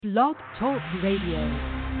Blog Talk Radio.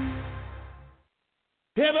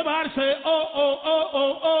 Everybody say, oh, oh, oh,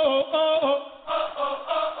 oh, oh, oh, oh.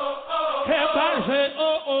 Everybody say,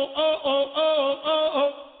 oh, oh, oh, oh, oh, oh, oh.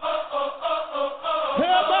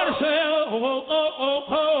 Everybody say, oh, oh, oh, oh,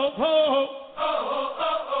 oh, oh.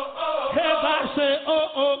 Everybody say, oh,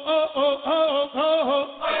 oh, oh, oh, oh, oh.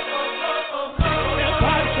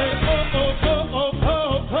 Everybody say, oh, oh, oh, oh,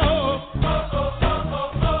 oh, oh.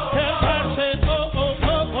 Everybody say, oh, oh,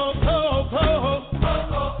 oh, oh, oh, oh.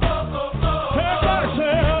 Everybody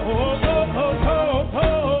say, oh, oh, oh, oh,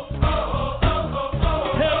 oh.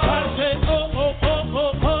 Everybody say, oh, oh, oh,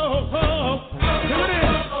 oh, oh, oh. Here it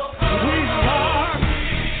is. We are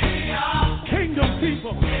kingdom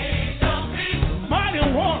people, mighty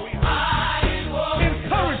warriors,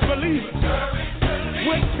 encouraged believers.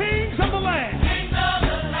 We're kings of the land,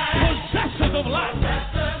 possessors of life.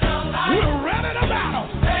 We're ready to battle.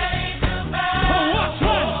 For what's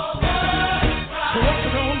right? For what you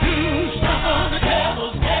gonna do? Stop on the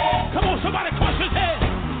devil's head. Come on, somebody crush his head.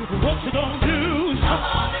 What you gonna do? Stop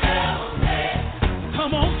on the devil's head.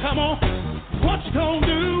 Come on, come on. What you gonna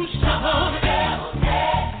do? Stop on the devil's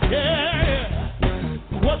head. Yeah,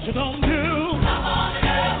 yeah. What you gonna do? Stop on the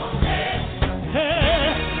devil's head.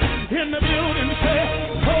 Hey, in the building, say,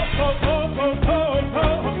 oh, oh, oh, oh, oh,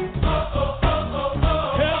 oh.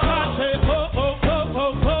 Everybody say, oh, oh, oh,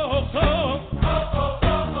 oh, oh, oh.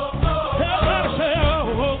 Everybody say, oh,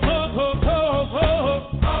 oh, oh, oh, oh, oh.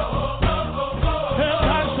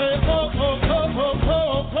 Everybody say, oh, oh, oh, oh,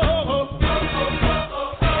 oh, oh.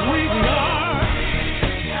 We are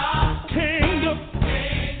kingdom,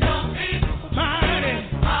 mighty,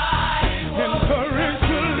 encouraged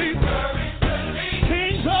to lead,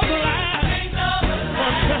 kings of life,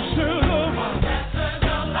 possessors of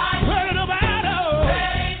life, ready to battle.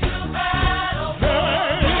 Hey,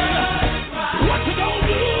 what you gonna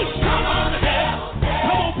do? Stomp on the devil.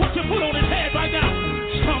 Come on, put your foot on his head right now.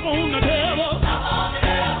 Stomp on the devil.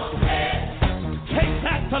 Take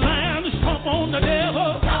back the land. Stomp on the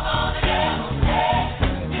devil.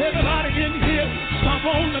 Everybody in here, stomp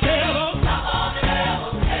on the devil.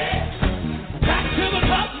 Back to the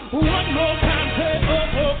top. One more time. Say, oh,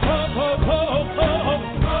 oh, oh, oh, oh, oh.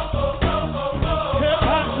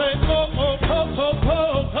 Everybody say, oh, oh, oh, oh,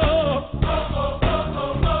 oh, oh.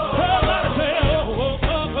 Everybody say, oh, oh,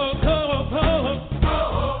 oh, oh, oh, oh.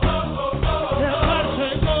 Everybody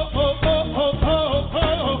say, oh, oh, oh, oh, oh,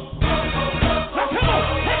 oh. Now come on,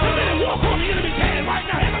 take a minute, walk on the enemy's head right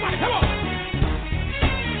now. Everybody, come on.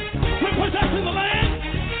 We're possessing the land.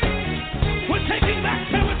 We're taking back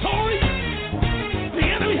territory. The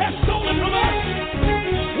enemy has stolen from us.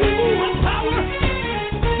 We move in power.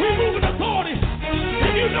 We move in authority.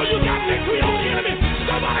 If you know you got victory over the enemy,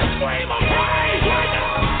 somebody scream a praise right now.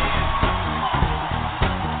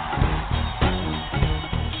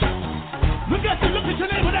 Look at your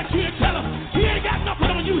neighbor next to you and tell him, he ain't got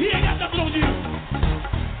nothing on you. He ain't got nothing on you.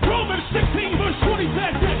 Romans 16 verse 20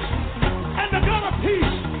 says this, and the God of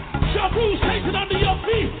peace shall bruise Satan under your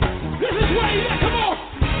feet. This is where he is. Come on.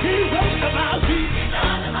 He's under my feet.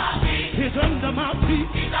 He's under my feet.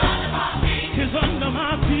 He's under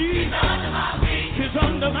my feet. He's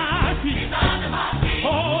under my feet.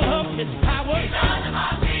 All of his power. He's under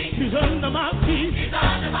my feet. He's under my feet.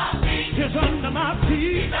 He's under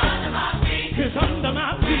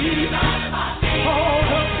my feet. All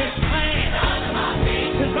of his plan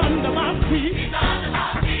is under my feet.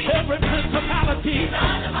 Every principality is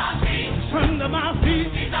under my feet.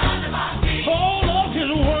 All of his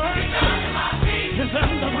work is under my feet. Is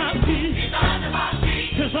under my feet.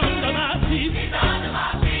 He's under my feet.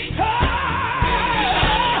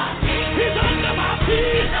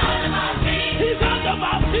 He's under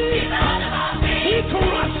my feet. He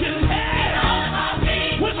crushed his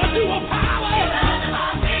head with a new power.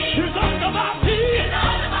 He's under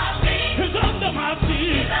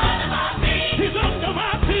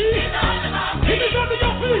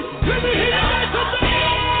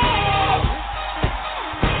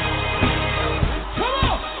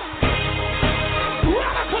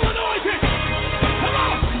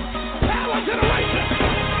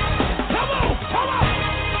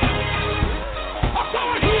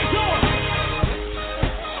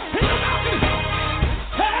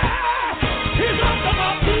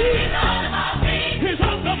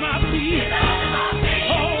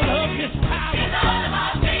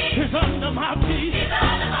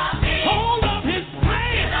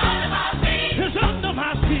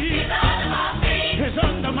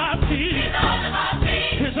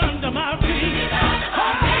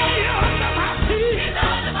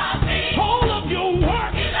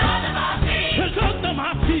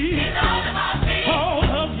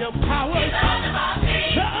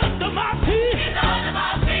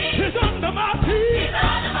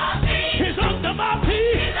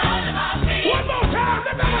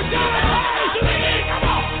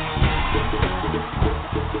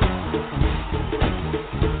Take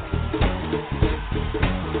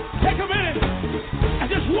a minute and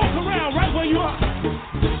just walk around right where you are.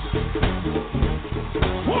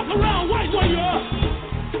 Walk around right where you are.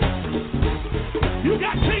 You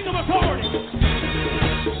got kingdom authority.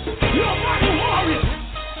 You're a mighty warrior.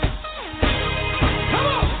 Come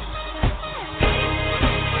on.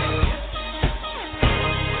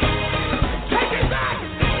 Take it back.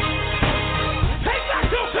 Take back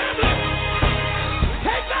your family.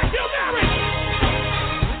 Take back your marriage.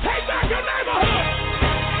 Take back your neighborhood.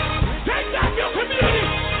 Take back your community.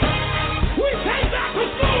 We take back the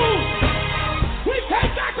schools. We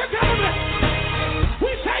take back the government. We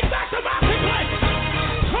take back the marketplace.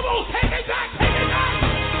 Come on, take it back, take it back.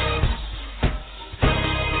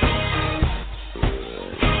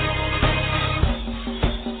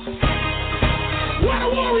 Where the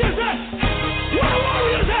warriors at? Where the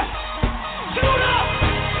warriors at? Judah,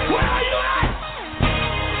 where are you at?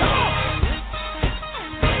 Come on.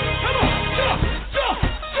 Come on. Jump, jump,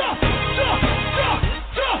 jump, jump, jump,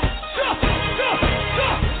 jump, jump, jump,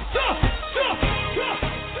 jump, jump, jump,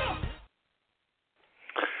 jump.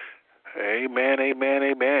 Amen, amen,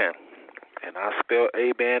 amen. And I spell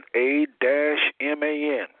amen,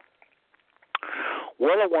 A-M-A-N.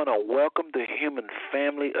 Well, I want to welcome the human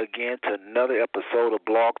family again to another episode of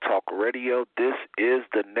Blog Talk Radio. This is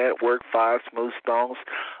the Network 5 Smooth Stones.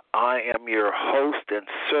 I am your host and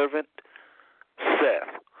servant,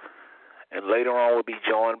 Seth. And later on we'll be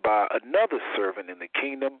joined by another servant in the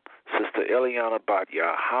kingdom, Sister Eliana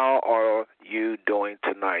Batya. How are you doing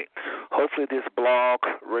tonight? Hopefully this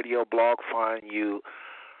radio blog, find you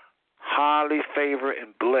highly favored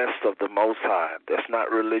and blessed of the Most High. That's not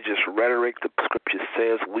religious rhetoric. The Scripture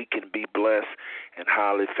says we can be blessed and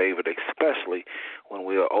highly favored, especially when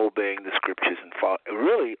we are obeying the Scriptures and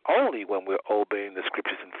really only when we're obeying the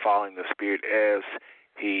Scriptures and following the Spirit as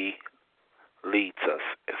He leads us,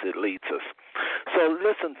 as it leads us. So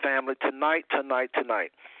listen, family, tonight.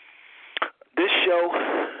 This show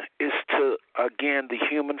is to, again, the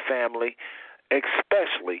human family,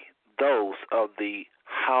 especially those of the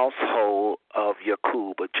household of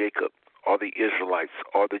Jacob or Jacob, or the Israelites,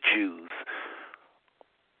 or the Jews,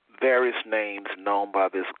 various names known by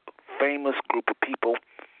this famous group of people,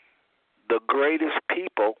 the greatest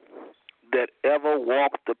people that ever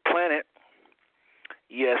walked the planet.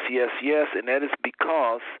 Yes, and that is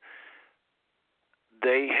because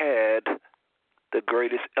they had the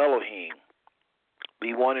greatest Elohim,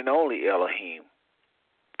 the one and only Elohim,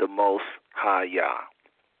 the Most High Yah.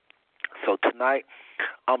 So tonight,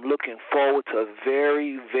 I'm looking forward to a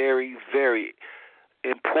very, very, very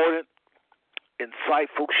important,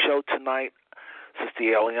 insightful show tonight. Sister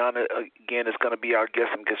Eliana, again, is going to be our guest.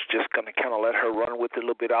 I'm just going to kind of let her run with it a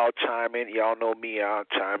little bit. I'll chime in. Y'all know me. I'll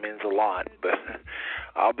chime in a lot, but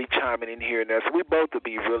I'll be chiming in here and there. So we both will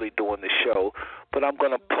be really doing the show, but I'm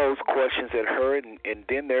going to pose questions at her, and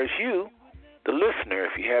then there's you, the listener.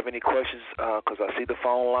 If you have any questions, because I see the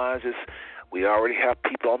phone lines, we already have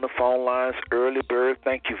people on the phone lines. Early bird,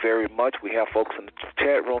 thank you very much. We have folks in the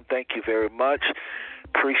chat room. Thank you very much.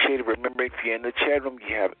 Appreciate it. Remember, if you're in the chat room,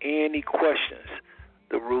 you have any questions,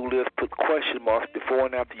 the rule is put question marks before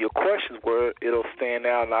and after your questions where it'll stand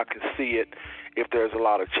out and I can see it if there's a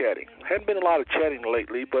lot of chatting. Hadn't been a lot of chatting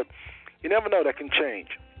lately, but you never know, that can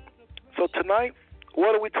change. So tonight,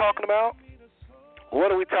 what are we talking about?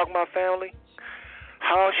 What are we talking about, family?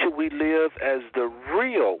 How should we live as the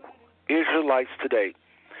real Israelites today?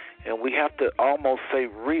 And we have to almost say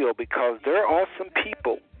real because there are some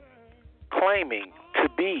people claiming to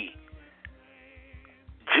be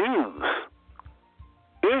Jews,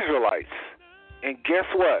 Israelites, and guess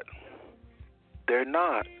what? They're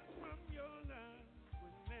not.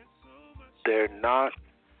 They're not.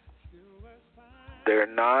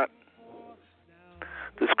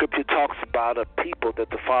 The Scripture talks about a people that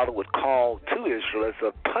the Father would call to Israel as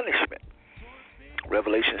a punishment.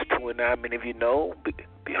 Revelations 2:9, many of you know,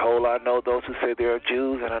 behold, I know those who say they are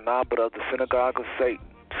Jews and are not, but of the synagogue of Satan.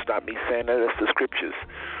 Stop me saying that, that's the Scriptures.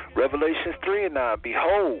 Revelations 3:9,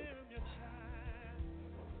 behold,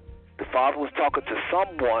 the Father was talking to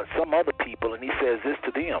some other people, and he says this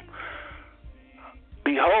to them.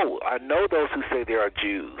 Behold, I know those who say they are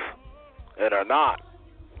Jews and are not,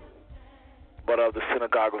 but of the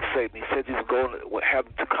synagogue of Satan. He said he's going to have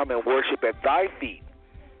to come and worship at thy feet.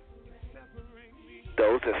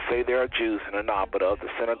 Those that say they are Jews and are not, but of the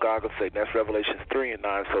synagogue of Satan. That's Revelations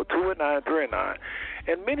 3:9. So 2:9, 3:9.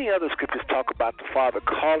 And many other scriptures talk about the Father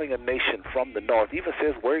calling a nation from the north. He even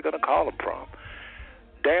says where you're going to call them from.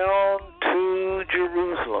 Down to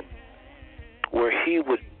Jerusalem, where he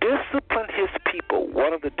would discipline his people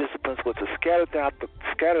one of the disciplines was to scatter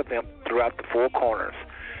them throughout the four corners.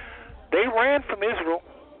 They ran from Israel.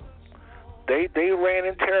 They ran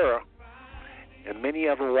in terror, and many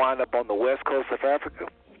of them wound up on the west coast of Africa.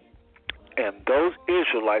 And those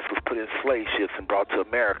Israelites was put in slave ships and brought to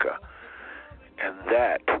America. And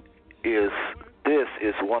this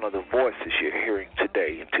is one of the voices you're hearing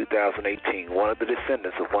today in 2018, one of the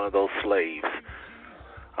descendants of one of those slaves.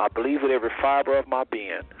 I believe with every fiber of my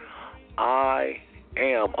being, I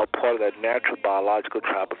am a part of that natural biological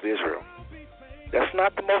tribe of Israel. That's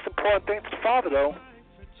not the most important thing to the Father, though.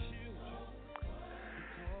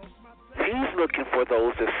 He's looking for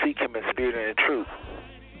those that seek him in spirit and in truth.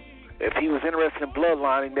 If he was interested in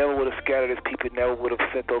bloodline, he never would have scattered his people. He never would have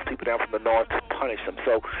sent those people down from the north to punish them.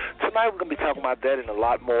 So tonight we're going to be talking about that and a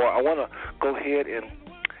lot more. I want to go ahead and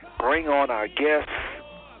bring on our guests.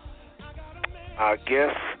 Our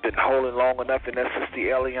guest's been holding long enough, and that's Sister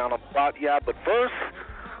Eliana Batya. But first,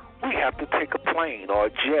 we have to take a plane or a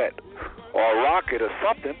jet or a rocket or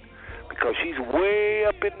something because she's way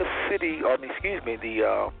up in the city,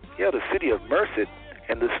 the city of Merced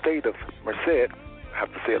in the state of Merced. I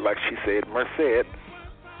have to say it like she said, Merced,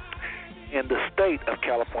 in the state of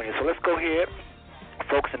California. So let's go ahead,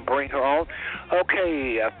 folks, and bring her on.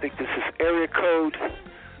 Okay, I think this is area code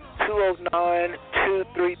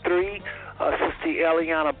 209233. Sister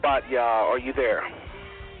Eliana Batya, are you there?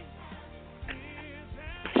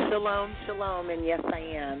 Shalom, shalom, and yes, I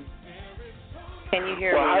am. Can you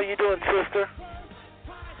hear me? Well, how you doing, sister?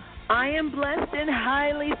 I am blessed and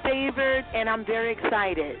highly favored, and I'm very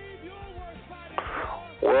excited.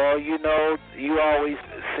 Well, you know, you always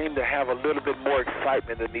seem to have a little bit more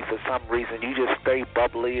excitement than me for some reason. You just stay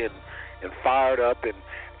bubbly and fired up, and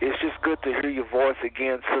it's just good to hear your voice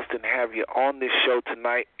again, sister, and have you on this show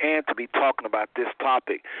tonight and to be talking about this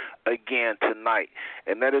topic again tonight.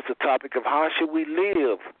 And that is the topic of how should we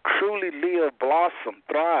live, truly live, blossom,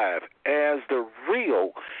 thrive as the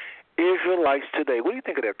real Israelites today. What do you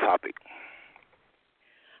think of that topic?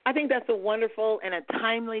 I think that's a wonderful and a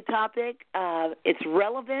timely topic. It's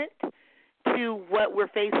relevant to what we're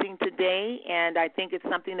facing today, and I think it's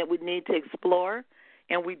something that we need to explore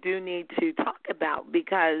and we do need to talk about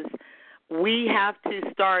because we have to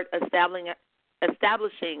start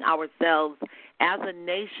establishing ourselves as a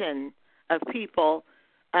nation of people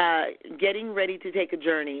getting ready to take a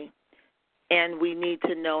journey, and we need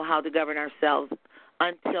to know how to govern ourselves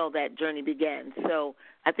until that journey begins. So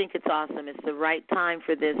I think it's awesome. It's the right time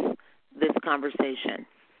for this conversation.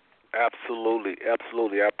 Absolutely,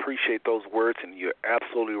 absolutely. I appreciate those words, and you're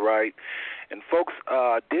absolutely right. And folks,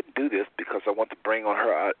 I didn't do this because I want to bring on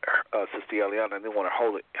her, Sister Eliana. I didn't want to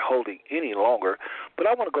hold it any longer, but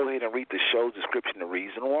I want to go ahead and read the show description. The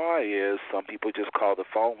reason why is some people just call the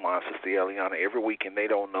phone line, Sister Eliana, every week, and they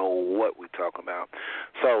don't know what we're talking about.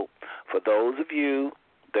 So for those of you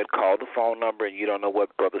that call the phone number and you don't know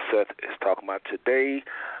what Brother Seth is talking about today,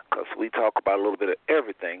 because we talk about a little bit of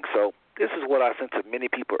everything. So this is what I sent to many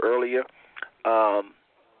people earlier. I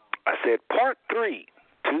said, Part 3,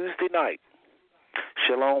 Tuesday night.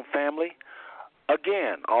 Shalom, family.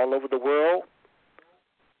 Again, all over the world,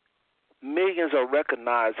 millions are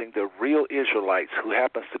recognizing the real Israelites who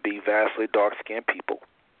happens to be vastly dark-skinned people.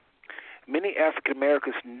 Many African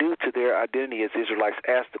Americans new to their identity as Israelites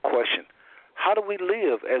ask the question, how do we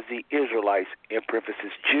live as the Israelites, in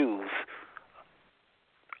parentheses, Jews,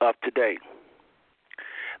 of today?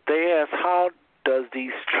 They ask, how does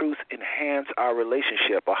these truths enhance our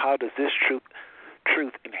relationship, or how does this truth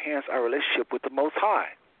enhance our relationship with the Most High?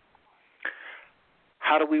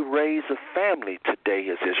 How do we raise a family today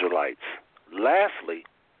as Israelites? Lastly,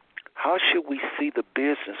 how should we see the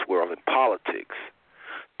business world and politics?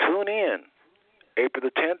 Tune in April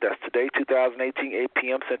the 10th, that's today, 2018, 8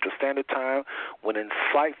 p.m. Central Standard Time, when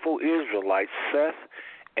insightful Israelites Seth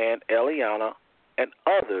and Eliana and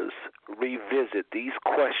others revisit these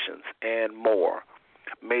questions and more.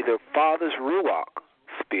 May the Father's Ruach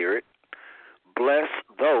Spirit bless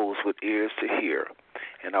those with ears to hear.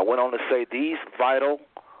 And I went on to say these vital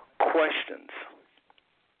questions,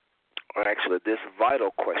 or actually this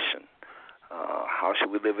vital question, how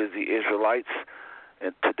should we live as the Israelites?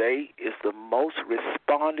 And today is the most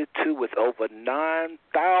responded to with over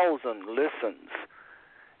 9,000 listens.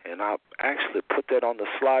 And I actually put that on the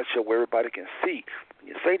slideshow where everybody can see. When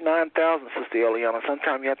you say 9,000, Sister Eliana,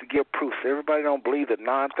 sometimes you have to give proof. So everybody don't believe that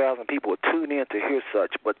 9,000 people will tune in to hear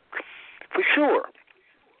such. But for sure,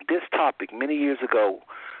 this topic many years ago,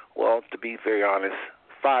 well, to be very honest,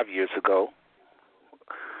 5 years ago,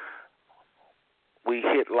 we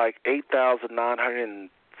hit like 8,900 and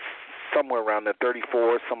somewhere around there,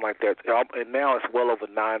 34, something like that. And now it's well over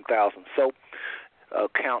 9,000. So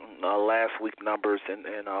counting last week numbers, and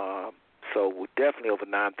so we're definitely over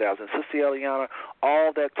 9,000. Sister Eliana,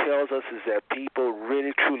 all that tells us is that people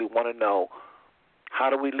really, truly want to know, how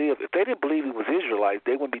do we live? If they didn't believe it was Israelites,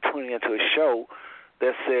 they wouldn't be tuning into a show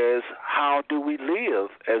that says, how do we live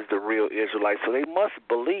as the real Israelites? So they must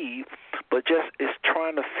believe, but just is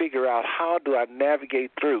trying to figure out, how do I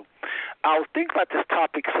navigate through? I was thinking about this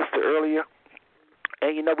topic, sister, earlier,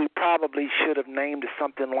 and, we probably should have named it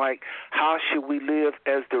something like, how should we live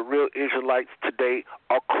as the real Israelites today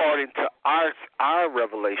according to our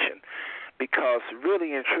revelation? Because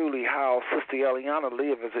really and truly how Sister Eliana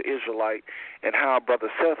lived as an Israelite and how Brother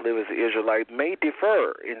Seth lived as an Israelite may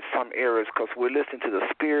differ in some areas, because we're listening to the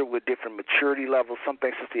Spirit with different maturity levels. Some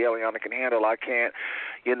things Sister Eliana can handle, I can't.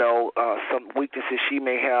 Some weaknesses she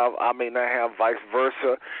may have, I may not have, vice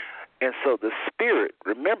versa. And so the Spirit,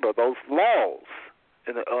 remember those laws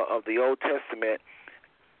of the Old Testament,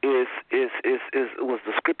 is was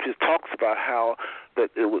the Scriptures talks about how that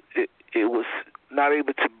it was not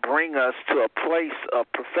able to bring us to a place of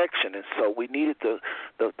perfection, and so we needed the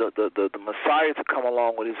Messiah to come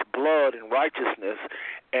along with His blood and righteousness,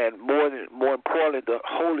 and more importantly, the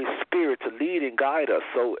Holy Spirit to lead and guide us.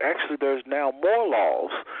 So actually, there's now more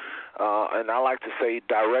laws, and I like to say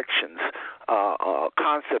directions,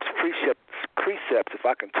 concepts, precepts. If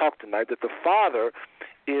I can talk tonight, that the Father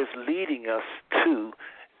is leading us to,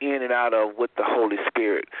 in and out of, with the Holy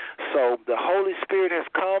Spirit. So the Holy Spirit has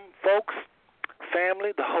come, folks.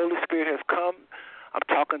 Family, the Holy Spirit has come. I'm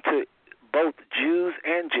talking to both Jews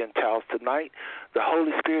and Gentiles tonight. The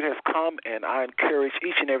Holy Spirit has come, and I encourage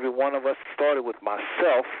each and every one of us, started with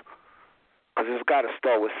myself, because it's got to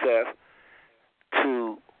start with Seth,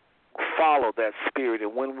 to follow that Spirit.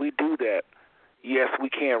 And when we do that, yes, we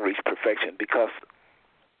can reach perfection, because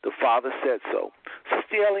the Father said so.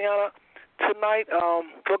 Sister Eliana, tonight, well,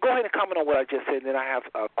 go ahead and comment on what I just said, and then I have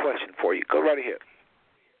a question for you. Go right ahead.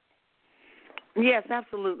 Yes,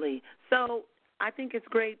 absolutely. So I think it's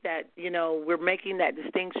great that, we're making that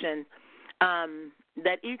distinction,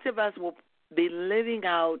 that each of us will be living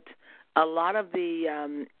out a lot of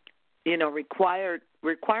the,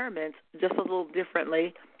 requirements just a little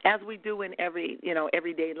differently, as we do in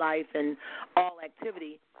everyday life and all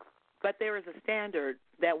activity. But there is a standard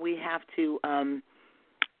that we have to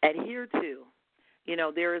adhere to.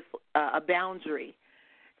 There is a boundary.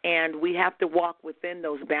 And we have to walk within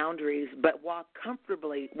those boundaries, but walk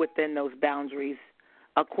comfortably within those boundaries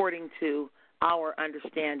according to our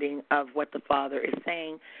understanding of what the Father is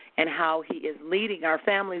saying and how He is leading our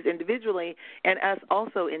families individually and us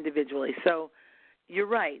also individually. So you're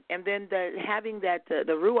right. And then having that the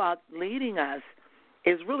Ruach leading us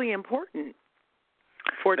is really important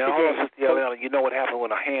for now, today. Now, Sister Eliana, you know what happened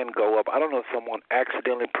when a hand go up? I don't know if someone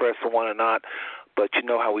accidentally pressed the one or not, but you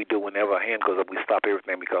know how we do whenever a hand goes up, we stop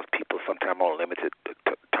everything because people sometimes are on limited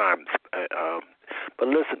times. But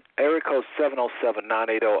listen, area code 707-980,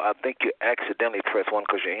 I think you accidentally pressed one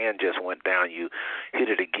because your hand just went down. You hit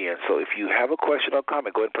it again. So if you have a question or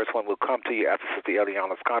comment, go ahead and press one. We'll come to you after Sister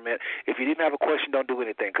Eliana's comment. If you didn't have a question, don't do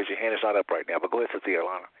anything because your hand is not up right now. But go ahead, Sister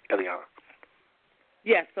Eliana.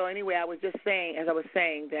 Yes, so anyway, I was just saying, as I was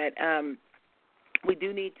saying, that we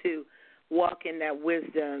do need to walk in that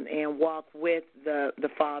wisdom and walk with the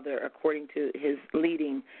Father according to His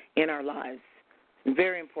leading in our lives.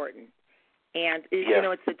 Very important. And,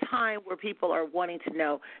 it's a time where people are wanting to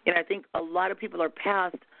know, and I think a lot of people are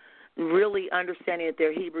past really understanding that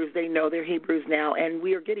they're Hebrews. They know they're Hebrews now, and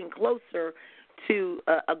we are getting closer to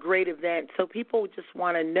a great event. So people just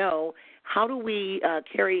want to know, how do we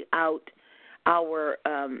carry out our,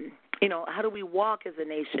 how do we walk as a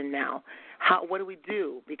nation now? What do we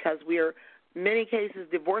do? Because we are, in many cases,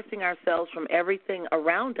 divorcing ourselves from everything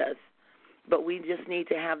around us, but we just need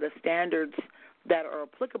to have the standards that are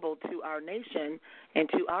applicable to our nation and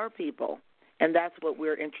to our people. And that's what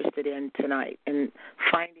we're interested in tonight, and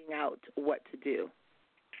finding out what to do.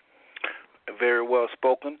 Very well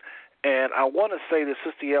spoken. And I want to say to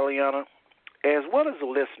Sister Eliana, as well as the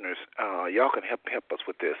listeners, y'all can help us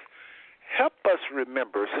with this. Help us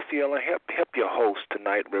remember, Sister Eliana, help your host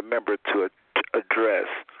tonight remember to address,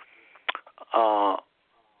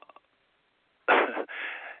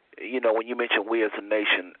 when you mentioned we as a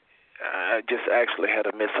nation, I just actually had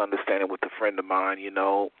a misunderstanding with a friend of mine,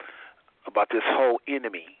 about this whole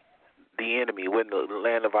enemy, the enemy, we're in the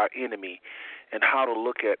land of our enemy, and how to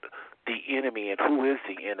look at the enemy and who is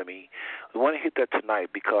the enemy. We want to hit that tonight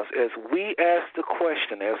because as we ask the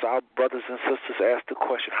question, as our brothers and sisters ask the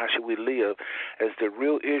question, how should we live as the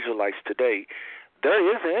real Israelites today, there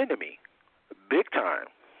is an enemy, big time.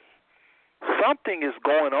 Something is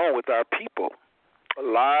going on with our people.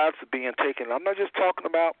 lives are being taken. I'm not just talking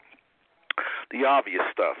about the obvious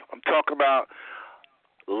stuff. I'm talking about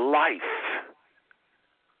life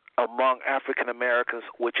among African Americans,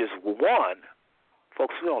 which is one.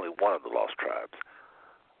 Folks, we're only one of the lost tribes.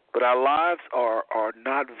 But our lives are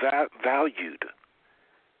not valued.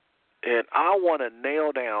 And I want to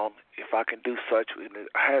nail down, if I can do such, and it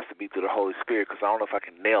has to be through the Holy Spirit, because I don't know if I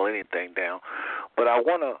can nail anything down. But I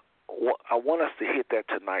want us to hit that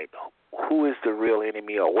tonight. Who is the real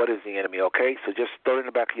enemy, or what is the enemy? Okay, so just throw it in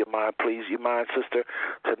the back of your mind, please. You mind, sister,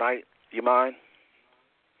 tonight? You mind?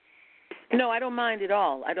 No, I don't mind at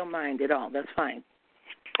all. That's fine.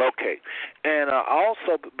 Okay. And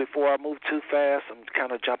also, before I move too fast, I'm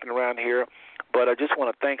kind of jumping around here, but I just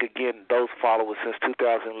want to thank again those followers since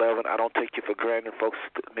 2011. I don't take you for granted, folks.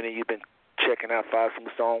 Many of you have been checking out Five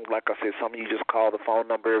Smooth Songs. Like I said, some of you just call the phone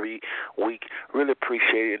number every week. Really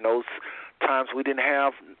appreciate it. In those times we didn't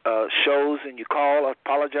have shows and you call, I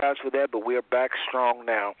apologize for that, but we're back strong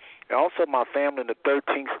now. And also my family in the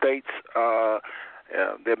 13 states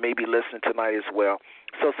that may be listening tonight as well.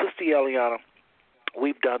 So, Sister Eliana,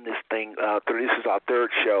 we've done this thing this is our third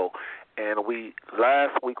show, and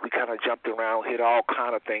last week we kind of jumped around, hit all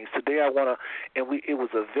kind of things. Today I want to, it was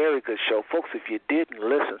a very good show. Folks, if you didn't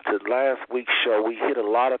listen to last week's show, we hit a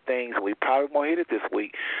lot of things, and we probably won't hit it this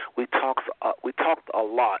week. We talked a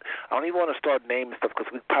lot. I don't even want to start naming stuff because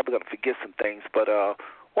we're probably going to forget some things, but,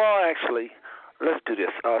 actually, let's do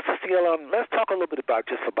this. Sister Eliana, let's talk a little bit about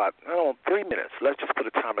 3 minutes. Let's just put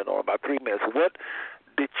a timer on about 3 minutes. What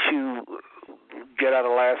did you get out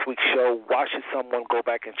of last week's show? Why should someone go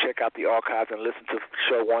back and check out the archives and listen to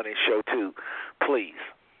show 1 and show 2, please?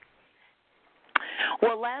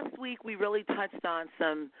 Well, last week we really touched on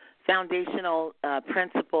some foundational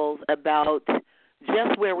principles about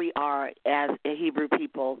just where we are as a Hebrew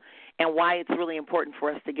people and why it's really important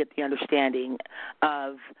for us to get the understanding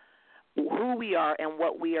of who we are and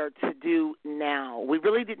what we are to do now. We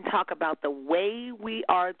really didn't talk about the way we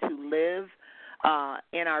are to live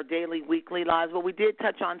in our daily, weekly lives, but we did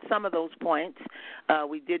touch on some of those points.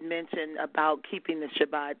 We did mention about keeping the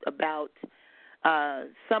Shabbat, about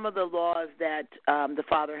some of the laws that the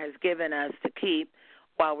Father has given us to keep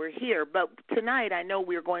while we're here. But tonight I know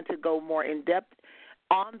we're going to go more in depth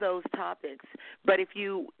on those topics. But if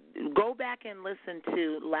you go back and listen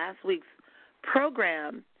to last week's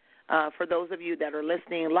program, for those of you that are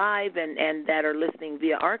listening live and that are listening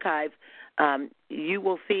via archive, you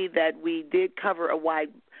will see that we did cover a wide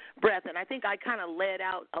breadth. And I think I kind of laid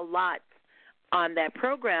out a lot on that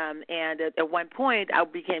program. And at one point, I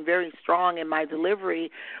became very strong in my delivery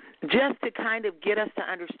just to kind of get us to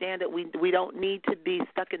understand that we don't need to be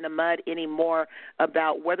stuck in the mud anymore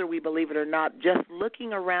about whether we believe it or not. Just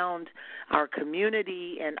looking around our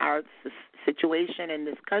community and our situation in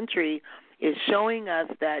this country is showing us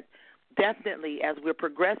that definitely as we're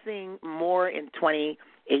progressing more in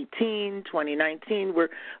 2018, 2019, we're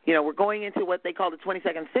going into what they call the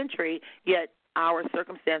 22nd century, yet our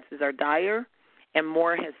circumstances are dire and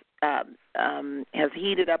more has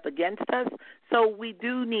heated up against us. So we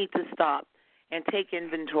do need to stop and take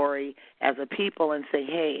inventory as a people and say,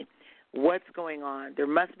 hey, what's going on? There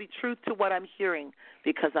must be truth to what I'm hearing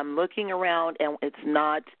because I'm looking around and it's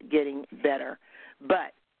not getting better.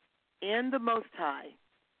 But in the Most High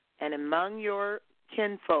and among your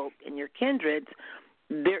kinfolk and your kindreds,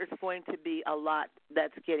 there's going to be a lot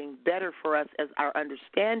that's getting better for us as our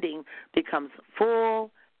understanding becomes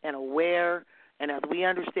full and aware, and as we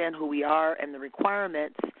understand who we are and the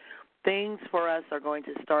requirements, things for us are going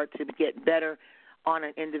to start to get better on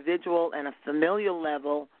an individual and a familial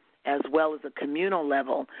level as well as a communal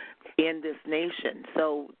level in this nation.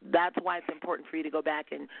 So that's why it's important for you to go back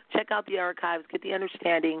and check out the archives, get the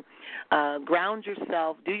understanding, ground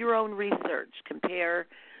yourself, do your own research, compare,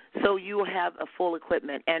 so you have a full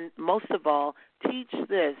equipment. And most of all, teach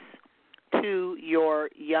this to your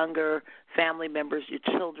younger family members, your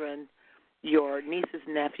children, your nieces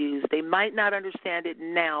and nephews. They might not understand it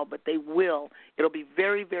now, but they will. It'll be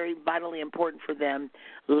very, very vitally important for them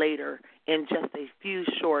later in just a few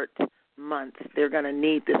short months. They're going to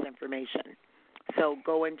need this information. So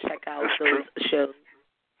go and check out those shows.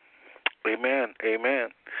 Amen, amen,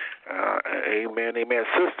 amen, amen.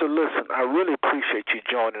 Sister, listen, I really appreciate you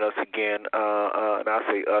joining us again, and I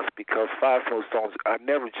say us because Five Smooth Songs, I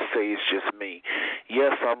never just say it's just me.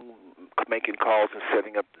 Yes, I'm making calls and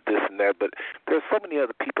setting up this and that, but there's so many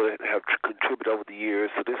other people that have contributed over the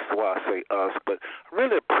years, so this is why I say us. But I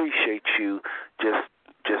really appreciate you just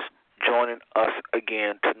joining us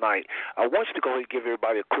again tonight. I want you to go ahead and give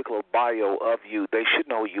everybody a quick little bio of you. They should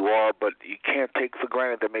know who you are, but you can't take for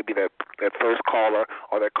granted that maybe that first caller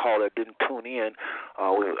or that caller didn't tune in.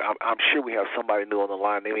 I'm sure we have somebody new on the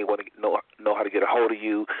line. They may want to know how to get a hold of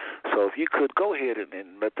you. So if you could go ahead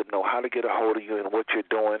and let them know how to get a hold of you and what you're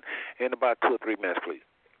doing in about 2 or 3 minutes, please.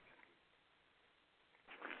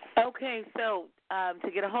 Okay, so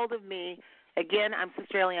to get a hold of me, again, I'm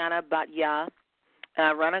Sister Eliana Batya.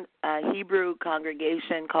 I run a Hebrew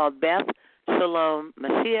congregation called Beth Shalom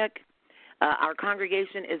Mashiach. Our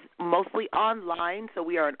congregation is mostly online, so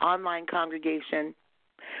we are an online congregation.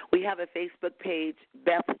 We have a Facebook page,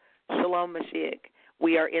 Beth Shalom Mashiach.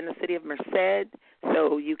 We are in the city of Merced,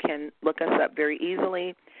 so you can look us up very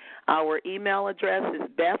easily. Our email address is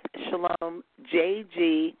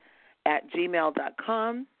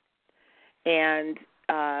bethshalomjg@gmail.com. And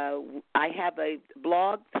I have a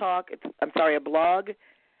blog.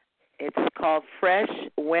 It's called Fresh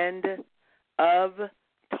Wind of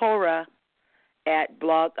Torah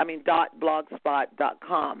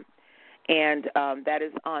 .blogspot.com, and that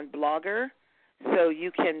is on Blogger. So you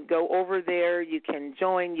can go over there. You can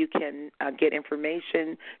join. You can get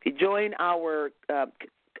information. If you join our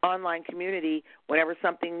online community, whenever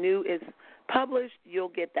something new is published, you'll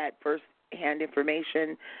get that first-hand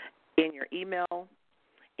information in your email,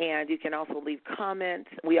 and you can also leave comments.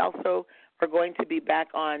 We also are going to be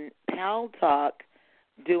back on Pal Talk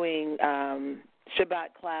doing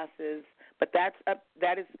Shabbat classes, but that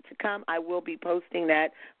is to come. I will be posting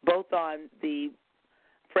that both on the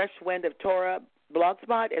Fresh Wind of Torah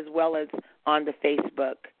blogspot as well as on the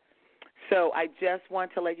Facebook. So I just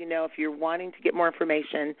want to let you know, if you're wanting to get more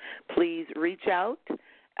information, please reach out.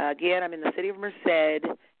 Again, I'm in the city of Merced,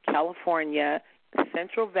 California,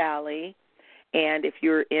 Central Valley, and if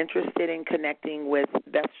you're interested in connecting with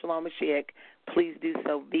Beth Shalom Mashiach, please do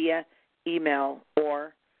so via email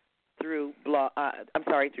or through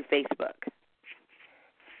through Facebook.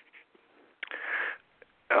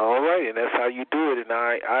 All right, and that's how you do it. And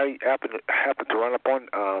I happen to run up on,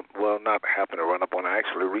 not happen to run up on, I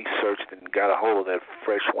actually researched and got a hold of that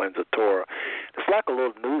Fresh Winds of Torah. It's like a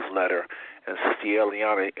little newsletter, and Sister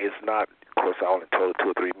Eliana is not, of course, I only told her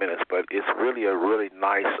 2 or 3 minutes, but it's really a really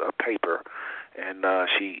nice paper, and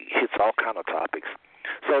she hits all kind of topics.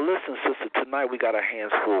 So listen, sister, tonight we got our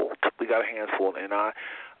hands full. And I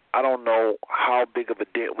don't know how big of a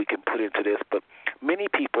dent we can put into this, but many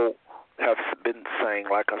people have been saying,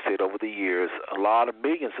 like I said, over the years, a lot of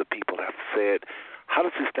millions of people have said, how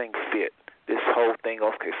does this thing fit? This whole thing,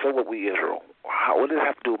 okay, so what we Israel? What does it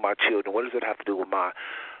have to do with my children? What does it have to do with my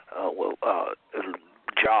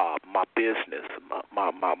job, my business,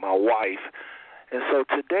 my wife? And so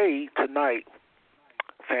tonight,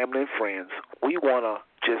 family and friends, we want to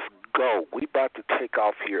just go. We about to take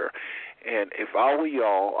off here. And if I were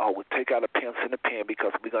y'all, I would take out a pencil and a pen,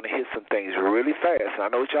 because we're going to hit some things really fast. And I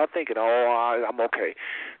know what y'all thinking, I'm okay.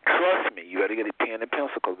 Trust me, you got to get a pen and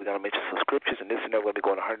pencil, because we're going to mention some scriptures and this and that. We're going to be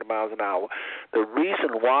going 100 miles an hour. The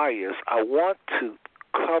reason why is I want to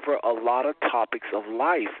cover a lot of topics of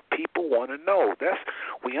life. People want to know.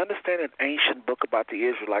 We understand an ancient book about the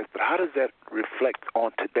Israelites, but how does that reflect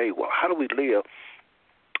on today? Well, how do we live?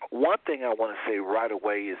 One thing I want to say right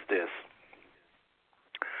away is this.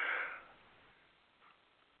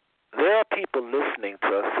 There are people listening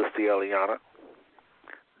to us, Sister Eliana.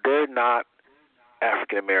 They're not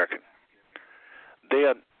African American.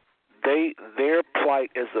 Their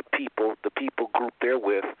plight as a people, the people group they're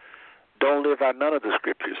with, don't live out none of the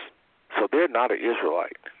scriptures. So they're not an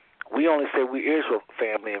Israelite. We only say we Israel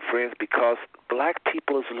family and friends because black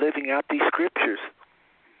people is living out these scriptures.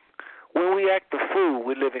 When we act the fool,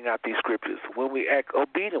 we're living out these scriptures. When we act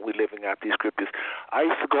obedient, we're living out these scriptures. I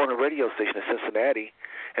used to go on a radio station in Cincinnati,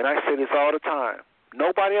 and I say this all the time.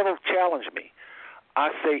 Nobody ever challenged me.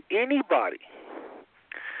 I say anybody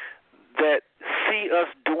that see us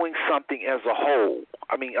doing something as a whole,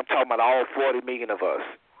 I'm talking about all 40 million of us,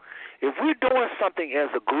 if we're doing something as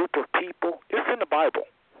a group of people, it's in the Bible.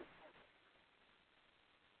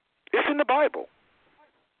 It's in the Bible.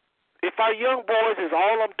 If our young boys is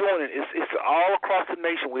all I'm doing it, it's all across the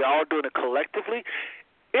nation, we all doing it collectively,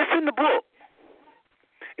 it's in the book.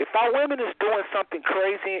 If our women is doing something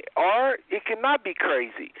crazy, or it cannot be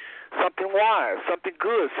crazy, something wise, something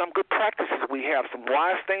good, some good practices we have, some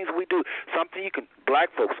wise things we do, something black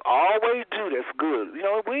folks always do that's good. We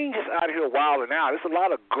ain't just out here wilding out. There's a lot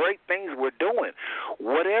of great things we're doing.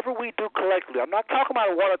 Whatever we do collectively, I'm not talking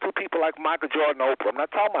about 1 or 2 people like Michael Jordan or Oprah. I'm not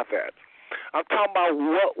talking about that. I'm talking about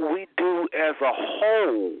what we do as a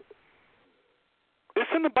whole. It's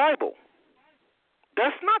in the Bible.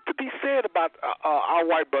 That's not to be said about our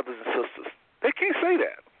white brothers and sisters. They can't say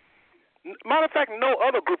that. Matter of fact, no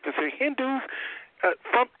other group can say Hindus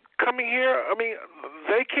from coming here. I mean,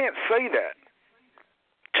 they can't say that.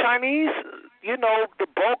 Chinese, you know, the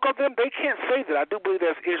bulk of them, they can't say that. I do believe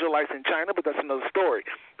there's Israelites in China, but that's another story.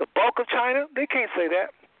 The bulk of China, they can't say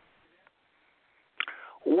that.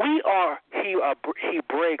 We are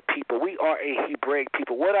Hebraic people. We are a Hebraic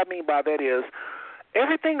people. What I mean by that is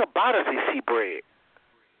everything about us is Hebraic.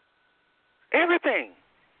 Everything.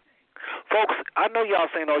 Folks, I know y'all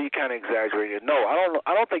saying, "Oh, you kind of exaggerated." No,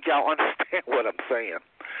 I don't think y'all understand what I'm saying.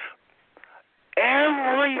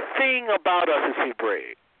 Everything about us is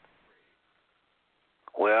Hebraic.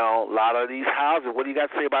 Well, a lot of these houses, what do you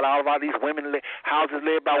got to say about all of these houses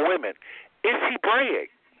led by women? It's Hebraic.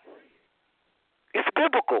 It's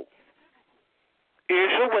biblical.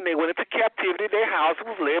 Israel, when they went into captivity, their house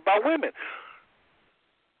was led by women.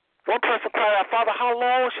 One person cried out, "Father, how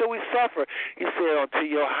long shall we suffer?" He said, "Until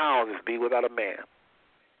your houses be without a man."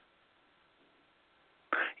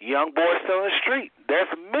 Young boys still in the street. There's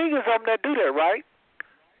millions of them that do that, right?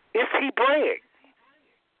 It's Hebraic.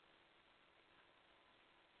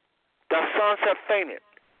 Thy sons have fainted.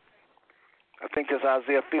 I think that's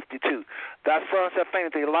Isaiah 52. Thy sons have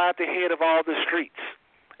fainted. They lie at the head of all the streets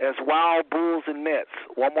as wild bulls in nets.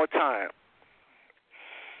 One more time.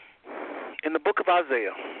 In the book of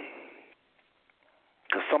Isaiah,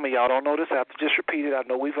 because some of y'all don't know this, I have to just repeat it. I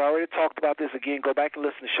know we've already talked about this. Again, go back and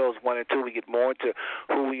listen to shows 1 and 2. We get more into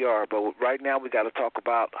who we are. But right now we got to talk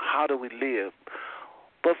about how do we live.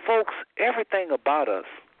 But, folks, everything about us,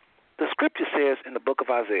 the scripture says in the book of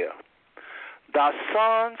Isaiah, thy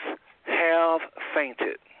sons have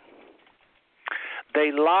fainted.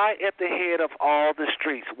 They lie at the head of all the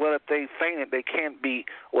streets. Well, if they fainted, they can't be.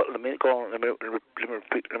 Well, let me go on. Let me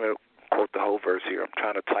quote the whole verse here. I'm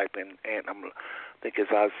trying to type in, and I think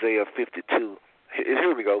it's Isaiah 52.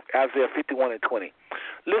 Here we go. Isaiah 51 and 20.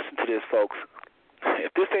 Listen to this, folks.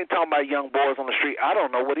 If this ain't talking about young boys on the street, I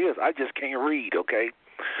don't know what is. I just can't read. Okay,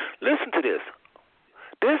 listen to this.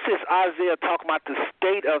 This is Isaiah talking about the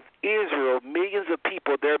state of Israel, millions of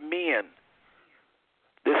people, they're men.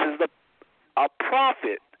 This is a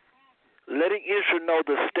prophet letting Israel know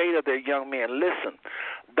the state of their young men. Listen,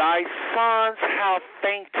 thy sons have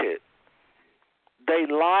fainted. They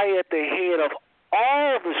lie at the head of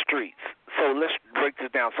all the streets. So let's break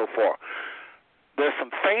this down so far. There's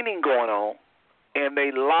some fainting going on, and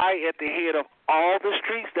they lie at the head of all the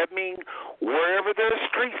streets. That means wherever there's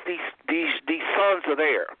streets, these sons are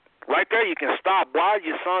there. Right there, you can stop. Why are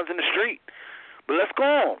your sons in the street? But let's go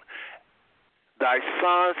on. Thy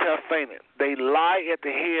sons have fainted. They lie at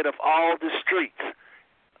the head of all the streets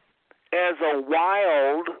as a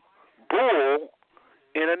wild bull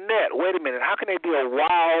in a net. Wait a minute. How can they be a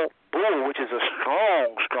wild bull, which is a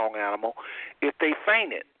strong animal, if they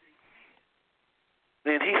fainted?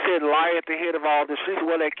 Then he said, lie at the head of all the streets.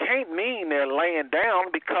 Well, that can't mean they're laying down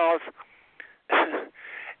because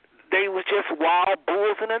they was just wild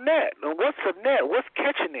bulls in a net. And what's a net? What's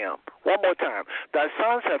catching them? One more time. Thy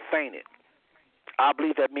sons have fainted. I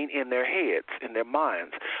believe that means in their heads, in their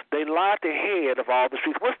minds. They lie at the head of all the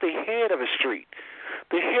streets. What's the head of a street?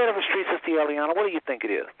 The head of a street, Sister Eliana, what do you think it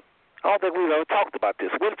is? I don't think we've ever talked about this.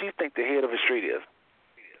 What do you think the head of a street is?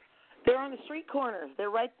 They're on the street corner. They're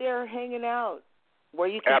right there hanging out where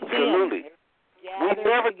you can Absolutely. see them. We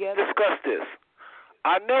never discussed this.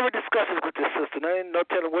 I never discussed this with this sister. I didn't know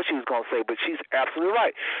telling what she was going to say, but she's absolutely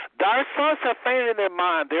right. Thy sons have fainted in their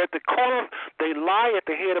mind. They're at the corner. They lie at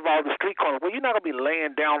the head of all the street corners. Well, you're not going to be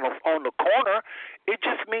laying down on the corner. It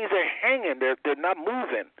just means they're hanging. They're not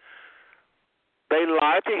moving. They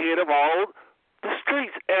lie at the head of all the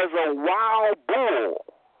streets as a wild bull.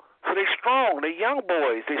 So they're strong. They're young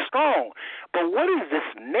boys. They're strong. But what is this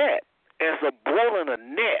net? As a bull in a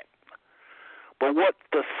net. But what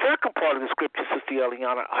the second part of the scripture, Sister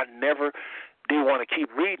Eliana, I never did want to keep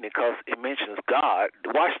reading it because it mentions God.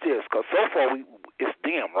 Watch this, because so far it's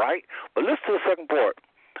them, right? But listen to the second part.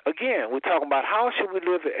 Again, we're talking about how should we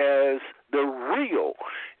live as the real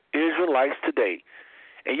Israelites today.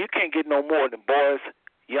 And you can't get no more than boys,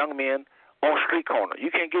 young men on street corner. You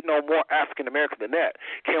can't get no more African American than that.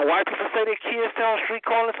 Can white people say their kids stay on street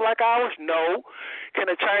corners like ours? No. Can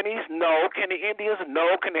the Chinese? No. Can the Indians?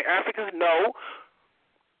 No. Can the Africans? No.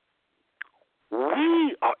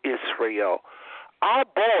 We are Israel. Our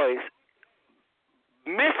boys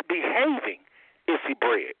misbehaving is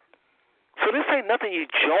Hebraic. So this ain't nothing you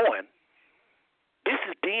join. This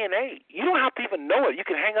is DNA. You don't have to even know it. You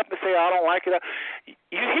can hang up and say, I don't like it.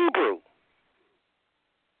 You're Hebrew.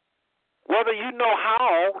 Whether you know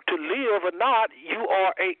how to live or not, you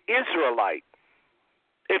are an Israelite.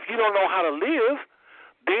 If you don't know how to live,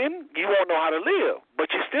 then you won't know how to live.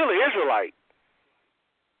 But you're still an Israelite.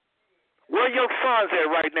 Where are your sons at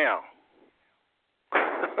right now?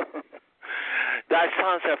 Thy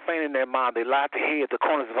sons have fainted in their mind. They lie to head at the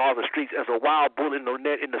corners of all the streets as a wild bull in the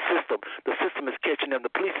net in the system. The system is catching them.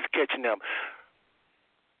 The police is catching them.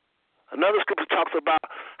 Another scripture talks about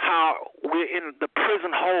how we're in the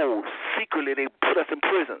prison holes. Secretly, they put us in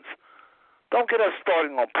prisons. Don't get us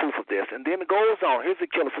starting on proof of this. And then it goes on. Here's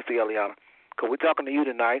the killer, Sister Eliana, because we're talking to you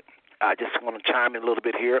tonight. I just want to chime in a little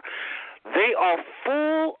bit here. They are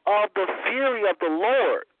full of the fury of the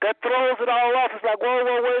Lord. That throws it all off. It's like, whoa,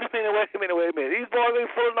 wait a minute. These boys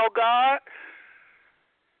ain't full of no God.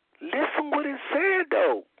 Listen what it said,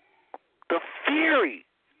 though. The fury,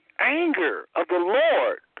 anger of the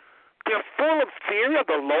Lord. They're full of fury of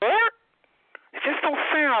the Lord? It just don't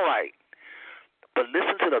sound right. But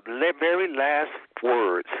listen to the very last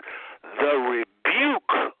words. The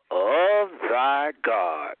rebuke of thy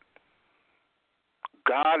God.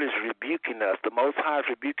 God is rebuking us. The Most High is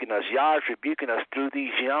rebuking us. Yah is rebuking us through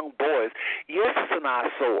these young boys. Yes, it's an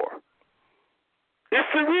eyesore. It's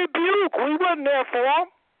a rebuke. We wasn't there for them.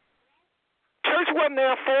 Church wasn't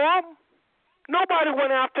there for them. Nobody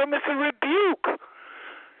went after them. It's a rebuke.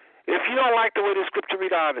 If you don't like the way the scripture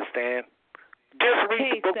read, I understand. Just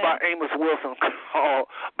read the book by Amos Wilson called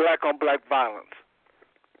Black on Black Violence.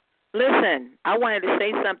 Listen, I wanted to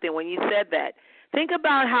say something when you said that. Think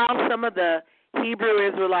about how some of the Hebrew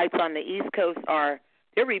Israelites on the East Coast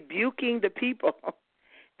they're rebuking the people.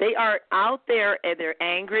 They are out there and they're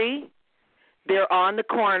angry. They're on the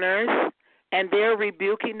corners and they're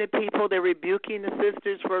rebuking the people. They're rebuking the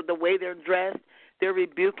sisters for the way they're dressed. They're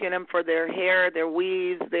rebuking them for their hair, their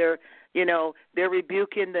weaves. They're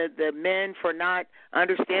rebuking the men for not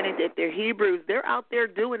understanding that they're Hebrews. They're out there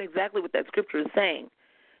doing exactly what that scripture is saying.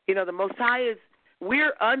 The Most High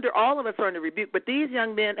all of us are under rebuke, but these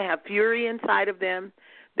young men have fury inside of them.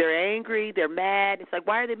 They're angry. They're mad. It's like,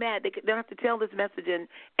 why are they mad? They don't have to tell this message in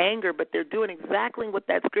anger, but they're doing exactly what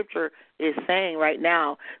that scripture is saying right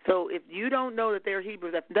now. So if you don't know that they're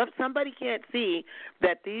Hebrews, if somebody can't see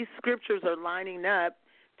that these scriptures are lining up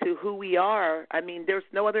to who we are, I mean, there's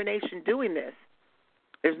no other nation doing this.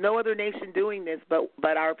 There's no other nation doing this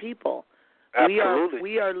but our people. Absolutely.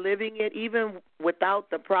 We are living it even without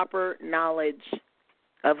the proper knowledge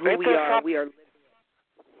of who we are. We are living it.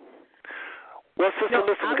 Well, Sister,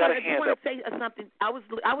 listen, we got a hand up. I just want to say something. I was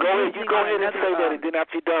go ahead. You go ahead and say that, and then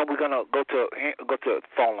after you're done, we're gonna go to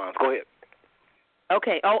phone lines. Go ahead.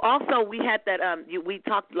 Okay. Oh, also, we had that. We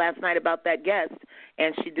talked last night about that guest,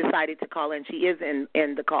 and she decided to call in. She is in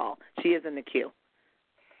the call. She is in the queue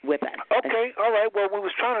with us. Okay. All right. Well, we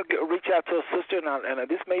was trying to reach out to a sister, and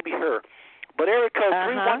this may be her, but area code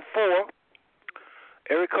 314.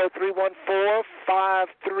 Area code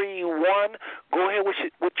 314-531. Go ahead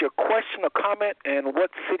with your question or comment, and what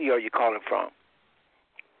city are you calling from?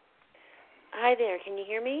 Hi there. Can you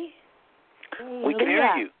hear me? We can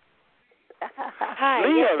hear you. Hi.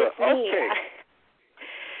 Leah, yes, it's me. okay.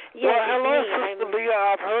 Yes, well, hello, me. Sister Leah.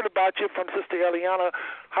 I've heard about you from Sister Eliana.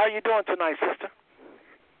 How are you doing tonight, sister?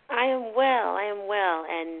 I am well,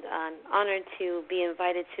 and I'm honored to be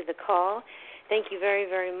invited to the call. Thank you very,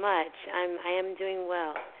 very much. I am doing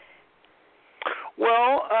well.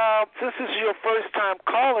 Well, this is your first time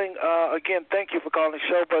calling. Again, thank you for calling the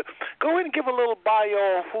show. But go ahead and give a little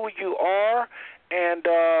bio of who you are and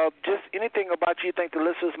just anything about you think the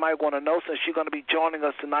listeners might want to know since you're going to be joining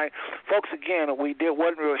us tonight. Folks, again,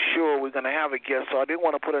 wasn't real sure we were going to have a guest, so I didn't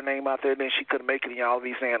want to put her name out there, and then she couldn't make it, and y'all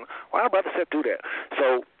be saying, well, our brother said do that.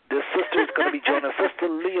 So this sister is going to be joining us. Sister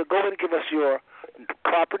Leah, go ahead and give us your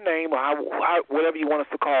proper name or whatever you want us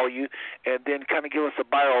to call you, and then kind of give us a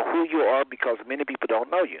bio of who you are because many people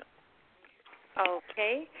don't know you.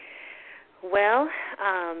 Okay. Well,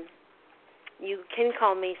 you can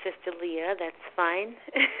call me Sister Leah. That's fine.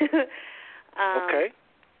 Okay.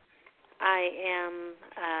 I am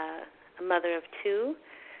a mother of two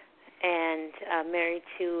and married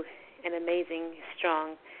to an amazing,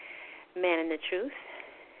 strong man in the truth.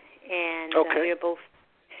 And we are both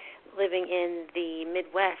living in the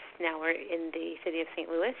Midwest. Now we're in the city of St.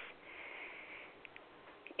 Louis.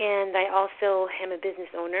 And I also am a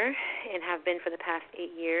business owner and have been for the past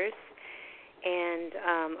 8 years. And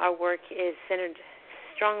our work is centered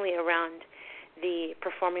strongly around the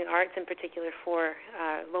performing arts, in particular for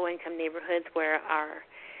low-income neighborhoods where our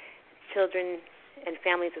children and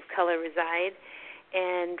families of color reside.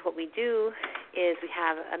 And what we do is we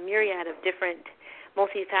have a myriad of different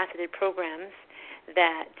multifaceted programs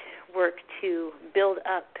that work to build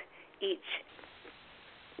up each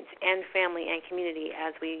and family and community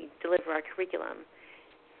as we deliver our curriculum.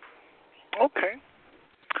 Okay.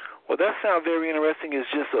 Well, that sounds very interesting.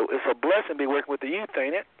 It's a blessing to be working with the youth,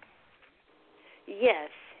 ain't it? Yes,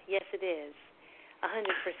 it is,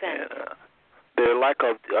 100%. They're like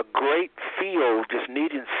a great field, just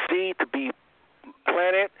needing seed to be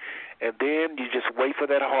planted, and then you just wait for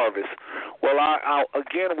that harvest. Well, I'll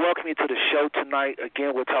again welcome you to the show tonight.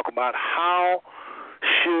 Again, we're talking about how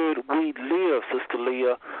should we live, Sister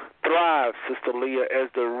Leah, thrive, Sister Leah, as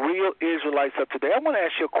the real Israelites of today. I want to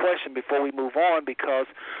ask you a question before we move on because,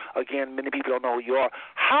 again, many people don't know who you are.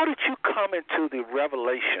 How did you come into the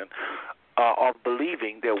revelation of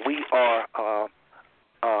believing that we are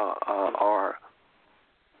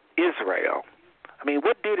Israel? I mean,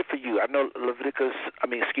 what did it for you? I know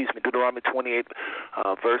Deuteronomy 28,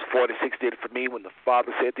 verse 46 did it for me when the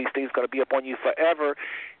Father said these things are going to be upon you forever.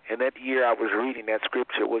 And that year I was reading that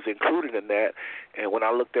scripture was included in that. And when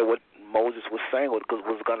I looked at what Moses was saying was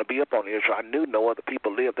going to be upon Israel, I knew no other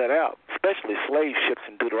people lived that out, especially slave ships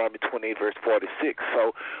in Deuteronomy 28, verse 46.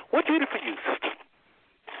 So what did it for you, sister?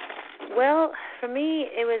 Well, for me,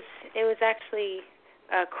 it was actually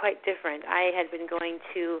quite different. I had been going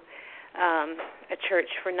to a church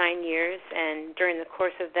for 9 years, and during the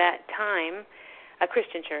course of that time, a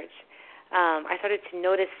Christian church, I started to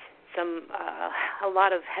notice a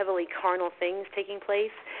lot of heavily carnal things taking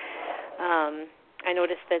place. I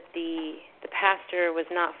noticed that the pastor was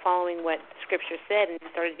not following what Scripture said and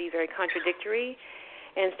started to be very contradictory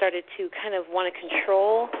and started to kind of want to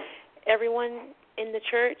control everyone in the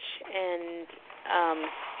church, and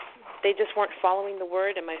they just weren't following the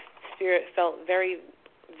Word, and my spirit felt very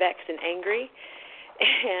vexed and angry,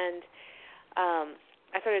 and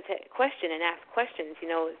I started to question and ask questions. You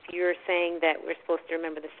know, if you're saying that we're supposed to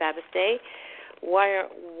remember the Sabbath day, why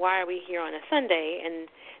are we here on a Sunday?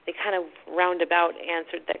 And they kind of roundabout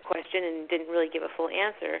answered that question and didn't really give a full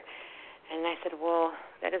answer. And I said, well,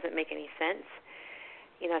 that doesn't make any sense.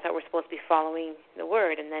 You know, I thought we're supposed to be following the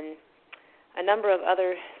Word. And then a number of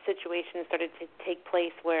other situations started to take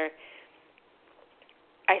place where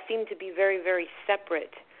I seemed to be very, very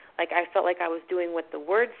separate. Like I felt like I was doing what the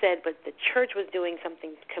Word said, but the church was doing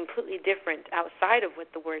something completely different outside of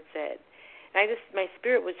what the Word said. And my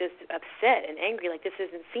spirit was just upset and angry, like this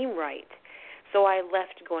doesn't seem right. So I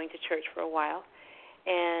left going to church for a while,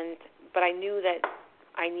 but I knew that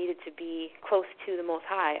I needed to be close to the Most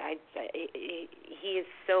High. He is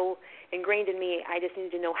so ingrained in me. I just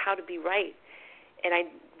needed to know how to be right, and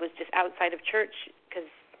I was just outside of church because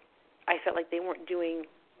I felt like they weren't doing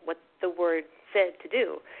what the Word said to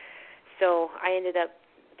do. So I ended up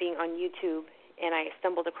being on YouTube, and I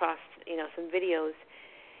stumbled across, some videos.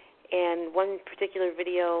 And one particular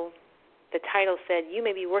video, the title said, "You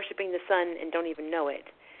may be worshiping the sun and don't even know it,"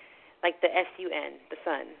 like the S-U-N, the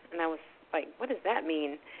sun. And I was like, what does that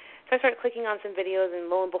mean? So I started clicking on some videos, and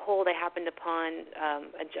lo and behold, I happened upon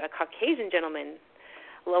a Caucasian gentleman,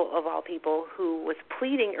 of all people, who was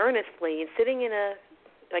pleading earnestly and sitting in a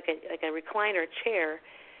recliner chair,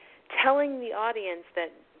 telling the audience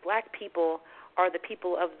that black people are the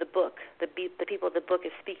people of the book. The people the book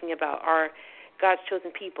is speaking about are God's chosen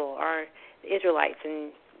people, are the Israelites, and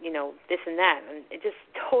this and that. And it just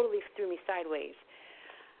totally threw me sideways.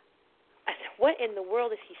 I said, what in the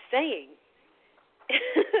world is he saying?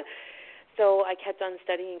 So I kept on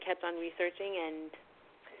studying, kept on researching, and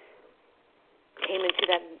came into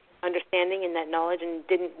that understanding and that knowledge and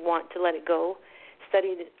didn't want to let it go.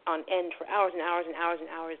 Studied it on end for hours and hours and hours and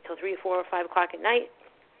hours till 3 or 4 or 5 o'clock at night.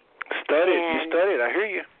 You studied. I hear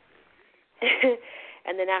you.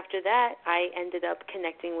 And then after that, I ended up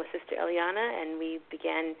connecting with Sister Eliana, and we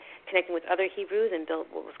began connecting with other Hebrews and built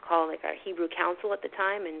what was called like our Hebrew Council at the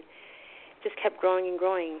time, and just kept growing and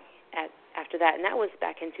growing after that. And that was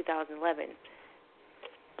back in 2011.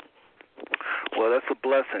 Well, that's a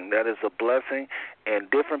blessing. That is a blessing, and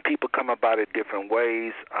different people come about it different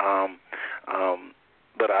ways.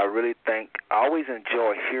 But I really I always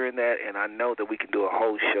enjoy hearing that, and I know that we can do a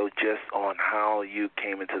whole show just on how you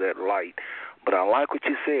came into that light. But I like what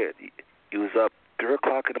you said. You was up 3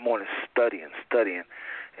 o'clock in the morning studying.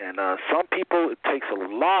 And some people, it takes a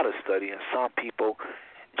lot of studying. Some people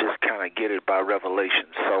just kind of get it by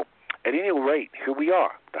revelation. So at any rate, here we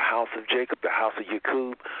are, the house of Jacob, the house of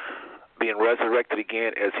Jacob, being resurrected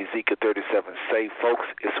again, as Ezekiel 37 say. Folks,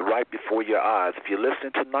 it's right before your eyes. If you're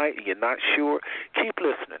listening tonight and you're not sure, keep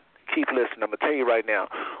listening. Keep listening. I'm going to tell you right now,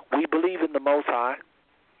 we believe in the Most High.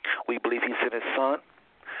 We believe He sent His Son.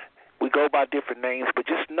 We go by different names, but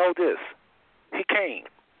just know this. He came.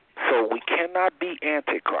 So we cannot be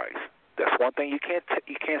Antichrist. That's one thing you can't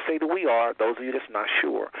say that we are, those of you that's not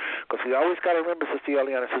sure. Because we always got to remember, Sister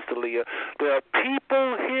Eliana and Sister Leah, there are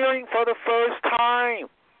people hearing for the first time.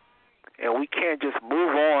 And we can't just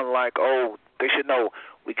move on like, oh, they should know.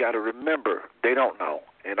 We got to remember, they don't know.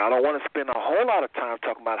 And I don't want to spend a whole lot of time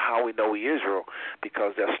talking about how we know Israel,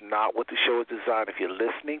 because that's not what the show is designed. If you're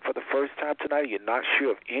listening for the first time tonight, you're not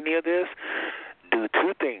sure of any of this, do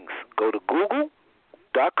two things. Go to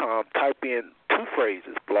Google.com, type in two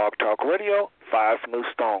phrases, Blog Talk Radio, 5 Smooth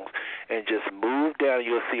Stones, and just move down.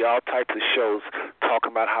 You'll see all types of shows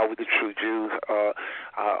talking about how we're the true Jews.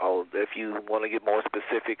 If you want to get more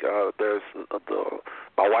specific, there's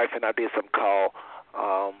my wife and I did something called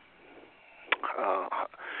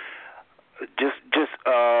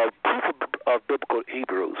proof of biblical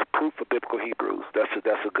Hebrews. Proof of biblical Hebrews. That's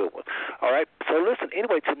a good one. All right. So listen.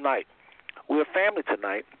 Anyway, tonight we're a family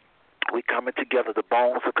tonight. We coming together. The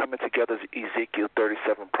bones are coming together. Ezekiel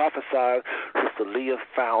 37 prophesied. Sister Leah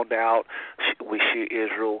found out we share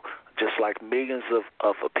Israel, just like millions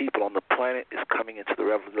of people on the planet is coming into the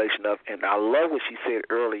revelation of. And I love what she said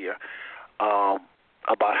earlier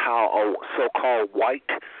about how a so-called white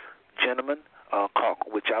gentleman,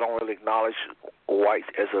 which I don't really acknowledge whites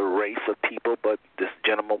as a race of people, but this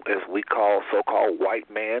gentleman, as we call so-called white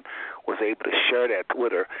man, was able to share that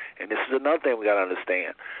with her. And this is another thing we got to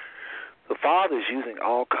understand. The Father is using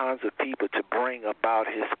all kinds of people to bring about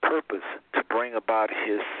His purpose, to bring about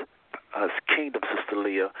His kingdom, Sister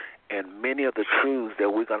Leah, and many of the truths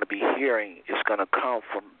that we're going to be hearing is going to come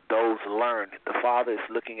from those learned. The Father is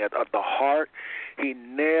looking at the heart. He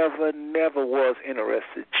never was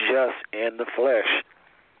interested just in the flesh.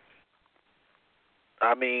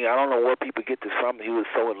 I mean, I don't know where people get this from. He was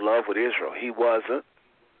so in love with Israel. He wasn't.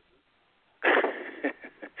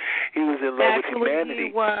 He was in love with humanity.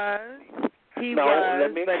 He was.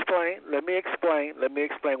 Let me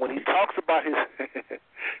explain. When he talks about his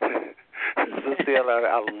Sister,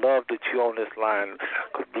 I love that you're on this line.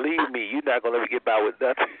 Cause believe me, you're not gonna ever get by with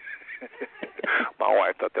nothing. My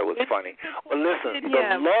wife thought that was funny. But listen,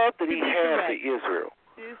 the love that he had for Israel,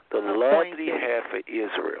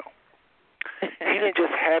 he didn't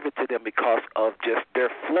just have it to them because of just their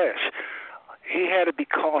flesh. He had it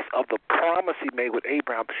because of the promise he made with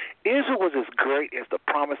Abraham. Israel was as great as the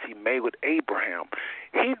promise he made with Abraham.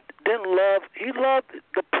 He loved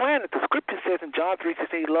the planet. The scripture says in John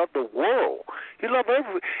 3:16, he loved the world. He loved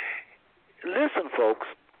everything. Listen, folks,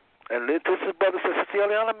 and this is Brother Sister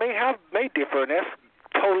Eliana may differ, and that's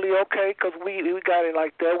totally okay, because we got it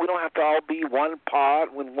like that. We don't have to all be one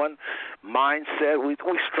pod with one mindset. We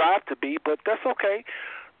strive to be, but that's okay.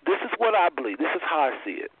 This is what I believe. This is how I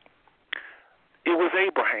see it. It was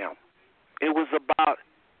Abraham. It was about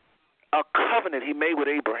a covenant he made with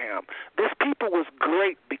Abraham. This people was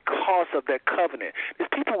great because of that covenant. This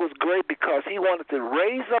people was great because he wanted to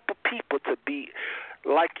raise up a people to be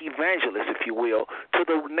like evangelists, if you will, to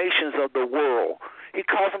the nations of the world. He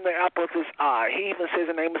calls them the apple of his eye. He even says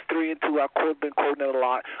in Amos 3:2, I've been quoting it a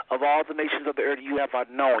lot, of all the nations of the earth you have I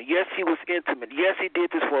known. Yes, he was intimate. Yes, he did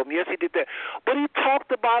this for them. Yes, he did that. But he talked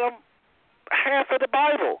about them half of the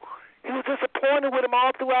Bible. He was disappointed with them all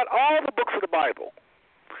throughout all the books of the Bible.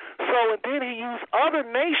 So, and then he used other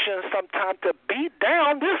nations sometimes to beat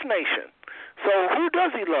down this nation. So who does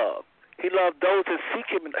he love? He loved those that seek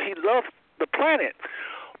him. He loved the planet.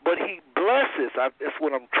 But he blesses. That's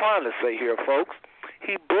what I'm trying to say here, folks.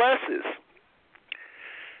 He blesses.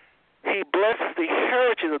 He blesses the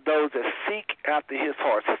heritage of those that seek after his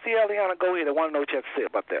heart. Sister Eliana, go ahead. I want to know what you have to say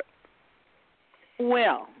about that.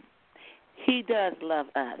 Well, he does love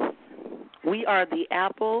us. We are the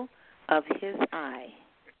apple of his eye.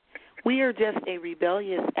 We are just a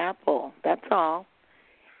rebellious apple. That's all.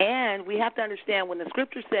 And we have to understand when the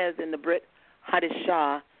scripture says in the Brit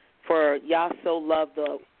Hadashah, for Yah so loved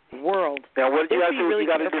the world. Now, what you got to do, you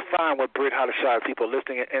got to define what Brit Hadashah, people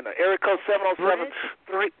listening. And area code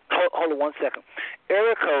 707-3, hold on 1 second.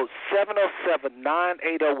 Area code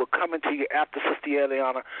 707-980 will come into you after Sister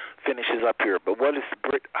Eliana finishes up here. But what is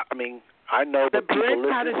Brit? I mean, I know the that people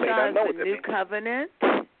listening may not know what that means. The new covenant.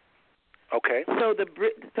 Okay. So the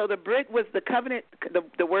Brit was the covenant.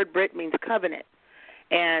 The word Brit means covenant,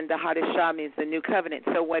 and the Hadashah means the new covenant.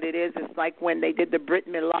 So what it is like when they did the Brit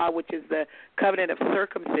Milah, which is the covenant of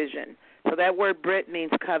circumcision. So that word Brit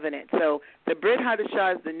means covenant. So the Brit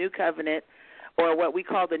Hadashah is the new covenant, or what we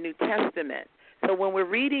call the New Testament. So when we're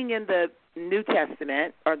reading in the New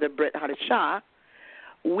Testament, or the Brit Hadashah,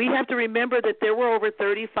 we have to remember that there were over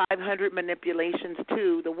 3,500 manipulations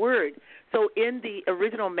to the word. So in the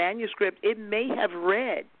original manuscript, it may have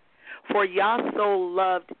read, for Yah so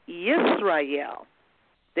loved Israel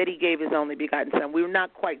that he gave his only begotten son. We're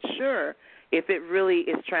not quite sure if it really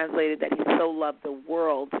is translated that he so loved the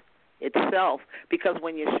world itself. Because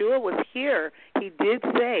when Yeshua was here, he did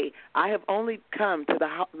say, I have only come to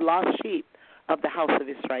the lost sheep of the house of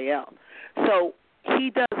Israel. So he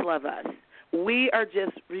does love us. We are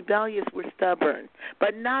just rebellious. We're stubborn.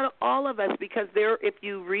 But not all of us, because if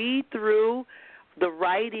you read through the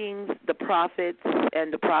writings, the prophets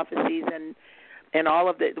and the prophecies and all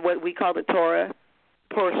of what we call the Torah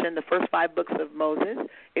portion, the first 5 books of Moses,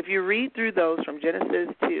 if you read through those from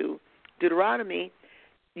Genesis to Deuteronomy,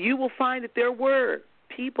 you will find that there were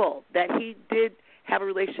people that he did have a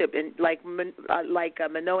relationship, in, like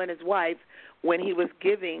Manoah and his wife, when he was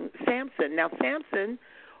giving Samson. Now, Samson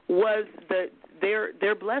was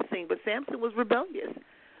their blessing, but Samson was rebellious.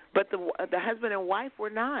 But the husband and wife were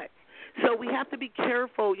not. So we have to be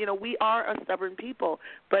careful. You know, we are a stubborn people,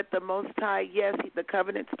 but the Most High, yes, the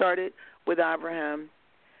covenant started with Abraham,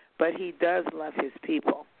 but he does love his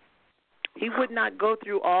people. He would not go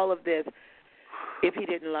through all of this if he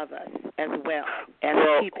didn't love us as well as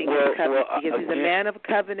keeping his covenant, because he's a man of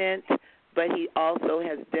covenant, but he also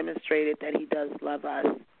has demonstrated that he does love us.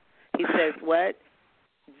 He says, what?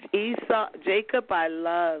 Jacob I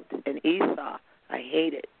loved, and Esau I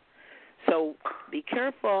hated. So be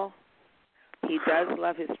careful. He does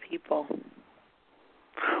love his people.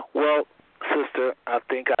 Well, sister, I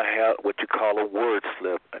think I have what you call a word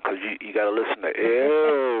slip, because you got to listen to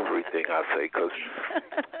everything I say. Because,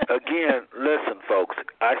 again, listen, folks,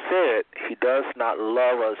 I said he does not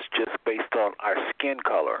love us just based on our skin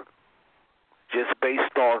color, just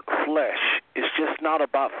based on flesh. It's just not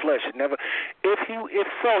about flesh. It never. If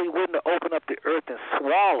so, he wouldn't have opened up the earth and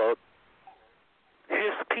swallowed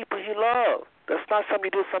his people he loved. That's not something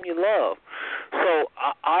you do, something you love. So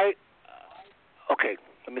okay.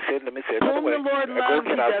 Let me say it another way. Whom the Lord loves,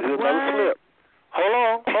 he does what?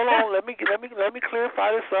 Hold on. Let me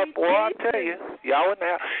clarify this up, boy. I tell you, y'all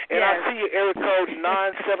now. And yes. I see your area code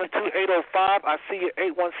 972-805. I see your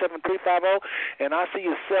 817-350, and I see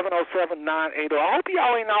your 707-980. I hope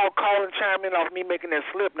y'all ain't all calling, chiming in off me making that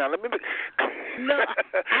slip. Now let me. No,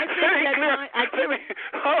 I think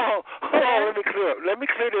hold on. Let me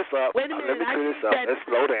clear this up. Wait a minute. Let's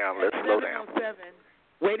slow down.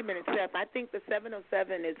 Wait a minute, Seth. I think the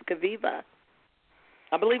 707 is Kaviva.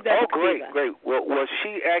 I believe that's great. Well,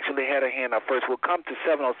 She actually had her hand up first. We'll come to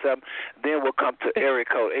 707, then we'll come to area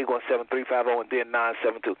code 817-350, and then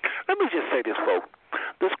 972. Let me just say this, folks.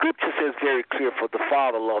 The scripture says very clear, for the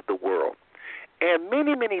Father loved the world. And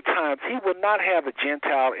many, many times he would not have a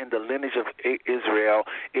Gentile in the lineage of Israel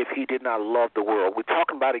if he did not love the world. We're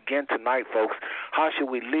talking about again tonight, folks, how should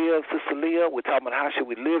we live, Sister Leah? We're talking about how should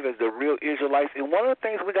we live as the real Israelites. And one of the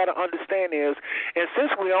things we got to understand is, and since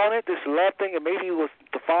we're on it, this love thing, and maybe it was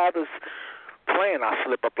the Father's plan I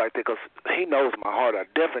slip up like that, because he knows my heart. I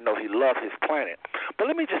definitely know he loves his planet. But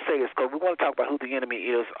let me just say this, because we want to talk about who the enemy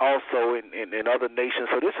is also in other nations.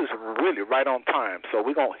 So this is really right on time. So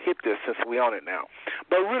we're going to hit this since we're on it now.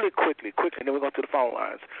 But really quickly, and then we're going to the phone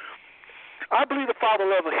lines. I believe the Father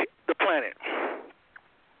loves the planet.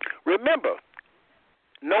 Remember,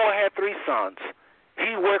 Noah had 3 sons.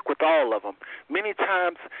 He worked with all of them. Many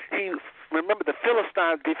times, remember the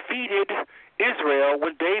Philistines defeated Israel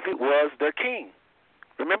when David was their king.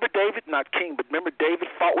 Remember David, not king, but remember David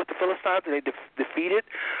fought with the Philistines and they defeated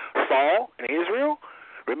Saul and Israel.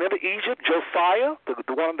 Remember Egypt, Josiah,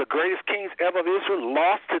 one of the greatest kings ever of Israel,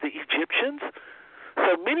 lost to the Egyptians.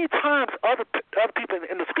 So many times other people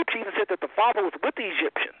in the scripture even said that the Father was with the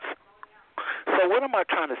Egyptians. So what am I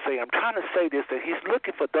trying to say? I'm trying to say this, that he's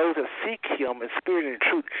looking for those that seek him in spirit and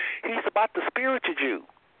truth. He's about the spiritual Jew.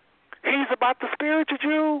 He's about the spiritual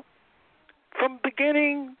Jew. From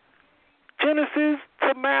beginning, Genesis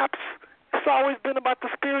to maps, it's always been about the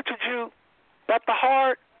spiritual Jew, about the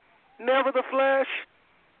heart, never the flesh.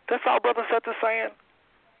 That's all Brother Seth is saying.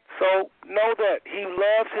 So know that he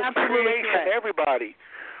loves his creation, everybody,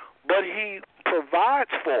 but he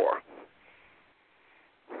provides for,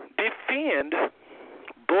 defend,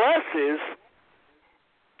 blesses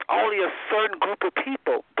only a certain group of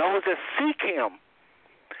people, those that seek him.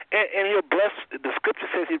 And he'll bless, the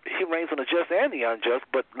scripture says he reigns on the just and the unjust,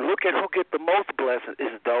 but look at who get the most blessings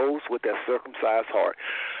is those with that circumcised heart.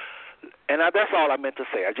 And that's all I meant to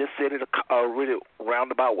say. I just said it a really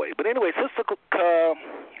roundabout way. But anyway, Sister,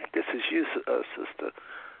 this is you, Sister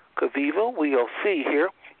Kaviva. We'll see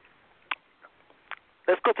here.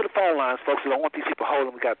 Let's go to the phone lines, folks. I don't want these people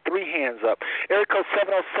holding. We got 3 hands up. Area code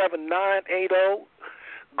 707-980.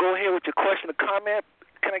 Go ahead with your question or comment.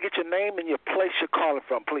 Can I get your name and your place you're calling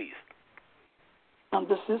from, please?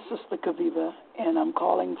 This is Sister Kaviva, and I'm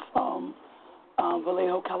calling from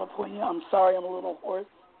Vallejo, California. I'm sorry I'm a little hoarse,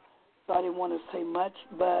 so I didn't want to say much,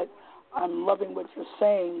 but I'm loving what you're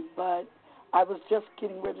saying, but I was just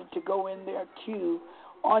getting ready to go in there too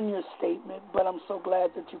on your statement, but I'm so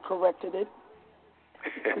glad that you corrected it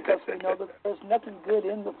because we know that there's nothing good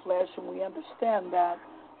in the flesh, and we understand that.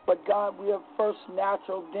 But God, we are first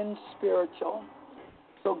natural, then spiritual.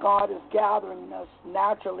 So God is gathering us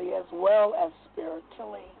naturally as well as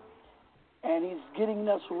spiritually, and He's getting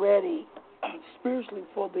us ready spiritually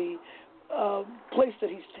for the place that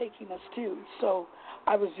He's taking us to. So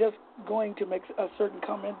I was just going to make a certain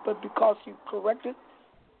comment, but because you corrected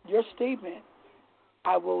your statement,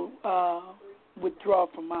 I will withdraw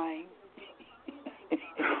from mine.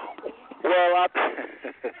 Well,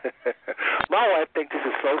 my wife thinks this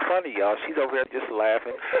is so funny, y'all. She's over there just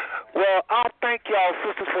laughing. Well, I thank y'all,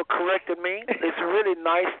 sisters, for correcting me. It's really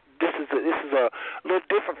nice. This is a little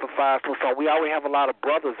different for Five Smooth Song. We always have a lot of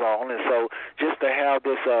brothers on, and so just to have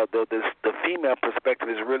this the female perspective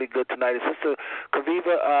is really good tonight. And Sister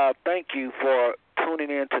Kaviva, thank you for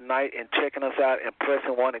tuning in tonight and checking us out and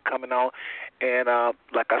pressing one and coming on. And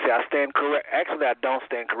like I said, I stand correct. Actually, I don't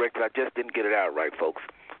stand corrected. I just didn't get it out right, folks.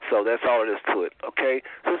 So that's all it is to it. Okay,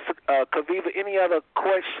 Sister Kaviva, any other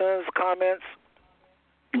questions, comments?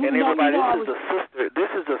 And everybody, this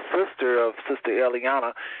is a sister of Sister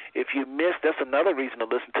Eliana. If you missed, that's another reason to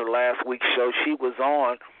listen to last week's show. She was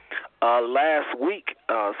on last week,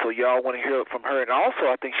 so y'all want to hear it from her. And also,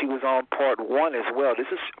 I think she was on part 1 as well.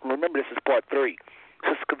 Remember, this is part 3.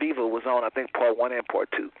 Sister Kaviva was on, I think, part 1 and part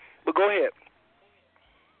 2. But go ahead.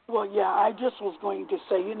 Well, yeah, I just was going to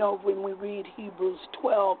say, when we read Hebrews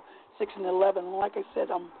 12, 6 and 11, like I said,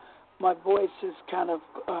 my voice is kind of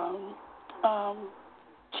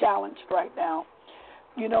challenged right now.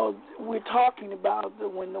 We're talking about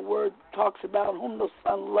when the word talks about whom the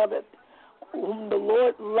Son loveth, whom the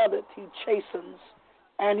Lord loveth, He chastens,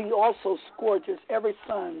 and He also scourges every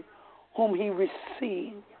son whom He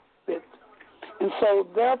receiveth. And so,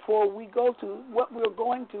 therefore, what we're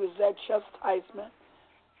going to is that chastisement.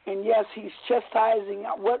 And yes, He's chastising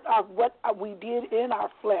what we did in our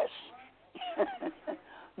flesh.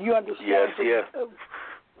 You understand? Yes.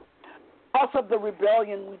 Because of the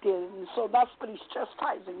rebellion we did. And so that's what He's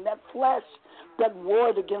chastising, that flesh that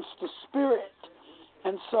warred against the spirit.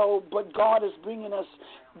 And so, but God is bringing us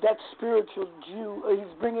that spiritual Jew, He's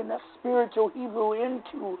bringing that spiritual Hebrew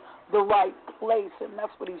into the right place, and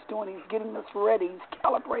that's what He's doing. He's getting us ready. He's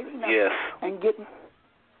calibrating us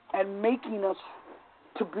and making us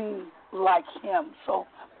to be like Him. So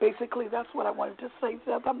basically, that's what I wanted to say,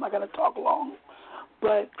 Seth. I'm not going to talk long.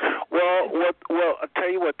 But well, I tell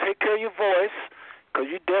you what, take care of your voice, because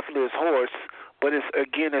you definitely is hoarse. But it's hear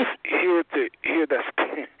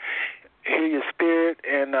your spirit,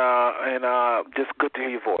 and just good to hear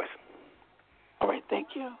your voice. All right,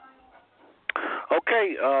 thank you.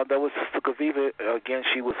 Okay, that was Sister Kaviva. Again,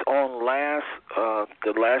 she was on the last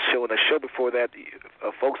show, and the show before that.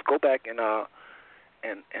 Folks, go back and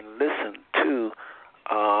listen to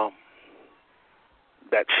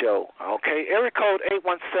that show. Okay, area code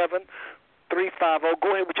 817-350.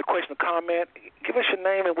 Go ahead with your question or comment. Give us your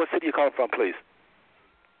name and what city you're calling from, please.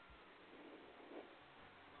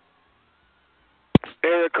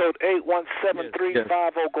 Area code 817-350. Yes.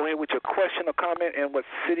 Go ahead with your question or comment and what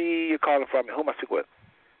city you're calling from and who am I speaking with?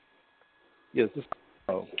 Yes, this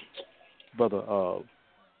Brother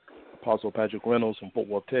Apostle Patrick Reynolds from Fort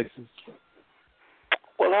Worth, Texas.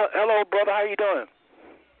 Well, hello, brother. How you doing?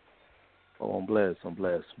 Oh, I'm blessed.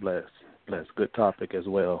 Good topic as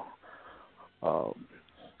well.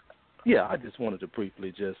 I just wanted to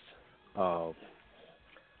briefly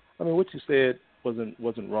what you said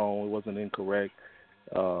wasn't wrong. It wasn't incorrect.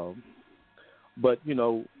 But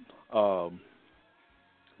John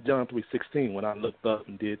 3:16. When I looked up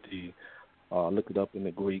and looked it up in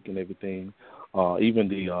the Greek and everything, even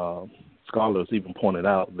the scholars even pointed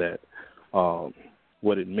out that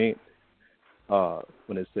what it meant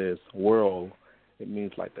when it says world, it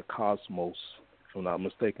means like the cosmos, if I'm not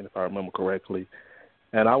mistaken, if I remember correctly.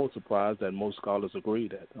 And I was surprised that most scholars agree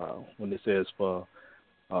that when it says for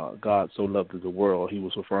God so loved the world, He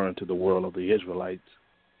was referring to the world of the Israelites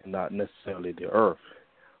and not necessarily the earth.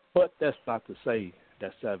 But that's not to say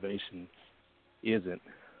that salvation isn't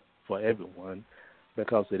for everyone,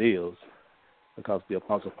 because it is, because the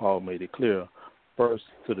Apostle Paul made it clear, first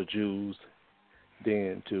to the Jews,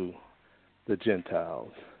 then to the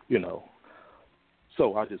Gentiles,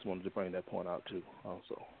 So I just wanted to bring that point out too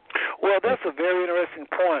also. Well, that's a very interesting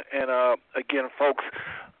point. And again, folks,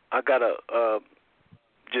 I got to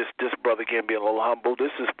this brother again being a little humble.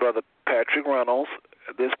 This is Brother Patrick Reynolds.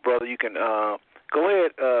 This brother, you can go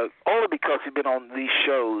ahead, only because he's been on these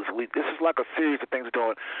shows. This is like a series of things we're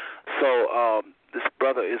doing. So this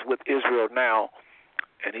brother is with Israel now,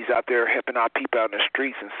 and he's out there helping our people out in the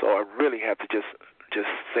streets, and so I really have to just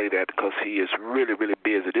say that because he is really, really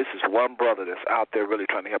busy. This is one brother that's out there really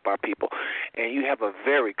trying to help our people. And you have a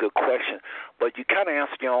very good question, but you kind of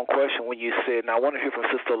answered your own question when you said, and I want to hear from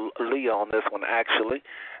Sister Leah on this one, actually,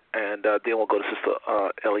 and then we'll go to Sister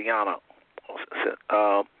Eliana.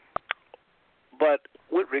 But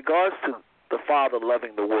with regards to the Father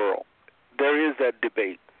loving the world, there is that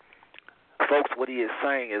debate. Folks, what he is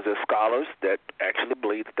saying is there's scholars that actually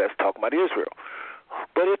believe that that's talking about Israel.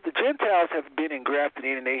 But if the Gentiles have been engrafted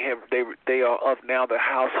in and they are of now the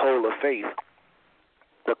household of faith,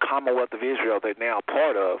 the Commonwealth of Israel they're now a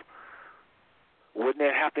part of, wouldn't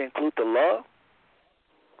that have to include the love?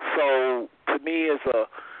 So to me,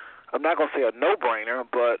 I'm not going to say a no-brainer,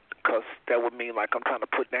 but because that would mean like I'm trying to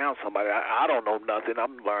put down somebody. I don't know nothing.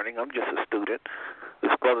 I'm learning. I'm just a student.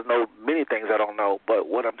 This brother knows many things I don't know. But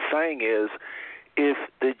what I'm saying is if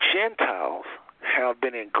the Gentiles have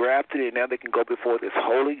been engrafted and now they can go before this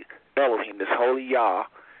holy Elohim, this holy Yah,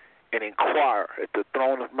 and inquire at the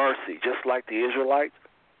throne of mercy, just like the Israelites.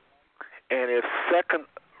 And if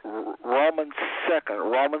Romans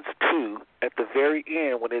 2, at the very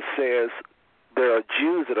end, when it says there are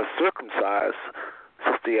Jews that are circumcised,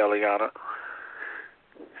 Sister Eliana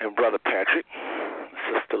and Brother Patrick,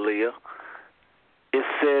 Sister Leah, it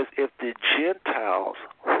says if the Gentiles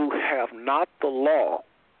who have not the law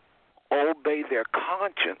obey their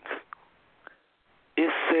conscience,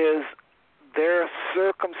 it says their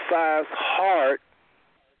circumcised heart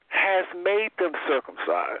has made them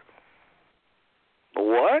circumcised.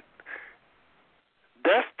 What?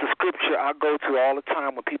 That's the scripture I go to all the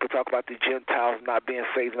time when people talk about the Gentiles not being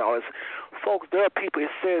saved and all this. Folks, there are people, it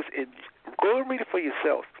says, go and read it for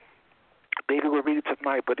yourself. Maybe we'll read it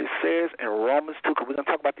tonight, but it says in Romans 2, because we're going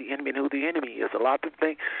to talk about the enemy and who the enemy is. A lot of people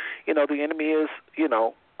think, the enemy is,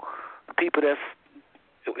 people that's,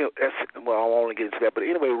 well, I won't get into that. But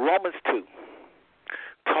anyway, Romans 2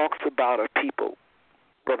 talks about a people,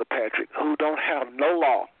 Brother Patrick, who don't have no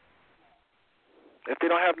law. If they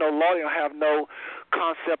don't have no law, they don't have no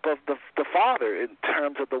concept of the Father in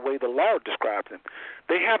terms of the way the law describes him.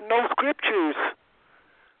 They have no scriptures,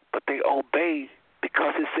 but they obey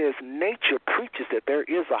because it says nature preaches that there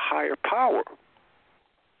is a higher power.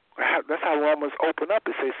 That's how Romans open up.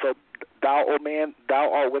 It says, so thou, O man,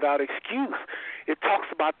 thou art without excuse. It talks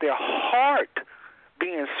about their heart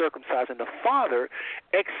being circumcised and the Father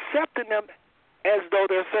accepting them as though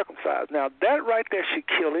they're circumcised. Now, that right there should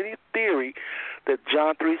kill any theory that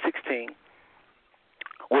John 3:16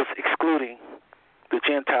 was excluding the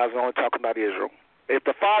Gentiles and only talking about Israel. If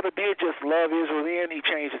the Father did just love Israel then, he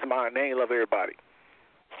changed his mind. They ain't love everybody.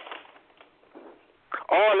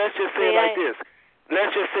 Or let's just say it like this.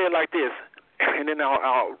 Let's just say it like this, and then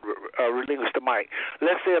I'll relinquish the mic.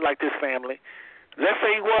 Let's say it like this, family. Let's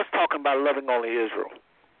say he was talking about loving only Israel.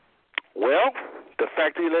 Well, the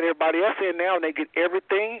fact that he let everybody else in now and they get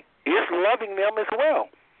everything is loving them as well.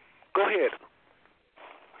 Go ahead.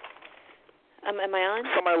 Am I on?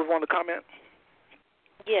 Somebody was wanting to comment?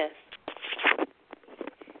 Yes.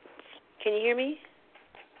 Can you hear me?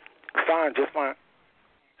 Fine, just fine.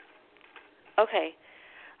 Okay.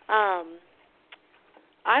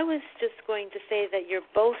 I was just going to say that you're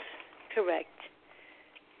both correct.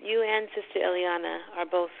 You and Sister Eliana are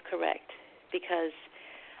both correct because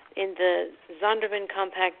in the Zondervan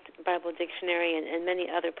Compact Bible Dictionary and many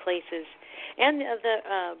other places, and the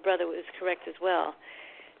other brother was correct as well,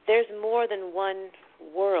 there's more than one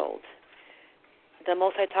world. The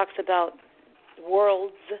Most High talks about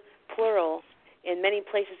worlds, plural, in many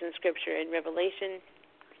places in Scripture, in Revelation,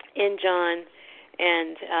 in John,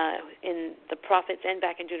 and in the prophets, and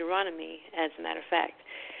back in Deuteronomy, as a matter of fact.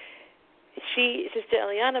 Sister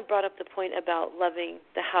Eliana brought up the point about loving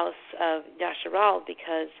the house of Yasharal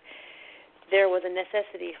because there was a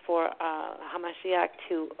necessity for Hamashiach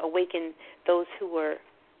to awaken those who were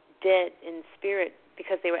dead in spirit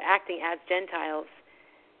because they were acting as Gentiles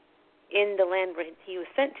in the land where he was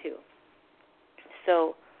sent to.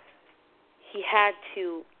 So he had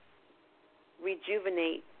to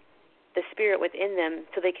rejuvenate the spirit within them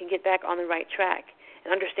so they can get back on the right track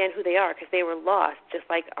and understand who they are because they were lost, just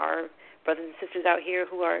like our brothers and sisters out here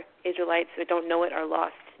who are Israelites that don't know it are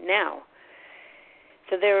lost now.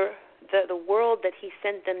 So the world that he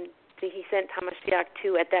sent Hamashiach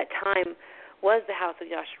to at that time was the house of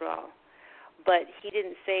Yasharal. But he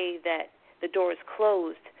didn't say that the door is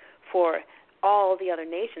closed for all the other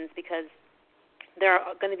nations because there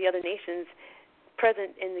are going to be other nations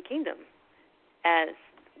present in the kingdom as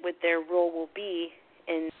what their role will be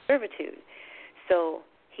in servitude. So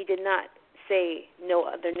he did not say no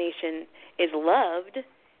other nation is loved.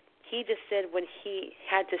 He just said when he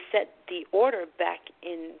had to set the order back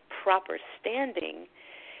in proper standing,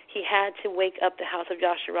 he had to wake up the house of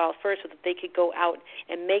Yasharal first so that they could go out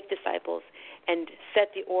and make disciples and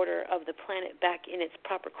set the order of the planet back in its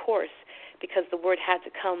proper course, because the word had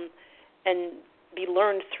to come and be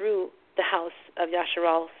learned through the house of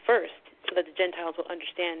Yasharal first, so that the Gentiles will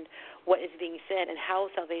understand what is being said and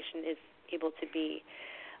how salvation is able to be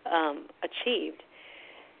achieved.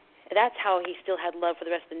 That's how he still had love for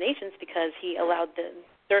the rest of the nations, because he allowed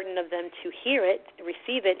certain of them to hear it,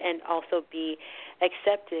 receive it, and also be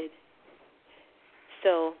accepted.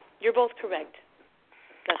 So you're both correct.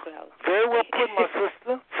 That's what I was Very well put, my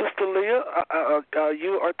Sister Leah.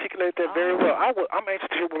 You articulated that very well. I'm anxious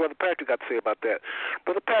to hear what Brother Patrick got to say about that.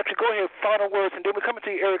 Brother Patrick, go ahead, final words, and then we're coming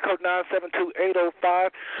to you, area code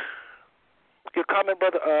 972-805. Your comment,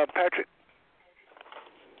 Brother Patrick?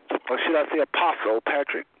 Or should I say Apostle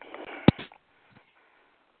Patrick?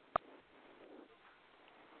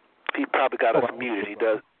 He probably got us muted. He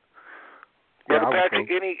does. Brother Patrick,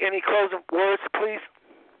 any closing words, please?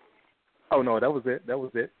 Oh, no, that was it.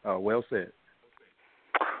 Well said.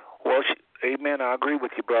 Well, amen. I agree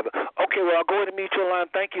with you, brother. Okay, well, I'll go ahead and mute your line.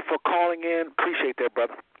 Thank you for calling in. Appreciate that,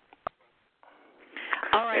 brother.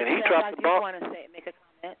 All right, and he I do want to make a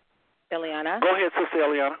comment, Eliana. Go ahead, Sister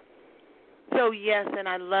Eliana. So, yes, and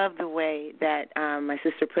I love the way that my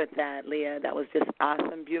sister put that, Leah. That was just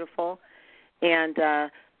awesome, beautiful. And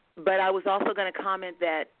but I was also going to comment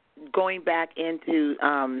that going back into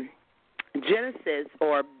Genesis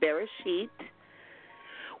or Bereshit,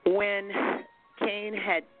 when Cain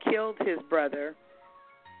had killed his brother,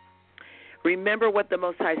 remember what the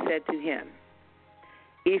Most High said to him.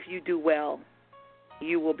 If you do well,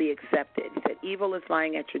 you will be accepted. He said, evil is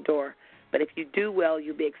lying at your door, but if you do well,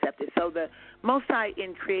 you'll be accepted. So the Most High,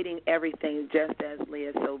 in creating everything, just as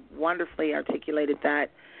Leah so wonderfully articulated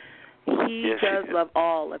that, He does love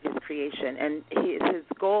all of His creation, and His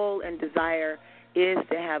goal and desire is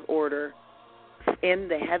to have order in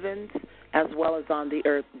the heavens as well as on the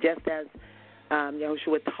earth, just as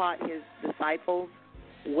Yahushua taught His disciples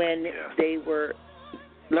when they were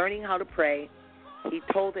learning how to pray. He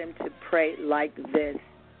told them to pray like this,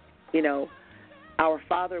 our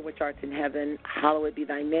Father which art in heaven, hallowed be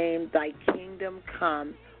thy name, thy kingdom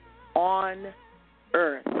come on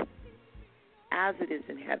earth as it is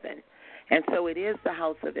in heaven. And so it is the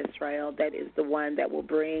house of Israel that is the one that will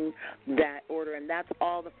bring that order, and that's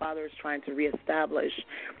all the Father is trying to reestablish,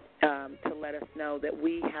 to let us know that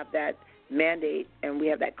we have that mandate and we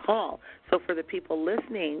have that call. So for the people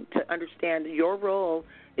listening to understand your role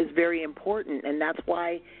is very important, and that's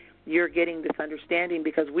why you're getting this understanding,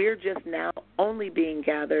 because we're just now only being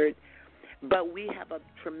gathered, but we have a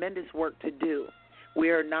tremendous work to do.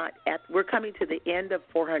 We're coming to the end of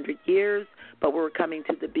 400 years, but we're coming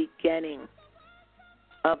to the beginning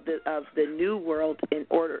of the new world in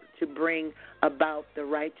order to bring about the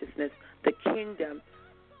righteousness, the kingdom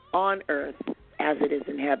on earth as it is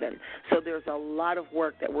in heaven. So there's a lot of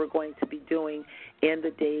work that we're going to be doing in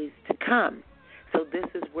the days to come. So this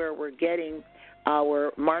is where we're getting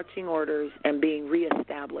our marching orders and being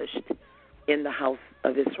reestablished in the house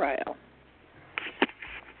of Israel.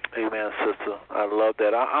 Amen, sister. I love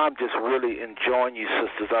that. I'm just really enjoying you,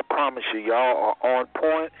 sisters. I promise you, y'all are on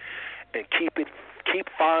point, and keep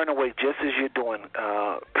firing away just as you're doing.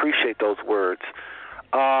 Appreciate those words.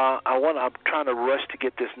 I'm trying to rush to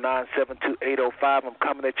get this 972-805. I'm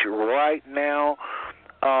coming at you right now.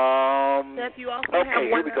 If you also okay, have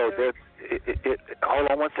here we go.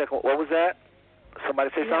 Hold on one second. What was that? Somebody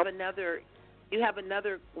say something? You have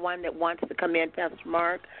another one that wants to come in, Pastor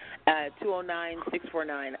Mark,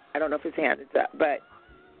 209-649. I don't know if his hand is up, but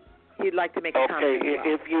he'd like to make a comment. Okay,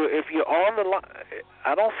 if you're on the line,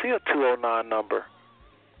 I don't see a 209 number.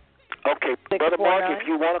 Okay, Brother Mark, if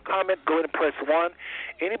you want to comment, go ahead and press 1.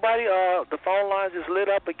 Anybody, the phone lines is lit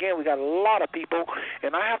up again. We got a lot of people,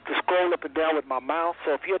 and I have to scroll up and down with my mouse,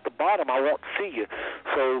 so if you're at the bottom, I won't see you.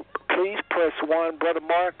 So please press 1. Brother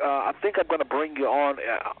Mark, I think I'm going to bring you on.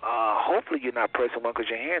 Hopefully you're not pressing 1 because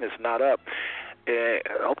your hand is not up. I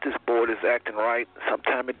hope this board is acting right.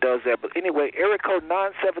 Sometimes it does that. But anyway, area code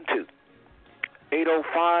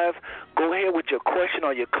 972-805. Go ahead with your question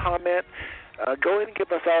or your comment. Go ahead and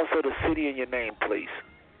give us also the city and your name, please.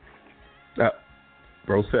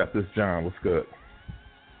 Bro Seth, this is John. What's good?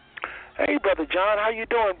 Hey, Brother John. How you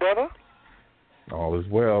doing, brother? All is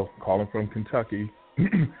well. Calling from Kentucky,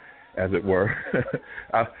 as it were.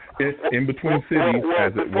 In between cities,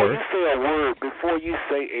 as it were. Before you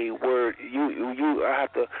say a word, I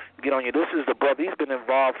have to get on you. This is the brother. He's been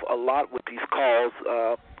involved a lot with these calls.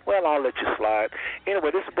 Well, I'll let you slide.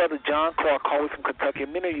 Anyway, this is Brother John Clark, calling from Kentucky.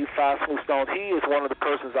 Many of you Five Smooth Stones, he is one of the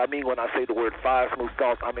persons I mean when I say the word Five Smooth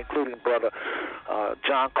Stones. I'm including Brother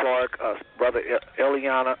John Clark, Brother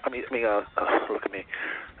Eliana. Look at me.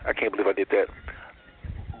 I can't believe I did that.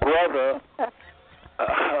 Brother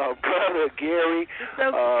Gary,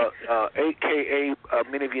 a.k.a.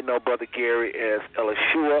 Many of you know Brother Gary as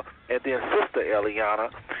Elishua, and then Sister Eliana.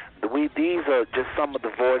 These are just some of the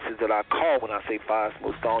voices that I call when I say Five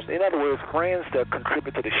Smooth Stones. In other words, friends that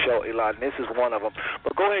contribute to the show a lot, and this is one of them.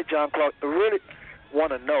 But go ahead, John Clark. I really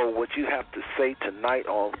want to know what you have to say tonight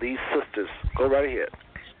on these sisters. Go right ahead.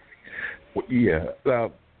 Well, yeah.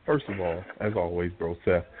 First of all, as always, Bro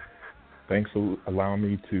Seth, thanks for allowing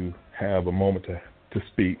me to have a moment to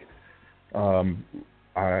speak.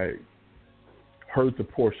 I heard the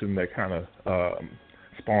portion that kind of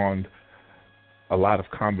spawned a lot of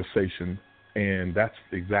conversation, and that's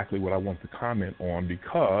exactly what I want to comment on,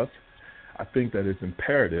 because I think that it's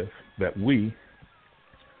imperative that we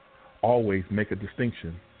always make a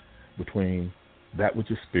distinction between that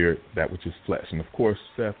which is spirit, that which is flesh. And of course,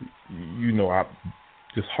 Seth, you know I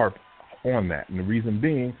just harp on that. And the reason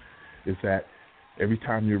being is that every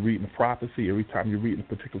time you're reading a prophecy, every time you're reading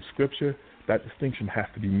a particular scripture, that distinction has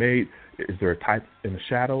to be made. Is there a type and a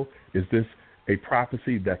shadow? Is this a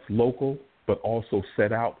prophecy that's local but also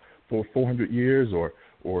set out for 400 years or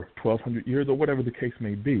 1,200 years or whatever the case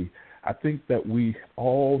may be? I think that we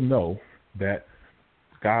all know that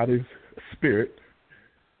God is spirit,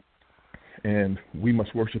 and we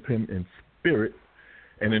must worship him in spirit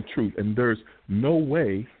and in truth. And there's no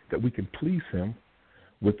way that we can please him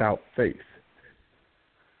without faith.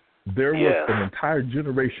 There was an entire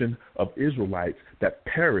generation of Israelites that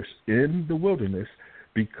perished in the wilderness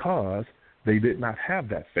because they did not have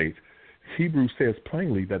that faith. Hebrews says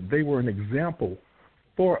plainly that they were an example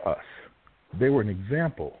for us. They were an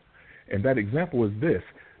example. And that example is this: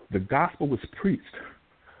 the gospel was preached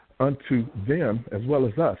unto them as well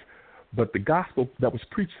as us, but the gospel that was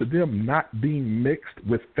preached to them not being mixed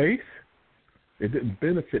with faith, it didn't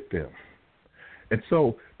benefit them. And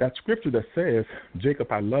so that scripture that says,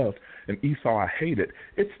 Jacob I loved and Esau I hated,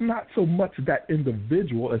 it's not so much that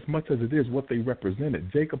individual as much as it is what they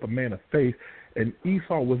represented. Jacob, a man of faith, and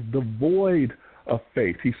Esau was devoid of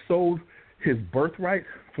faith. He sold his birthright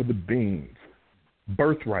for the beans.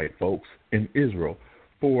 Birthright, folks, in Israel,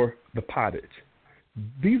 for the pottage.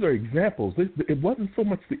 These are examples. It wasn't so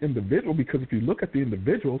much the individual, because if you look at the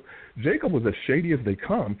individuals, Jacob was as shady as they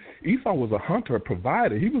come. Esau was a hunter, a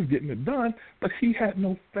provider. He was getting it done, but he had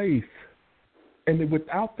no faith. And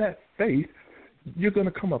without that faith, you're going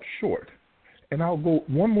to come up short. And I'll go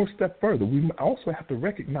one more step further. We also have to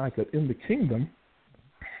recognize that in the kingdom,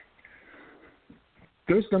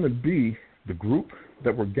 there's going to be the group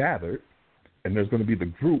that were gathered, and there's going to be the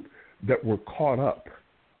group that were caught up.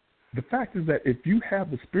 The fact is that if you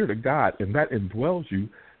have the Spirit of God and that indwells you,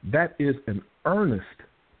 that is an earnest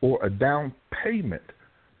or a down payment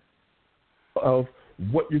of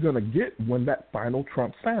what you're going to get when that final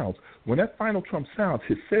trump sounds. When that final trump sounds,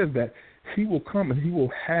 it says that he will come and he will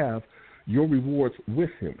have your rewards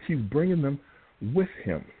with him. He's bringing them with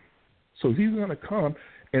him. So he's going to come,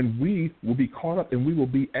 and we will be caught up, and we will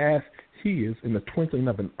be as he is in the twinkling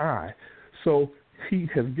of an eye. So he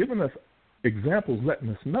has given us examples letting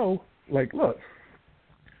us know, like, look,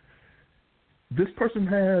 this person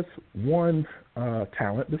has one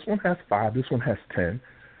talent, this one has 5, this one has 10.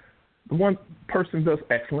 The one person does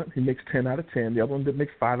excellent, he makes 10 out of 10. The other one that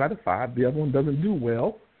makes 5 out of 5. The other one doesn't do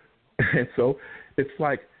well. And so it's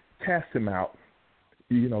like, cast him out.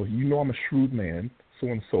 You know I'm a shrewd man, so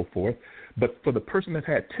on and so forth. But for the person that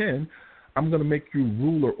had 10, I'm going to make you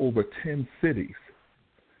ruler over 10 cities.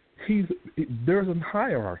 There's a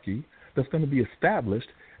hierarchy that's going to be established,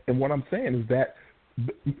 and what I'm saying is that,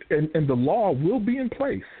 and the law will be in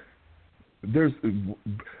place.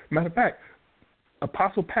 Matter of fact,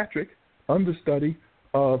 Apostle Patrick, understudy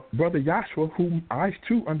of Brother Joshua, whom I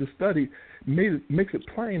too understudied, makes it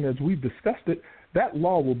plain as we discussed it, that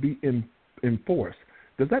law will be in force.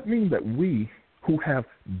 Does that mean that we who have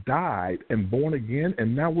died and born again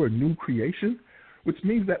and now we're a new creation, which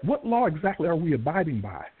means that what law exactly are we abiding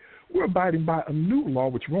by? We're abiding by a new law,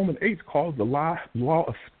 which Romans 8 calls the law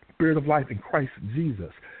of Spirit of life in Christ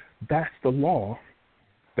Jesus. That's the law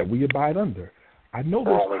that we abide under. I know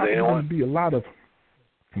there's probably going to be a lot of...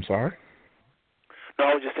 I'm sorry? No,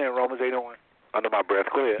 I was just saying Romans 8:1. Under my breath.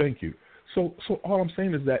 Go ahead. Thank you. So all I'm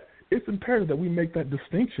saying is that it's imperative that we make that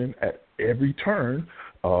distinction at every turn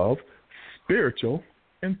of spiritual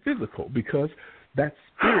and physical, because that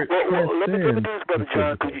spirit well, let me do transcends this, Brother the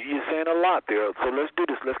John, physical. because you're saying a lot there. So let's do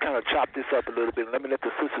this. Let's kind of chop this up a little bit. Let me let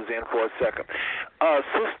the sisters in for a second.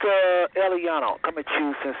 Sister Eliana, come at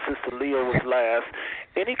you since Sister Leah was last.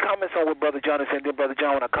 Any comments on what Brother John is saying? Then, Brother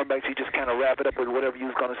John, when I come back to you, just kind of wrap it up with whatever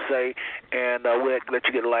you was going to say, and we'll let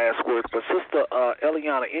you get the last words. But Sister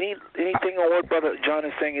Eliana, anything on what Brother John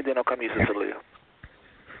is saying, and then I'll come to you, Sister Leah.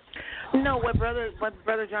 No, what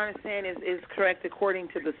Brother John is saying is correct according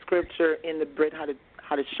to the scripture in the Brit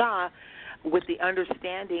Hadashah, with the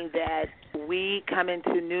understanding that we come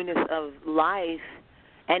into newness of life,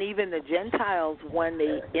 and even the Gentiles, when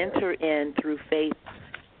they enter in through faith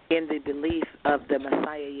in the belief of the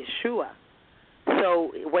Messiah Yeshua.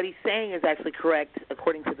 So what he's saying is actually correct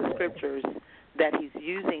according to the scriptures that he's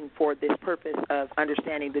using for this purpose of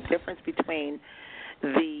understanding the difference between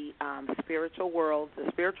the spiritual world, the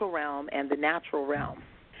spiritual realm, and the natural realm.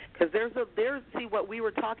 Because see, what we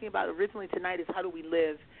were talking about originally tonight is how do we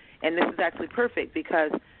live, and this is actually perfect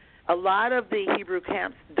because a lot of the Hebrew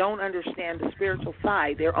camps don't understand the spiritual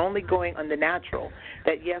side. They're only going on the natural,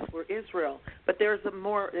 that yes, we're Israel, but there's a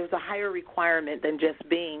higher requirement than just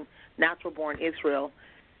being natural-born Israel.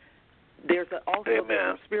 There's also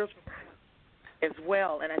a spiritual as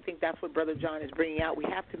well, and I think that's what Brother John is bringing out. We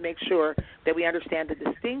have to make sure that we understand the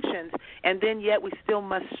distinctions, and then yet we still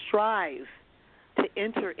must strive to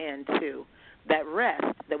enter into that rest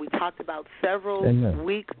that we talked about several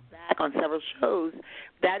weeks back on several shows.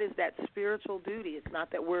 That is that spiritual duty. It's not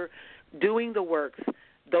that we're doing the works.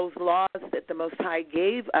 Those laws that the Most High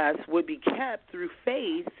gave us would be kept through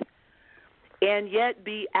faith and yet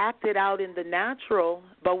be acted out in the natural,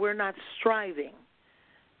 but we're not striving.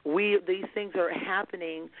 These things are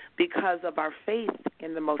happening because of our faith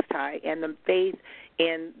in the Most High and the faith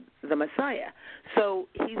in the Messiah. So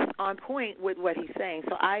he's on point with what he's saying.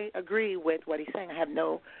 So I agree with what he's saying. I have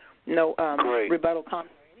no rebuttal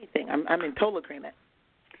comment or anything. I'm in total agreement.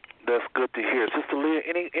 That's good to hear. Sister Leah,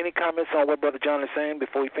 any comments on what Brother John is saying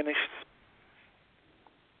before we finish?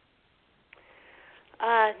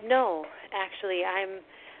 No, actually,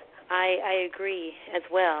 I agree as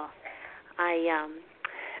well.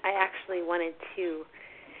 I actually wanted to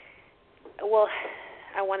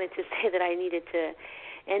say that I needed to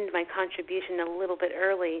end my contribution a little bit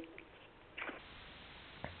early.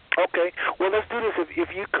 Okay. Well, let's do this. If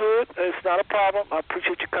you could, it's not a problem. I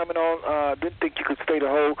appreciate you coming on. Didn't think you could stay the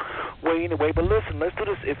whole way anyway. But listen, let's do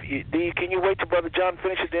this. Can you wait till Brother John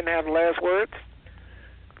finishes, then have the last words?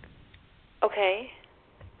 Okay.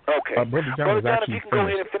 Okay. Brother John, if you can go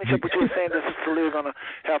ahead and finish up what you were saying, this is Sister Leah going to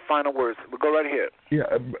have final words. But go right ahead.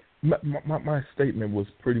 Yeah, my statement was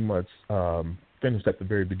pretty much finished at the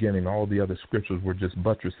very beginning. All the other scriptures were just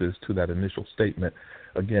buttresses to that initial statement,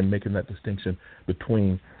 again, making that distinction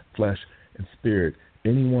between flesh and spirit.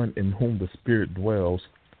 Anyone in whom the Spirit dwells,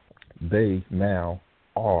 they now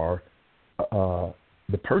are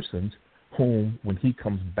the persons whom, when he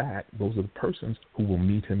comes back, those are the persons who will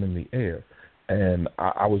meet him in the air. And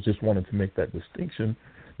I was just wanting to make that distinction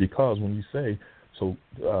because when you say,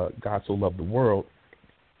 God so loved the world,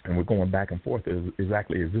 and we're going back and forth, is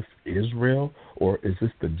this Israel or is this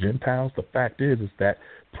the Gentiles? The fact is that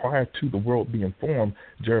prior to the world being formed,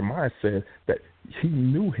 Jeremiah said that he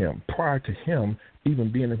knew him prior to him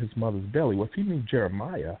even being in his mother's belly. Well, if he knew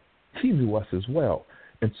Jeremiah, he knew us as well.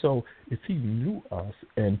 And so if he knew us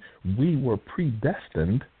and we were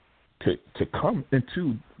predestined to come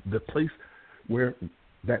into the place where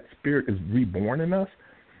that spirit is reborn in us,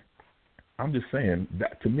 I'm just saying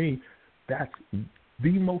that to me, that's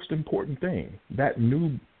the most important thing. That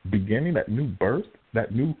new beginning, that new birth,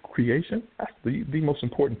 that new creation, that's the most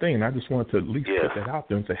important thing. And I just wanted to at least put that out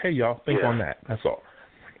there and say, hey, y'all, think on that. That's all.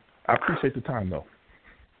 I appreciate the time, though.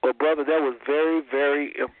 Well, brother, that was very,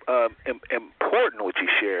 very important what you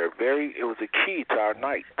shared. It was a key to our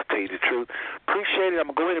night, to tell you the truth. Appreciate it. I'm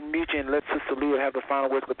going to go ahead and mute you and let Sister Leah have the final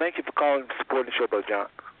words. But thank you for calling and supporting the show, Brother John.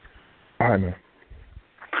 All right, man.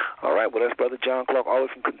 All right, well, that's Brother John Clark, all the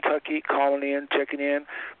way from Kentucky, calling in, checking in.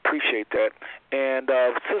 Appreciate that. And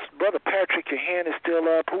Brother Patrick, your hand is still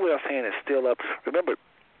up. Who else's hand is still up? Remember,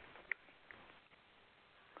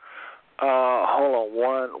 hold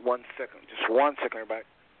on one second. Just 1 second, everybody.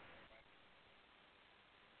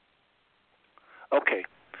 Okay.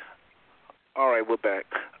 All right, we're back.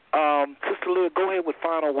 Sister Leah, go ahead with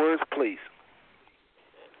final words, please.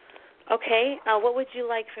 Okay. What would you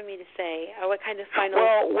like for me to say? What kind of final?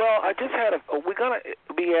 Well, I just had we're gonna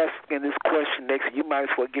be asking this question next. You might as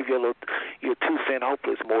well give your 2 cents.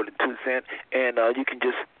 Hopefully, it's more than 2 cents, and you can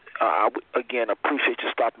just again appreciate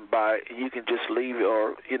you stopping by. You can just leave,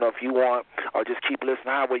 or if you want, or just keep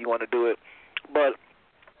listening. However you want to do it, but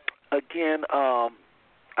again, I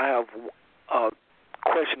have a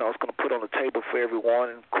question I was going to put on the table for everyone,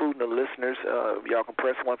 including the listeners. Y'all can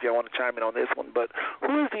press one if y'all want to chime in on this one. But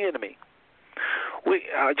who is the enemy?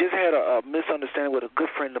 I just had a misunderstanding with a good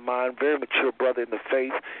friend of mine, very mature brother in the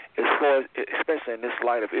faith, as far as, especially in this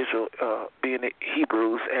light of Israel being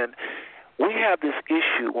Hebrews. And we have this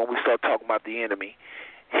issue when we start talking about the enemy.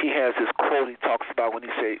 He has this quote he talks about when he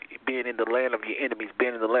say, being in the land of your enemies,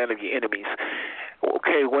 being in the land of your enemies.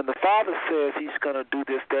 Okay, when the Father says he's going to do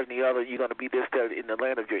this, that, and the other, you're going to be this, that, in the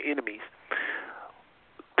land of your enemies,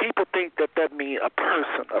 people think that means a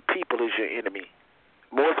person, a people is your enemy.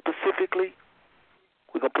 More specifically,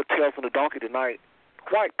 we're going to put tails on the donkey tonight,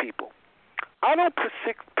 white people. I don't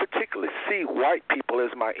particularly see white people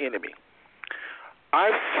as my enemy.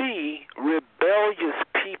 I see rebellious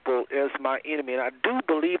people as my enemy, and I do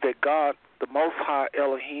believe that God, the Most High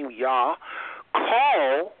Elohim Yah,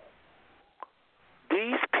 call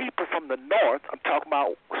these people from the north, I'm talking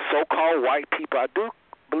about so-called white people, I do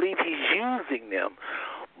believe he's using them,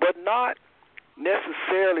 but not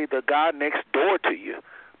necessarily the guy next door to you,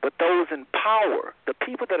 but those in power. The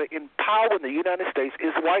people that are in power in the United States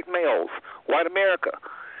is white males, white America.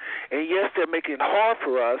 And yes, they're making it hard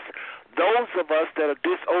for us, those of us that are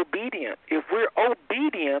disobedient. If we're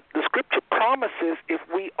obedient, the scripture promises if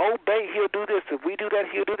we obey, he'll do this. If we do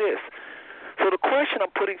that, he'll do this. So the question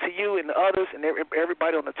I'm putting to you and others and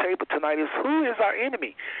everybody on the table tonight is, who is our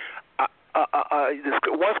enemy?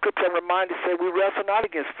 One scripture I'm reminded said, we wrestle not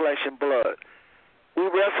against flesh and blood. We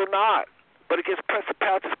wrestle not, but against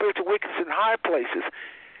principalities, spiritual wickedness in high places,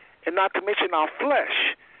 and not to mention our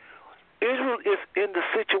flesh. Israel is in the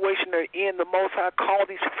situation they're in. The Most High called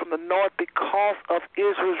these from the north because of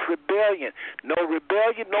Israel's rebellion. No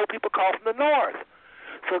rebellion, no people called from the north.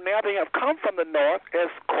 So now they have come from the north,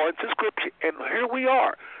 as according to Scripture, and here we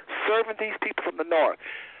are, serving these people from the north.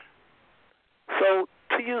 So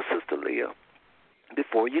to you, Sister Leah,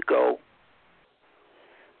 before you go,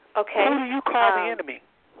 okay, who do you call the enemy?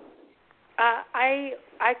 I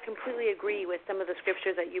completely agree with some of the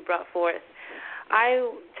scriptures that you brought forth.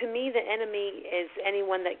 To me, the enemy is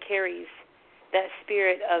anyone that carries that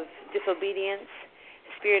spirit of disobedience,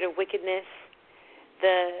 spirit of wickedness,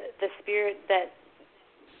 the spirit that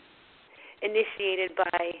initiated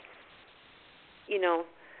by,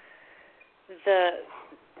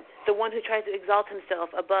 the one who tries to exalt himself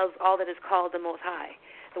above all that is called the Most High,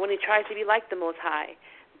 the one who tries to be like the Most High,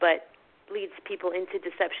 but leads people into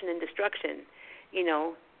deception and destruction.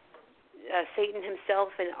 Satan himself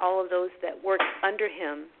and all of those that work under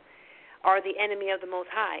him are the enemy of the Most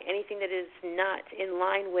High. Anything that is not in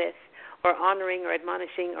line with or honoring or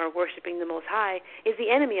admonishing or worshiping the Most High is the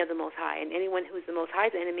enemy of the Most High, and anyone who is the Most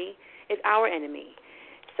High's enemy is our enemy.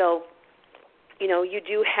 So, you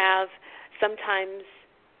do have, sometimes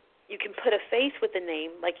you can put a face with the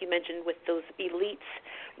name, like you mentioned with those elites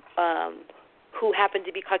who happen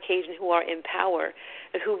to be Caucasian, who are in power,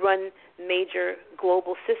 and who run major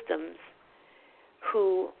global systems,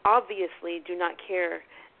 who obviously do not care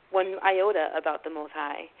one iota about the Most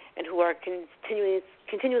High, and who are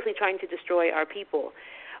continuously trying to destroy our people.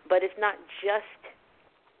 But it's not just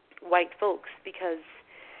white folks, because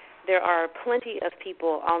there are plenty of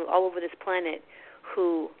people all over this planet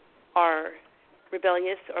who are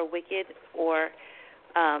rebellious or wicked or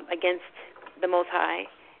against the Most High,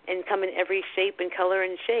 and come in every shape and color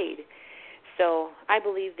and shade. So I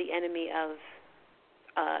believe the enemy of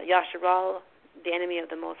Yasharal, the enemy of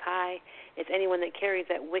the Most High, is anyone that carries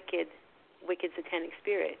that wicked satanic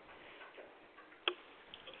spirit.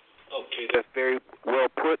 Okay, that's very well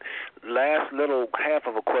put. Last little half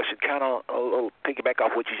of a question, kind of piggyback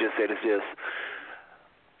off what you just said, is this.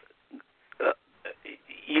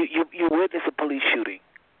 You witness a police shooting.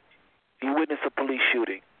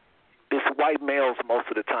 It's white males most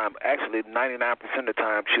of the time, actually 99% of the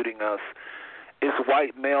time shooting us. It's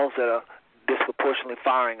white males that are disproportionately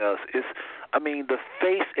firing us. The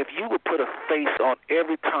face, if you would put a face on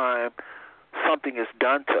every time something is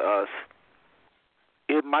done to us,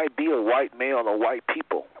 it might be a white male or white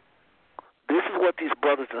people. This is what these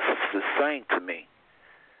brothers and sisters are saying to me.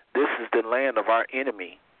 This is the land of our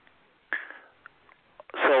enemy.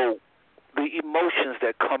 So the emotions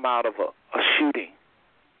that come out of a shooting,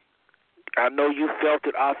 I know you felt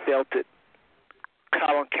it, I felt it,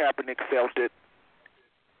 Colin Kaepernick felt it.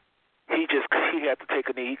 He had to take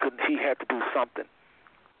a knee. He had to do something.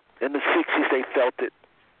 In the 60s, they felt it.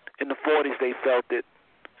 In the 40s, they felt it.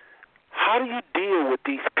 How do you deal with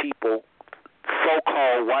these people,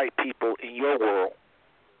 so-called white people, in your world?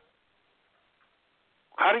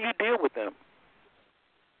 How do you deal with them?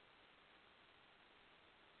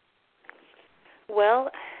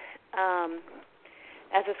 Well,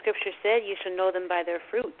 as the scripture said, you shall know them by their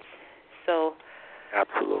fruits. So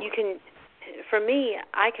absolutely, you can. For me,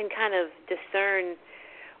 I can kind of discern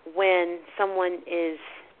when someone is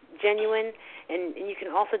genuine, and you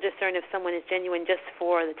can also discern if someone is genuine just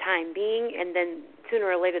for the time being, and then sooner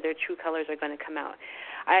or later their true colors are going to come out.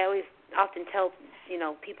 I often tell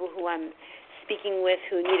people who I'm speaking with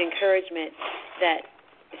who need encouragement that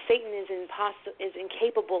Satan is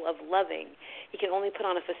incapable of loving. He can only put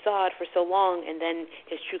on a facade for so long, and then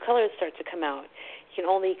his true colors start to come out. He can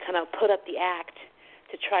only kind of put up the act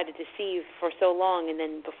to try to deceive for so long, and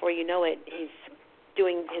then before you know it, he's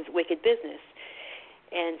doing his wicked business.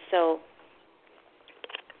 And so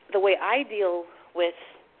the way I deal with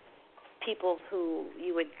people who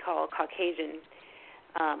you would call Caucasian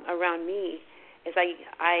around me is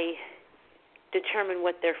I determine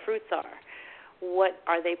what their fruits are. What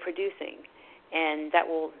are they producing? And that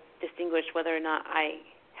will distinguish whether or not I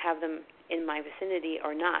have them in my vicinity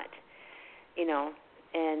or not.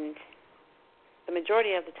 And the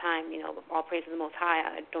majority of the time, all praise to the Most High,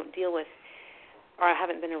 I don't deal with, or I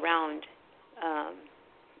haven't been around,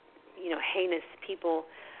 heinous people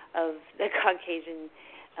of the Caucasian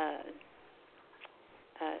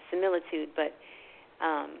similitude. But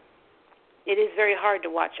it is very hard to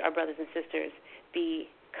watch our brothers and sisters be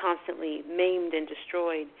constantly maimed and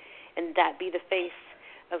destroyed, and that be the face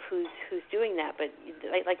of who's doing that. But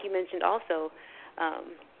like you mentioned also,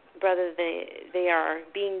 brother, they are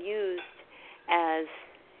being used as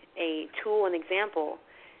a tool and example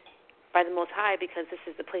by the Most High, because this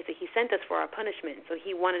is the place that He sent us for our punishment. So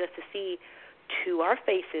He wanted us to see to our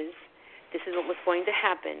faces this is what was going to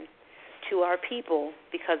happen to our people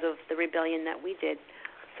because of the rebellion that we did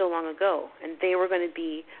so long ago, and they were going to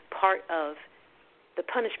be part of the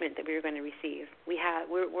punishment that we were going to receive.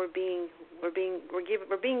 We're being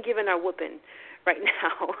given our whooping right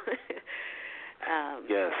now.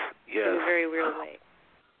 Yes. In a very real way.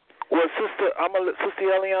 Well, Sister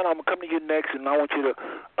Eliana, I'm gonna come to you next, and I want you to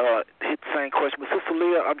hit the same question. But Sister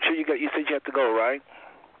Leah, I'm sure you said you have to go, right?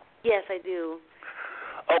 Yes, I do.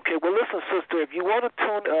 Okay, well, listen, sister, if you want to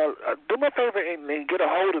do me a favor and get a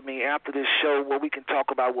hold of me after this show where we can talk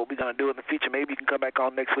about what we're going to do in the future. Maybe you can come back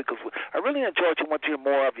on next week, because I really enjoyed you and want to hear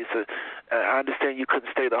more of you. So I understand you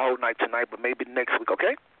couldn't stay the whole night tonight, but maybe next week,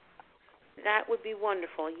 okay? That would be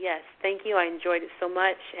wonderful, yes. Thank you. I enjoyed it so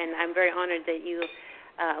much, and I'm very honored that you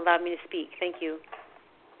allowed me to speak. Thank you.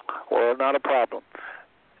 Well, not a problem.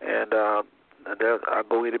 And I'll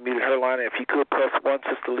go ahead and mute her line. If you could press 1,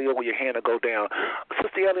 Sister Leah, with your hand will go down.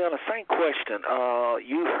 Sister Eliana, same question.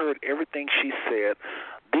 You heard everything she said.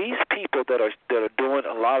 These people that are doing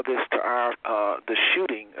a lot of this to our the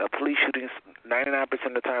shooting, police shootings, 99%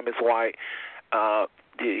 of the time is white.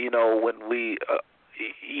 When we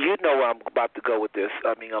where I'm about to go with this.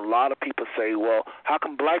 I mean, a lot of people say, well, how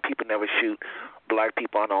come black people never shoot black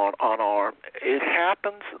people unarmed? It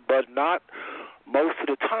happens, but not most of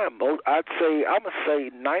the time. I'm going to say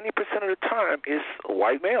 90% of the time it's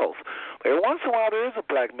white males. Every once in a while there is a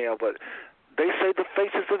black male, but they say the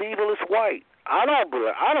faces of evil is white. I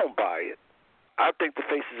don't buy it. I think the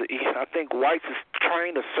faces of evil. I think whites is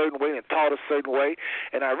trained a certain way and taught a certain way,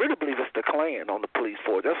 and I really believe it's the Klan on the police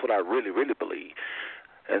force. That's what I really, really believe.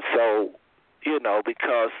 And so,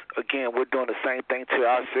 because, again, we're doing the same thing to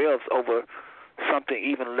ourselves over something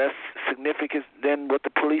even less significant than what the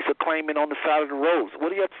police are claiming on the side of the roads. What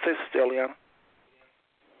do you have to say, Sister Eliana?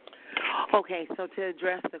 Okay, so to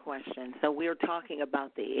address the question, so we're talking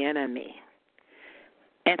about the enemy.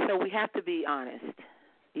 And so we have to be honest.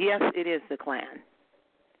 Yes, it is the Klan.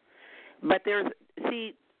 But the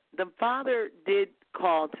Father did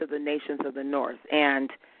call to the nations of the north, and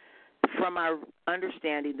from our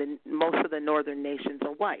understanding, most of the northern nations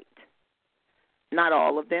are white. Not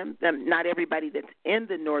all of them. Not everybody that's in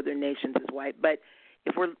the northern nations is white. But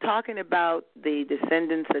if we're talking about the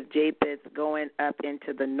descendants of Japheth going up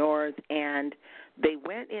into the north, and they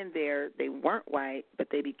went in there, they weren't white, but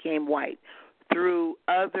they became white through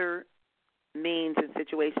other means and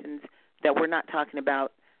situations that we're not talking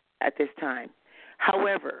about at this time.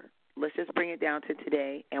 However, let's just bring it down to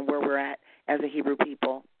today and where we're at as a Hebrew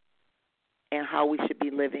people and how we should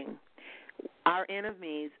be living. Our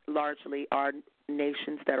enemies largely are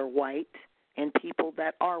nations that are white and people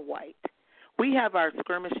that are white. We have our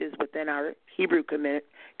skirmishes within our Hebrew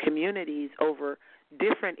communities over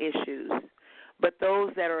different issues, but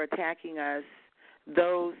those that are attacking us,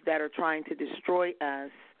 those that are trying to destroy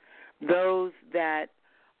us, those that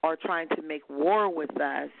are trying to make war with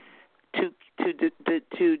us to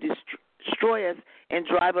destroy us and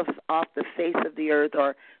drive us off the face of the earth,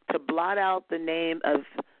 or to blot out the name of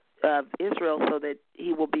of Israel so that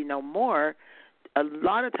he will be no more, a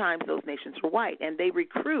lot of times those nations were white, and they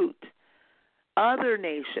recruit other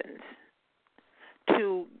nations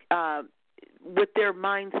to with their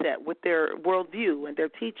mindset, with their worldview and their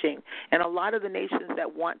teaching. And a lot of the nations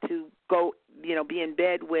that want to go, be in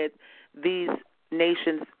bed with these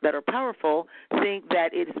nations that are powerful think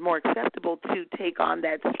that it is more acceptable to take on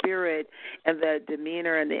that spirit and the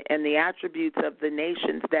demeanor and the attributes of the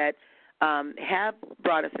nations that have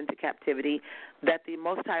brought us into captivity, that the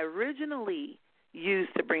Most High originally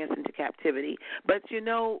used to bring us into captivity. But,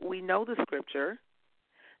 we know the scripture.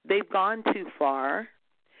 They've gone too far.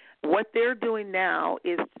 What they're doing now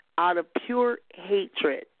is out of pure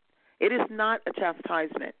hatred. It is not a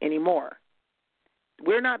chastisement anymore.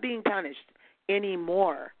 We're not being punished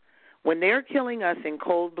anymore. When they're killing us in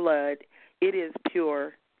cold blood, it is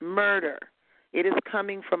pure murder. It is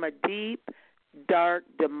coming from a deep, dark,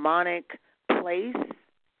 demonic place.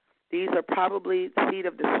 These are probably the seed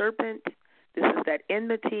of the serpent. This is that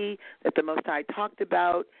enmity that the Most High talked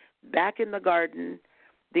about back in the garden.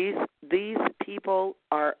 These people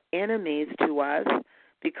are enemies to us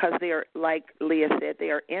because they are, like Leah said, they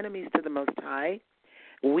are enemies to the Most High.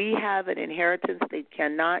 We have an inheritance they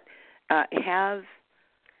cannot have,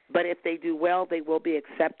 but if they do well, they will be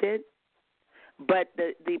accepted. But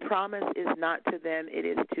the promise is not to them, it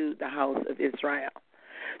is to the house of Israel.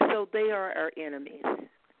 So they are our enemies,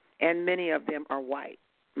 and many of them are white.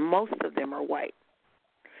 Most of them are white.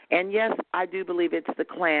 And, yes, I do believe it's the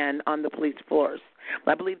Klan on the police force.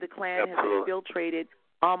 I believe the Klan has infiltrated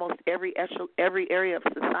almost every area of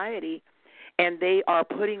society, and they are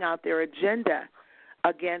putting out their agenda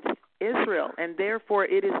against Israel. And, therefore,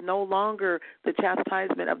 it is no longer the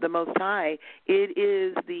chastisement of the Most High. It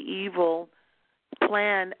is the evil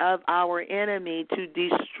plan of our enemy to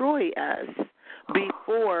destroy us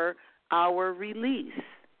before our release.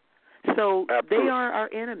 So they are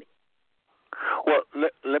our enemy. Well,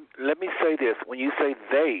 let me say this. When you say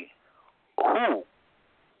they, who?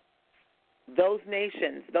 Those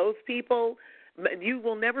nations, those people. You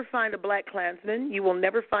will never find a black Klansman. You will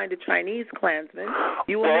never find a Chinese Klansman.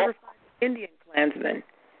 You will never find an Indian Klansman.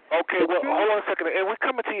 Okay, well, hold on a second. And we're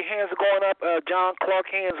coming to your hands going up. John Clark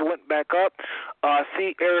hands went back up.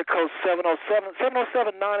 See area code 707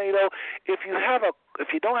 707-980. If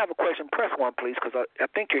you don't have a question, press 1, please, because I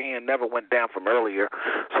think your hand never went down from earlier.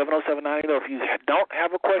 707-980. If you don't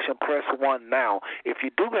have a question, press 1 now. If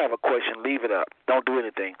you do have a question, leave it up. Don't do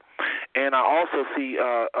anything. And I also see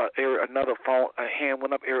another hand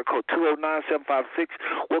went up, area code 209-756.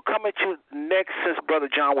 We'll come at you next since Brother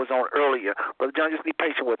John was on earlier. Brother John, just be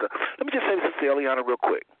patient with her. Let me just say this to Eliana real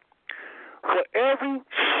quick. For every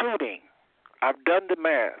shooting, I've done the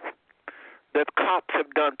math, that cops have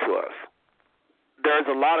done to us, there's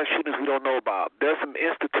a lot of shootings we don't know about. There's some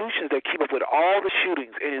institutions that keep up with all the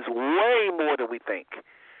shootings, and it's way more than we think.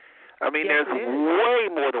 I mean, yes, there's way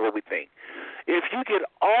more than what we think. If you get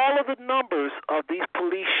all of the numbers of these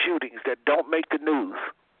police shootings that don't make the news,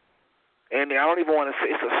 and I don't even want to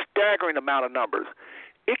say it's a staggering amount of numbers,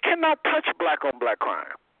 it cannot touch black-on-black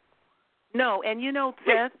crime. No, and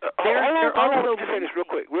Seth, hold on, let me just say this real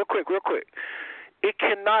quick. It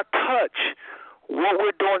cannot touch what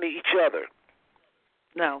we're doing to each other.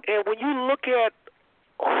 No. And when you look at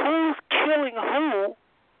who's killing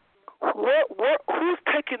who's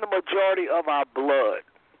taking the majority of our blood,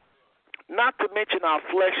 not to mention our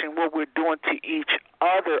flesh and what we're doing to each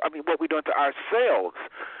other, what we're doing to ourselves.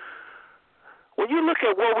 When you look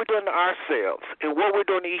at what we're doing to ourselves and what we're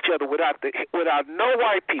doing to each other without no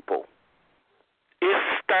white people,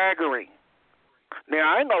 it's staggering.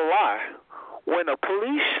 Now, I ain't gonna lie. When the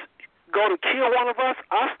police go to kill one of us,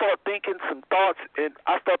 I start thinking some thoughts, and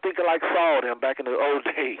I start thinking like Saul them back in the old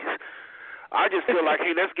days. I just feel like,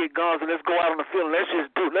 hey, let's get guns and let's go out on the field and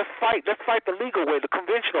let's fight the legal way, the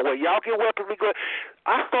conventional way. Y'all get weapons, we go.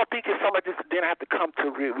 I start thinking something like this, then I have to come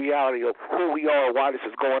to reality of who we are and why this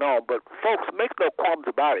is going on. But folks, make no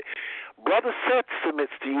qualms about it. Brother Seth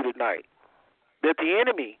submits to you tonight that the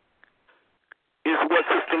enemy is what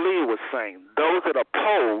Sister Leah was saying, those that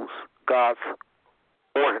oppose God's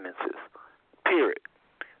ordinances, period.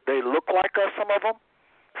 They look like us, some of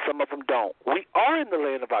them don't. We are in the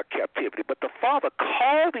land of our captivity, but the Father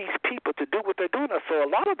called these people to do what they're doing. So a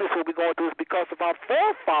lot of this we'll be going through is because of our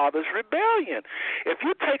forefathers' rebellion. If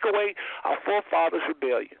you take away our forefathers'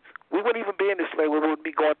 rebellions, we wouldn't even be in this land. We wouldn't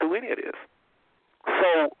be going through any of this.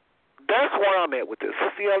 So that's where I'm at with this.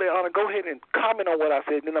 Sister Eliana, go ahead and comment on what I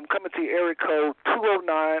said. Then I'm coming to area code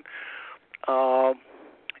 209.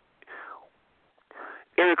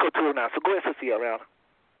 Area code 209. So go ahead, Sister Eliana.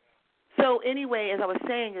 So anyway, as I was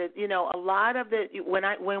saying, a lot of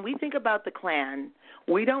when we think about the Klan,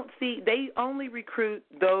 we don't see, they only recruit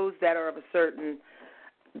those that are of a certain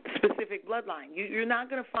specific bloodline. You're not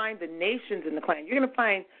going to find the nations in the Klan. You're going to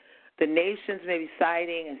find the nations maybe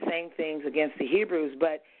siding and saying things against the Hebrews,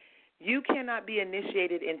 but you cannot be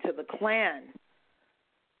initiated into the Klan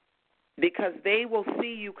because they will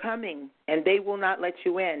see you coming and they will not let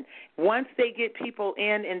you in. Once they get people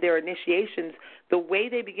in their initiations, the way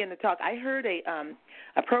they begin to talk. I heard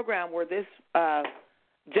a program where this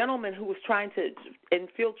gentleman who was trying to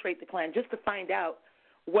infiltrate the Klan just to find out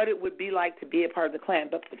what it would be like to be a part of the Klan.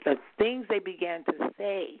 But the things they began to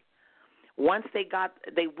say, once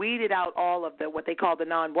they weeded out all of what they call the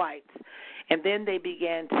non-whites, and then they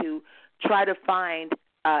began to try to find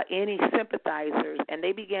any sympathizers, and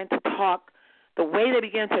they began to talk. The way they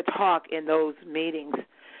began to talk in those meetings,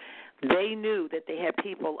 they knew that they had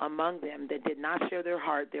people among them that did not share their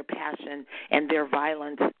heart, their passion, and their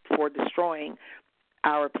violence for destroying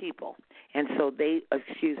our people. And so they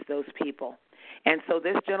excused those people. And so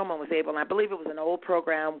this gentleman was able, and I believe it was an old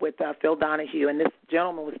program with Phil Donahue, and this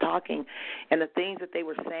gentleman was talking, and the things that they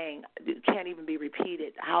were saying can't even be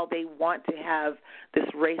repeated, how they want to have this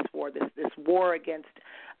race war, this war against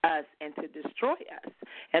us and to destroy us.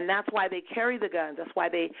 And that's why they carry the guns. That's why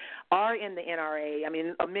they are in the NRA. I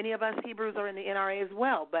mean, many of us Hebrews are in the NRA as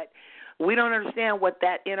well, but we don't understand what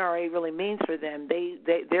that NRA really means for them.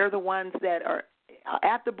 They're the ones that are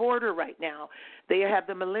at the border right now. They have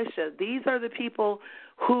the militia. These are the people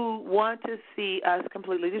who want to see us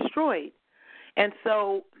completely destroyed. And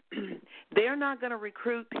so they're not going to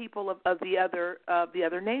recruit people of the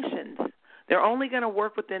other nations. They're only going to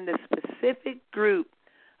work within this specific group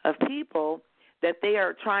of people that they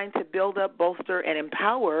are trying to build up, bolster, and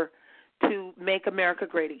empower to make America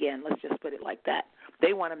great again. Let's just put it like that.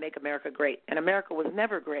 They want to make America great, and America was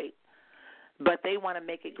never great, but they want to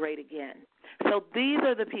make it great again. So these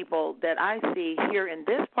are the people that I see here in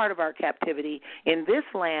this part of our captivity, in this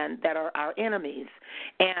land, that are our enemies.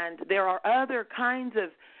 And there are other kinds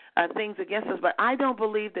of things against us, but I don't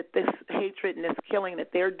believe that this hatred and this killing that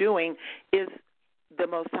they're doing is the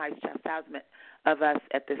Most High's chastisement of us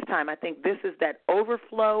at this time. I think this is that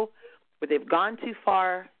overflow where they've gone too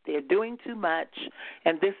far, they're doing too much,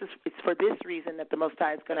 and it's for this reason that the Most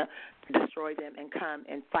High is going to destroy them and come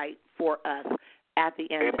and fight for us at the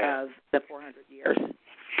end of the 400 years.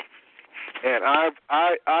 And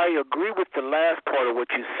I agree with the last part of what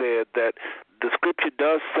you said, that the scripture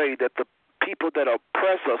does say that the people that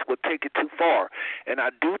oppress us will take it too far. And I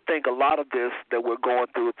do think a lot of this that we're going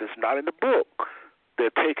through, if it's not in the book, they're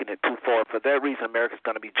taking it too far. For that reason, America's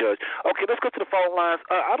going to be judged. Okay, let's go to the phone lines.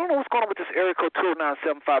 I don't know what's going on with this area code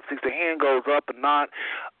 209-756. The hand goes up and not.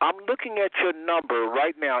 I'm looking at your number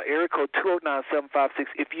right now, area code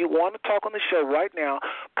 209-756. If you want to talk on the show right now,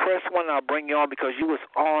 press 1 and I'll bring you on because you was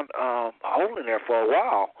on holding there for a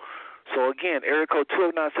while. So, again, area code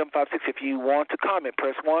 209-756. If you want to comment,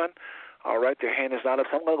 press 1. All right, their hand is not up.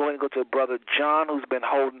 So I'm going to go ahead and go to Brother John, who's been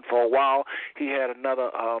holding for a while. He had another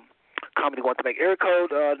comment he wants to make. Area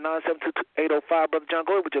code 972-805. Brother John,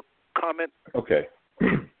 go ahead with your comment. Okay.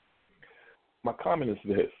 My comment is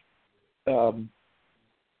this.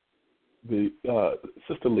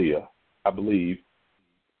 Sister Leah, I believe,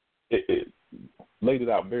 it laid it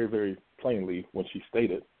out very, very plainly when she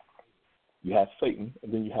stated you have Satan,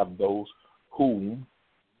 and then you have those whom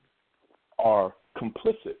are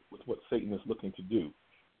complicit with what Satan is looking to do.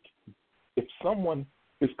 If someone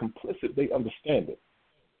is complicit, they understand it.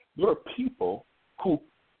 There are people who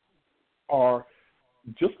are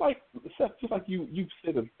just like you've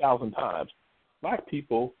said 1,000 times. Black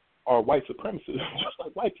people are white supremacists, just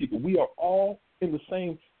like white people. We are all in the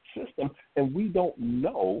same system, and we don't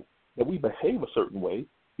know that we behave a certain way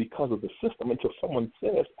because of the system until someone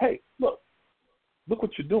says, "Hey, look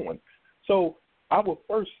what you're doing." So I will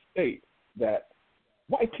first state that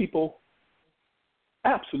white people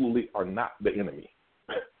absolutely are not the enemy.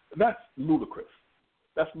 That's ludicrous.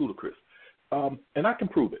 And I can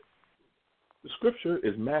prove it. The scripture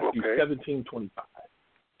is Matthew 17:25.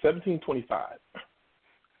 17:25.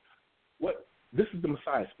 This is the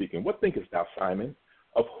Messiah speaking. What thinkest thou, Simon?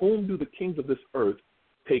 Of whom do the kings of this earth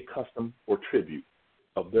pay custom or tribute?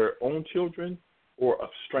 Of their own children or of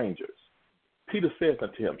strangers? Peter saith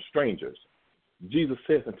unto him, strangers. Jesus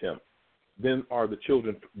saith unto him, then are the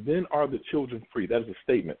children free. That is a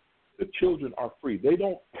statement. The children are free. They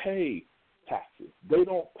don't pay taxes. They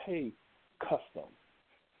don't pay customs.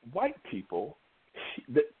 White people,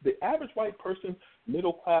 the average white person,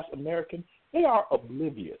 middle class American, they are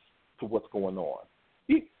oblivious to what's going on.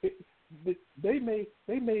 They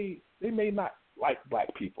may not like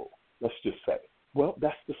black people. let's just say. Well,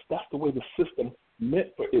 that's the way the system meant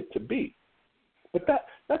for it to be. But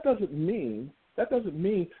that doesn't mean,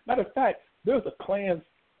 matter of fact, there's a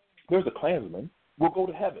Klansman will go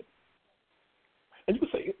to heaven. And you can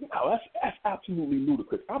say, no, that's absolutely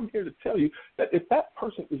ludicrous. I'm here to tell you that if that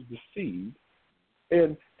person is deceived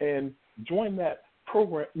and join that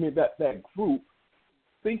program, that group,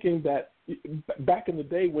 thinking that back in the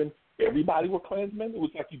day when everybody were Klansmen, it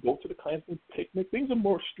was like you go to the Klansman picnic. Things are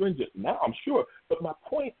more stringent now, I'm sure. But my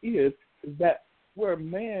point is that where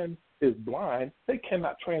man is blind, they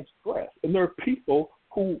cannot transgress. And there are people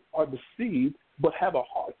who are deceived but have a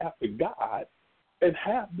heart after God and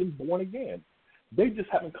have been born again. They just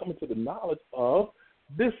haven't come into the knowledge of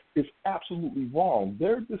this is absolutely wrong.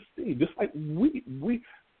 They're deceived. Just like we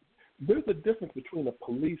there's a difference between a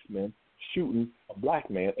policeman shooting a black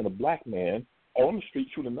man and a black man on the street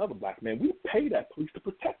shooting another black man. We pay that police to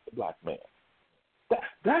protect the black man.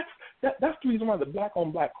 That's the reason why the black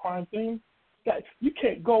on black crime thing, you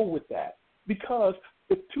can't go with that. Because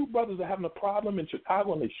if two brothers are having a problem in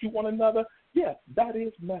Chicago and they shoot one another, yeah, that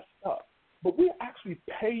is messed up. But we're actually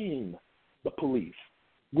paying the police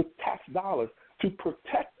with tax dollars to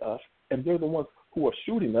protect us, and they're the ones who are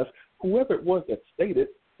shooting us. Whoever it was that stated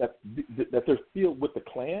that they're filled with the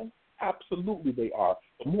Klan, absolutely they are.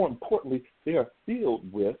 But more importantly, they are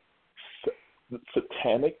filled with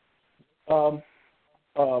satanic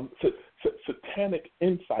satanic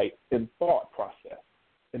insight and thought process.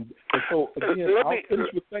 And so, again, let me finish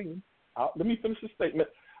the statement.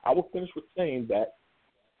 I will finish with saying that,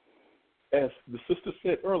 as the sister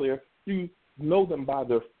said earlier, you know them by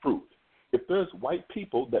their fruit. If there's white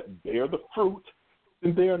people that bear the fruit,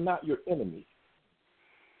 then they are not your enemy.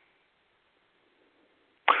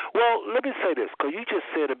 Well, let me say this, because you just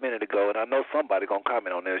said a minute ago, and I know somebody going to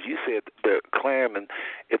comment on this. You said the Klansmen,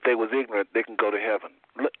 if they was ignorant, they can go to heaven.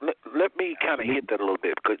 Let me kind of hit that a little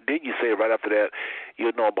bit, because then you say right after that,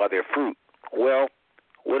 you'll know by their fruit. Well,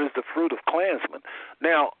 what is the fruit of Klansmen?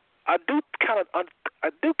 Now, I do kind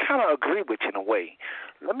of agree with you in a way.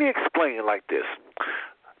 Let me explain it like this.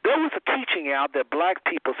 There was a teaching out that black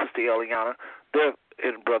people, Sister Eliana,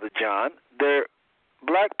 and Brother John,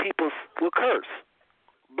 black people will curse.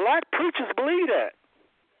 Black preachers believe that.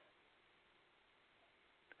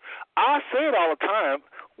 I say it all the time,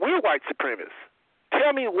 we're white supremacists.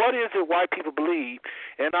 Tell me what is it white people believe,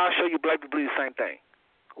 and I'll show you black people believe the same thing.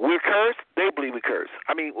 We're cursed, they believe we curse.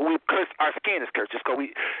 I mean, we curse, our skin is cursed just because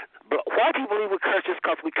white people believe we curse just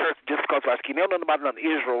because we curse just because of our skin. They don't know about nothing.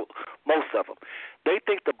 Israel, most of them. They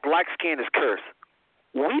think the black skin is cursed.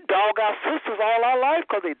 We dog our sisters all our life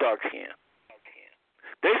because they dark skin.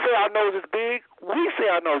 They say our nose is big. We say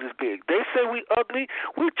our nose is big. They say we ugly.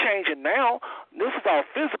 We're changing now. This is all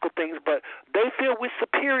physical things, but they feel we're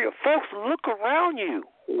superior. Folks, look around you.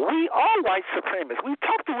 We are white supremacists. We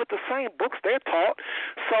talk to with the same books they're taught.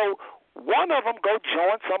 So one of them go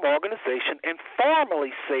join some organization and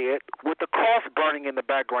formally say it with the cross burning in the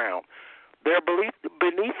background. They're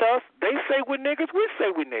beneath us. They say we're niggers. We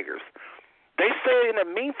say we're niggers. They say it in a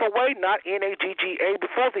meaningful way, not N-A-G-G-A.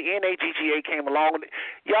 Before the N-A-G-G-A came along,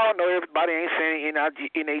 y'all know everybody ain't saying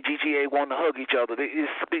N-A-G-G-A wanting to hug each other. They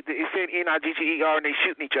saying N-I-G-G-E-R and they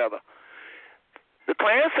shooting each other. The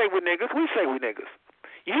Klan say we're niggas, we say we're niggas.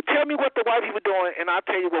 You tell me what the white people are doing, and I'll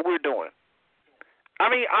tell you what we're doing.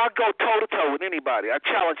 I mean, I'll go toe-to-toe with anybody. I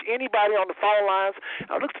challenge anybody on the phone lines.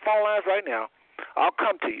 I look at the phone lines right now. I'll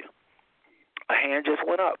come to you. A hand just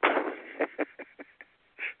went up.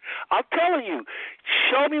 I'm telling you,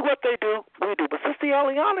 show me what they do, we do. But Sister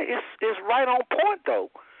Eliana is right on point,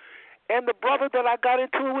 though. And the brother that I got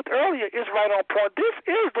into it with earlier is right on point. This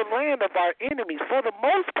is the land of our enemies. For the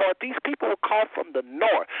most part, these people were called from the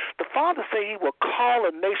north. The Father said he will call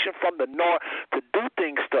a nation from the north to do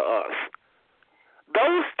things to us.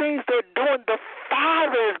 Those things they're doing, the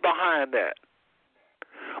Father is behind that.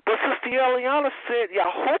 But Sister Eliana said, I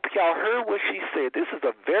hope y'all heard what she said. This is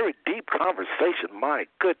a very deep conversation. My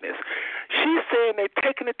goodness. She's saying they're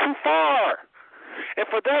taking it too far. And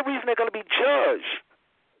for that reason, they're going to be judged.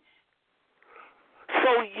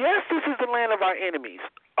 So, yes, this is the land of our enemies.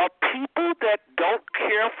 A people that don't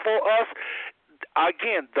care for us,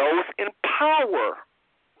 again, those in power.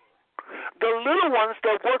 The little ones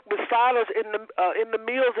that work beside us in the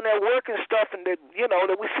meals and at work and stuff and that,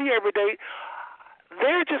 that we see every day,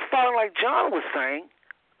 they're just following, like John was saying,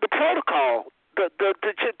 the protocol.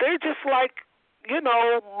 They're just like,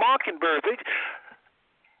 mockingbirds.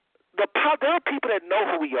 There are people that know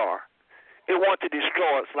who we are and want to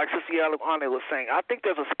destroy us, like Sister Eliana was saying. I think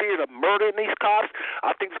there's a spirit of murder in these cops.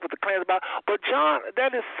 I think that's what the Klan's about. But, John,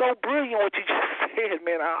 that is so brilliant what you just head,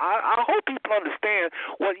 man. I hope people understand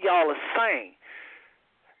what y'all are saying.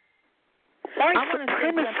 White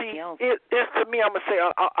supremacy is to me, I'm going to say,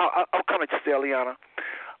 I'm coming to say, Eliana,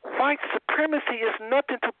 white supremacy is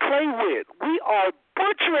nothing to play with. We are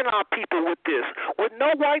butchering our people with this, with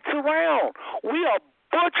no whites around. We are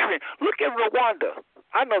butchering. Look at Rwanda.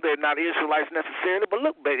 I know they're not Israelites necessarily, but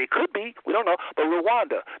look, they could be. We don't know. But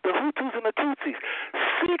Rwanda, the Hutus and the Tutsis,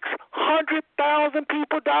 600,000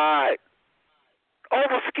 people died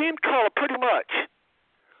over skin color, pretty much.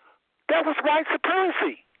 That was white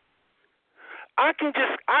supremacy. I'm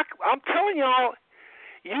telling y'all,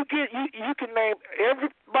 you can name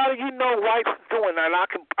everybody you know whites doing that, and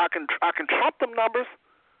I can trump them numbers.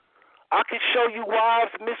 I can show you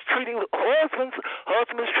wives mistreating husbands,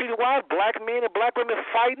 husbands mistreating wives, black men and black women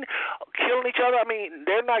fighting, killing each other. I mean,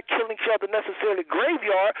 they're not killing each other necessarily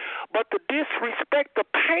graveyard, but the disrespect, the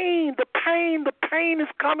pain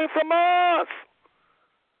is coming from us.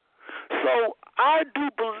 So I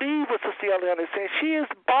do believe what Sister Eliana is saying. She is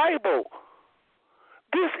Bible.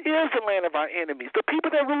 This is the land of our enemies. The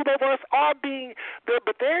people that rule over us are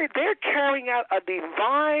they're carrying out a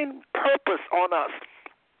divine purpose on us.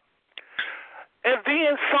 And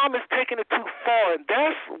then some is taking it too far, and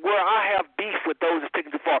that's where I have beef with those that's taking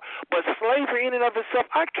it too far. But slavery in and of itself,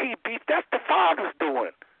 I can't beef. That's the Father's doing.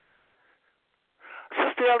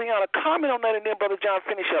 Sister Eliana, comment on that, and then Brother John,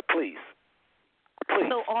 finish up, please. Please.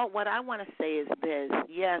 So what I want to say is this,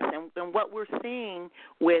 yes, and what we're seeing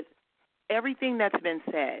with everything that's been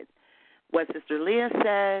said, what Sister Leah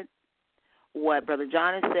said, what Brother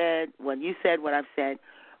John has said, what you said, what I've said,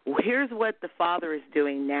 here's what the Father is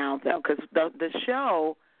doing now, though, because the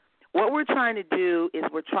show, what we're trying to do is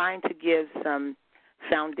we're trying to give some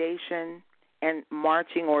foundation and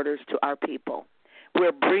marching orders to our people.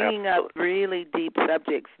 We're bringing up really deep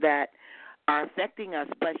subjects that are affecting us,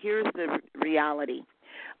 but here's the reality.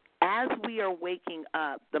 As we are waking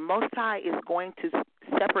up, the Most High is going to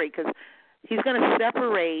separate, because He's going to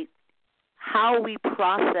separate how we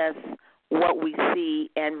process what we see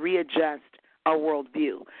and readjust our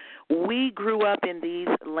worldview. We grew up in these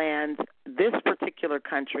lands, this particular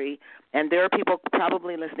country, and there are people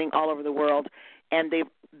probably listening all over the world, and they've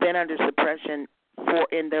been under suppression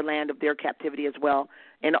in their land of their captivity as well.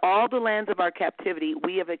 In all the lands of our captivity,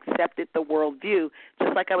 we have accepted the worldview,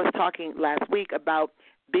 just like I was talking last week about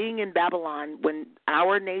being in Babylon when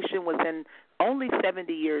our nation was in only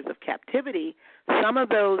 70 years of captivity. Some of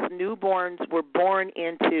those newborns were born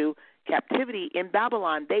into captivity in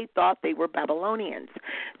Babylon. They thought they were Babylonians.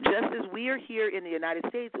 Just as we are here in the United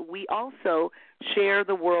States, we also share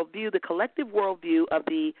the worldview, the collective worldview of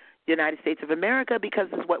the United States of America, because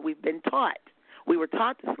it's what we've been taught. We were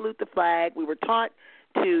taught to salute the flag. We were taught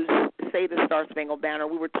to say the Star-Spangled Banner.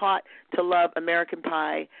 We were taught to love American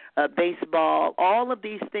Pie, baseball, all of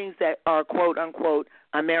these things that are quote-unquote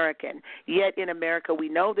American. Yet in America, we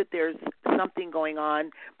know that there's something going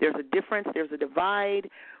on. There's a difference. There's a divide.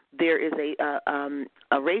 There is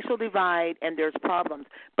a racial divide, and there's problems.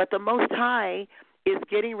 But the Most High is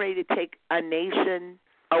getting ready to take a nation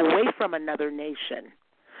away from another nation.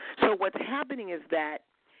 So what's happening is that,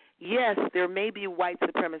 yes, there may be white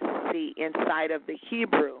supremacy inside of the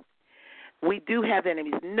Hebrew. We do have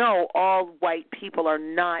enemies. No, all white people are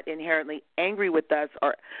not inherently angry with us,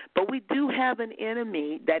 but we do have an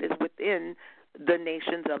enemy that is within the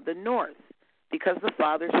nations of the North, because the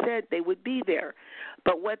Father said they would be there.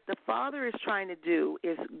 But what the Father is trying to do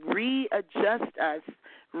is readjust us,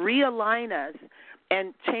 realign us,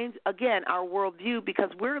 and change, again, our worldview, because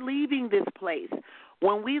we're leaving this place.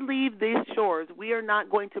 When we leave these shores, we are not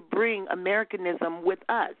going to bring Americanism with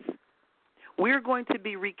us. We're going to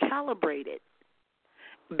be recalibrated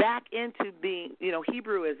back into being,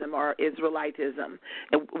 Hebrewism or Israelitism,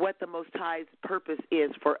 and what the Most High's purpose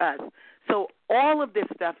is for us. So all of this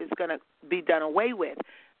stuff is going to be done away with.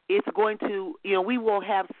 It's going to, we will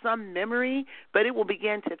have some memory, but it will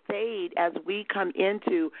begin to fade as we come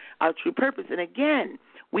into our true purpose. And again,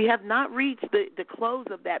 we have not reached the close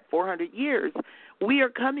of that 400 years. We are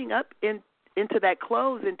coming up into that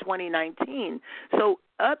close in 2019. So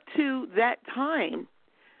up to that time,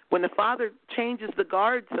 when the Father changes the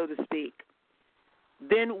guard, so to speak,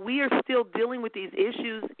 then we are still dealing with these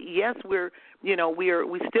issues. Yes, we're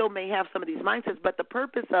we still may have some of these mindsets, but the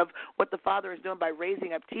purpose of what the Father is doing by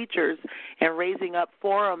raising up teachers and raising up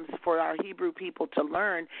forums for our Hebrew people to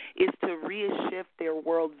learn is to reshift their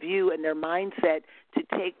worldview and their mindset to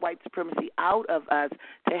take white supremacy out of us,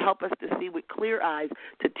 to help us to see with clear eyes,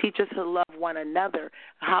 to teach us to love one another.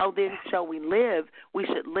 How then shall we live? We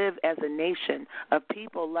should live as a nation of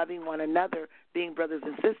people loving one another, being brothers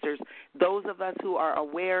and sisters. Those of us who are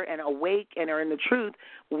aware and awake and are in the truth,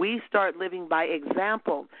 we start living by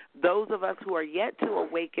example. Those of us who are yet to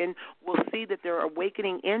awaken will see that they're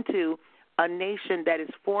awakening into a nation that is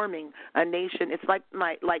forming, a nation. It's like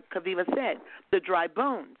Kaviva said, the dry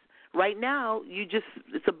bones. Right now,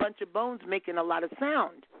 it's a bunch of bones making a lot of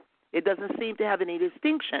sound. It doesn't seem to have any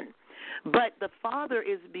distinction. But the Father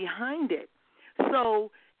is behind it.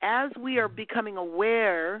 So as we are becoming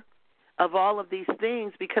aware of all of these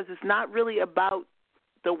things, because it's not really about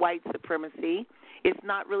the white supremacy, it's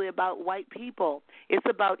not really about white people. It's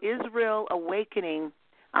about Israel awakening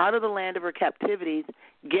out of the land of her captivities,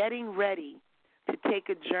 getting ready to take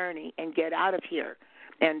a journey and get out of here.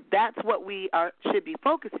 And that's what we should be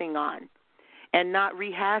focusing on, and not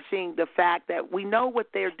rehashing the fact that we know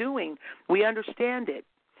what they're doing. We understand it.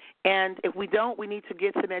 And if we don't, we need to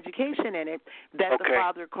get some education in it that the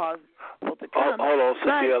Father caused people to come. Hold on,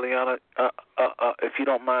 Sister Eliana. If you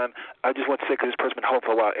don't mind, I just want to say, because this person's been home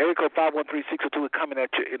for a while. Area code 513-602 is coming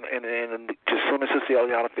at you, and just as soon as Sister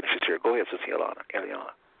Eliana finishes here. Go ahead, Sister Eliana.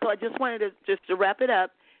 So I just wanted to wrap it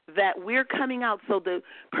up, that we're coming out. So the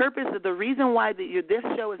purpose of the reason why this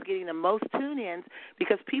show is getting the most tune-ins,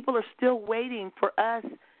 because people are still waiting for us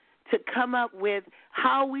to come up with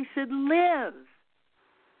how we should live.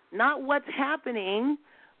 Not what's happening,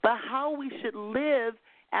 but how we should live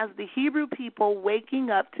as the Hebrew people waking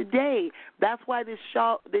up today. That's why this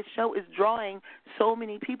show is drawing so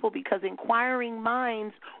many people, because inquiring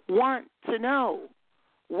minds want to know,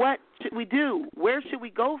 what should we do? Where should we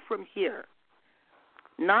go from here?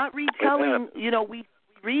 Not retelling, we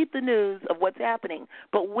read the news of what's happening,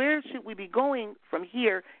 but where should we be going from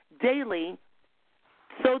here daily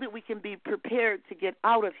so that we can be prepared to get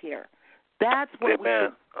out of here? That's what we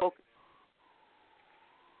should focus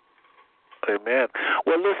on. Amen.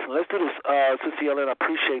 Well, listen, let's do this. Sister Ellen, I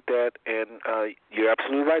appreciate that, and you're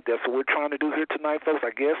absolutely right. That's what we're trying to do here tonight, folks.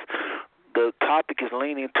 I guess the topic is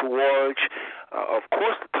leaning towards, of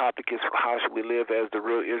course, the topic is how should we live as the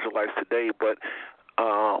real Israelites today, but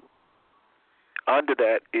under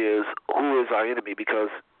that is who is our enemy, because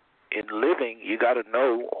in living, you got to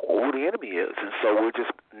know who the enemy is. And so we're just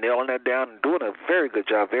nailing that down and doing a very good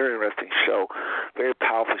job, very interesting show, very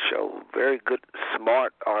powerful show, very good,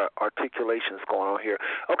 smart articulations going on here.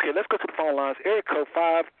 Okay, let's go to the phone lines. Area code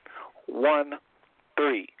 513-602.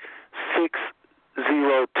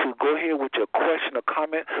 Go ahead with your question or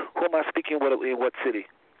comment. Who am I speaking with, in what city?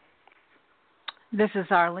 This is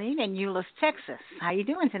Arlene in Euless, Texas. How you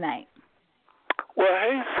doing tonight? Well,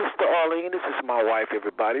 hey, Sister Arlene, this is my wife,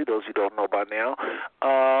 everybody, those who don't know by now.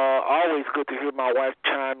 Always good to hear my wife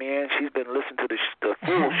chime in. She's been listening to the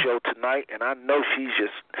full show tonight, and I know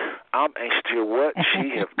I'm anxious to hear what she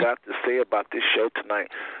has got to say about this show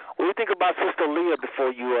tonight. What do you think about Sister Leah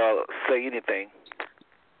before you say anything?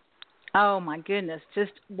 Oh, my goodness.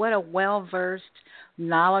 Just what a well-versed,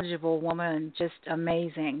 knowledgeable woman. Just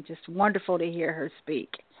amazing. Just wonderful to hear her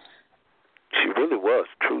speak. She really was.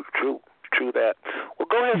 True that. Well,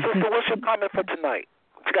 go ahead, Sister. What's your comment for tonight?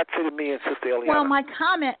 What you got to say to me and Sister Eliana? Well,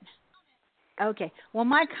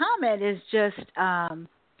 my comment is just, I'm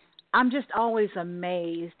just always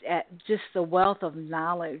amazed at just the wealth of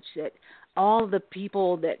knowledge that all the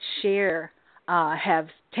people that share have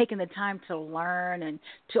taken the time to learn and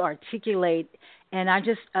to articulate. And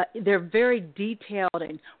they're very detailed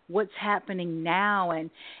in what's happening now. And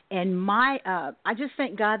I just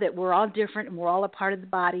thank God that we're all different and we're all a part of the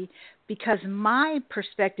body, because my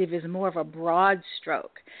perspective is more of a broad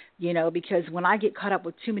stroke, because when I get caught up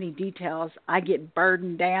with too many details, I get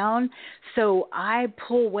burdened down. So I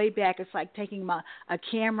pull way back. It's like taking a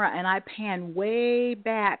camera and I pan way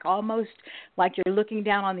back, almost like you're looking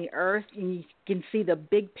down on the earth and you can see the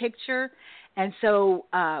big picture. And so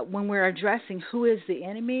when we're addressing who is the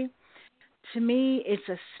enemy, to me, it's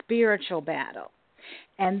a spiritual battle.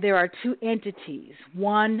 And there are two entities.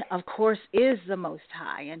 One, of course, is the Most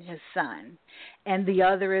High and His Son, and the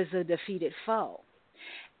other is a defeated foe.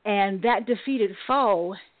 And that defeated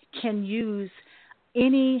foe can use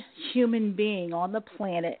any human being on the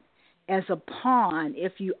planet as a pawn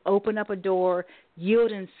if you open up a door,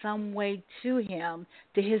 yield in some way to him,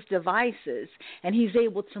 to his devices, and he's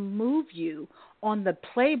able to move you on the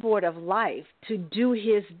playboard of life to do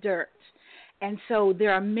his dirt. And so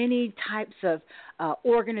there are many types of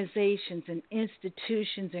organizations and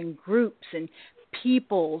institutions and groups and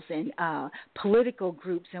peoples and political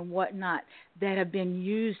groups and whatnot that have been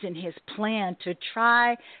used in his plan to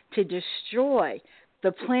try to destroy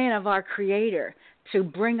the plan of our Creator to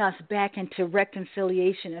bring us back into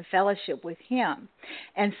reconciliation and fellowship with him.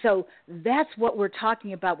 And so that's what we're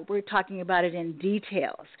talking about, but we're talking about it in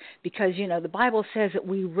details because, you know, the Bible says that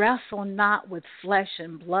we wrestle not with flesh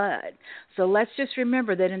and blood. So let's just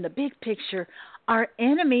remember that in the big picture, our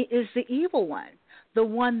enemy is the evil one, the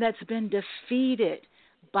one that's been defeated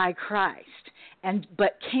by Christ,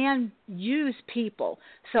 but can use people.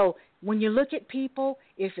 So when you look at people,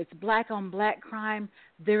 if it's black on black crime,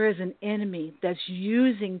 there is an enemy that's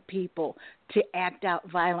using people to act out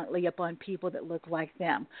violently upon people that look like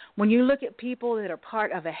them. When you look at people that are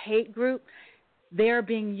part of a hate group, they're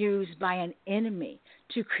being used by an enemy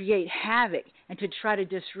to create havoc and to try to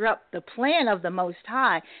disrupt the plan of the Most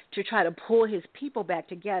High, to try to pull his people back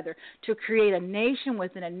together, to create a nation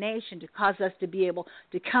within a nation, to cause us to be able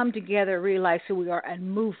to come together, realize who we are,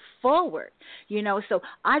 and move forward. You know, so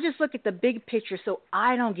I just look at the big picture so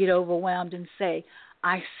I don't get overwhelmed and say,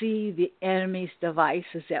 I see the enemy's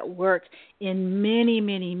devices at work in many,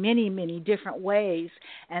 many, many, many different ways.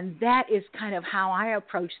 And that is kind of how I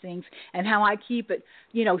approach things and how I keep it,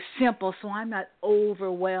 you know, simple so I'm not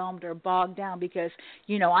overwhelmed or bogged down because,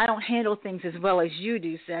 you know, I don't handle things as well as you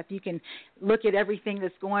do, Seth. You can look at everything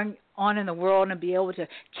that's going on in the world and be able to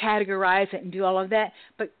categorize it and do all of that.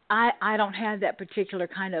 But I don't have that particular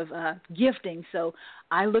kind of gifting. So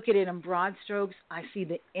I look at it in broad strokes. I see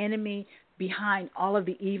the enemy behind all of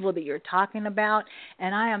the evil that you're talking about.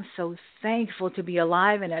 And I am so thankful to be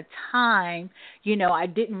alive in a time, you know, I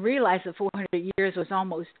didn't realize that 400 years was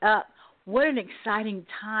almost up. What an exciting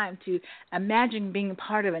time to imagine being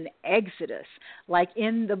part of an Exodus, like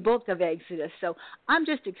in the book of Exodus. So I'm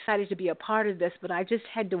just excited to be a part of this, but I just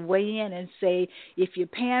had to weigh in and say, if you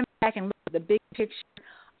pan back and look at the big picture,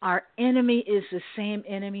 our enemy is the same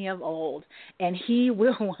enemy of old, and he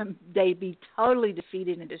will one day be totally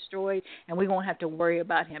defeated and destroyed, and we won't have to worry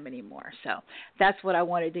about him anymore. So that's what I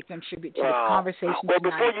wanted to contribute to this conversation well,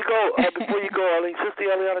 tonight. Before you go, Arlene, Sister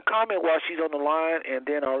Eliana, comment while she's on the line, and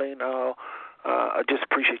then Arlene, I just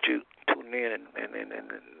appreciate you tuning in,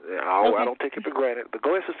 and I don't take it for granted. But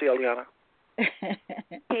go ahead, Sister Eliana.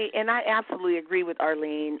 Hey, and I absolutely agree with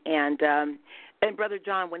Arlene and Brother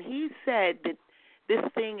John when he said that this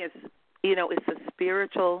thing is, you know, it's a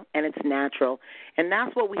spiritual and it's natural. And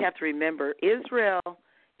that's what we have to remember. Israel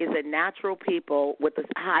is a natural people with a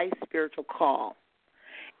high spiritual call.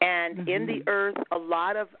 And in the earth, a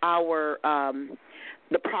lot of our,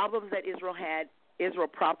 the problems that Israel had, Israel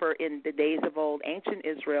proper in the days of old, ancient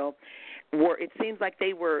Israel, it seems like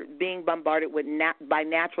they were being bombarded with by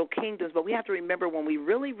natural kingdoms. But we have to remember when we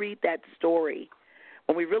really read that story,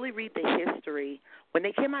 when we really read the history, when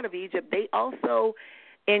they came out of Egypt, they also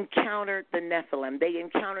encountered the Nephilim. They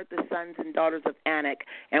encountered the sons and daughters of Anak,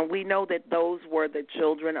 and we know that those were the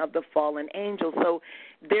children of the fallen angels. So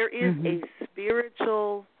there is a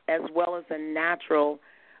spiritual as well as a natural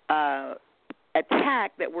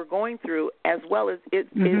attack that we're going through, as well as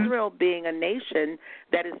Israel being a nation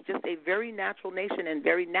that is just a very natural nation, and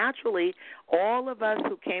very naturally all of us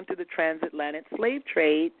who came through the transatlantic slave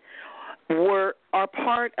trade are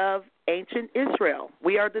part of ancient Israel.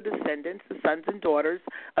 We are the descendants, the sons and daughters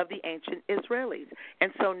of the ancient Israelis.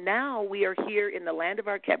 And so now we are here in the land of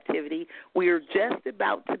our captivity. We are just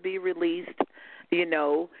about to be released, you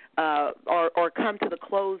know, or come to the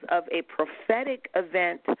close of a prophetic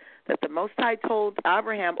event that the Most High told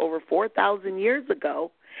Abraham over 4,000 years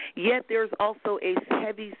ago. Yet there's also a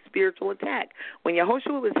heavy spiritual attack. When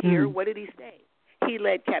Yahushua was here, what did he say? He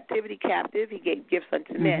led captivity captive. He gave gifts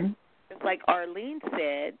unto men. It's like Arlene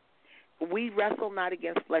said, we wrestle not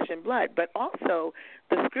against flesh and blood, but also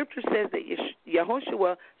the scripture says that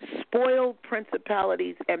Yahushua spoiled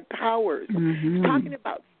principalities and powers. It's talking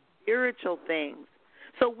about spiritual things.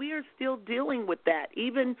 So we are still dealing with that.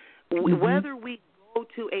 Even whether we go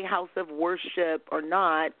to a house of worship or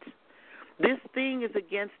not, this thing is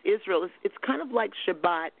against Israel. It's kind of like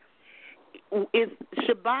Shabbat.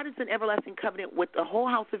 Shabbat is an everlasting covenant with the whole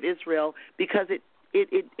house of Israel because it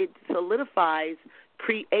solidifies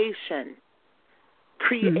creation.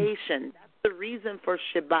 That's the reason for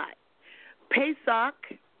Shabbat. Pesach,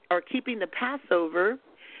 or keeping the Passover,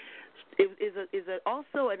 is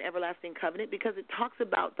also an everlasting covenant because it talks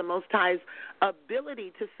about the Most High's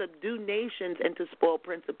ability to subdue nations and to spoil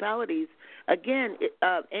principalities. Again,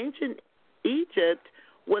 ancient Egypt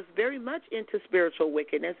was very much into spiritual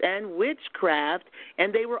wickedness and witchcraft,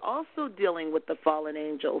 and they were also dealing with the fallen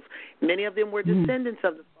angels. Many of them were descendants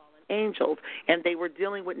of the fallen angels, and they were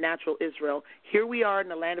dealing with natural Israel. Here we are in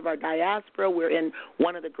the land of our diaspora. We're in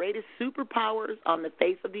one of the greatest superpowers on the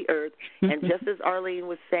face of the earth, and just as Arlene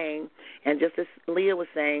was saying, and just as Leah was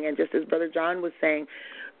saying, and just as Brother John was saying,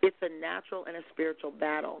 it's a natural and a spiritual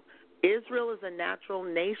battle. Israel is a natural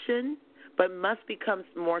nation, but must become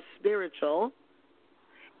more spiritual.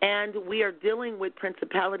 And we are dealing with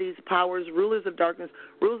principalities, powers, rulers of darkness,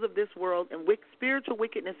 rulers of this world, and spiritual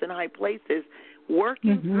wickedness in high places,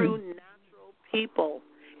 working through natural people.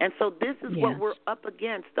 And so this is what we're up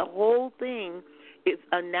against. The whole thing is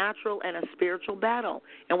a natural and a spiritual battle.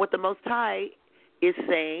 And what the Most High is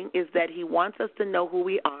saying is that he wants us to know who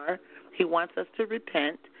we are. He wants us to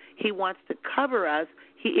repent. He wants to cover us.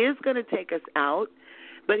 He is going to take us out.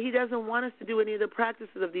 But he doesn't want us to do any of the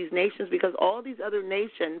practices of these nations, because all these other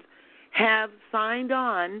nations have signed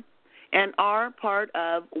on and are part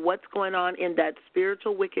of what's going on in that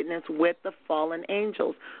spiritual wickedness with the fallen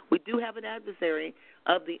angels. We do have an adversary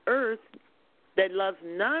of the earth that loves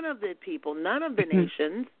none of the people, none of the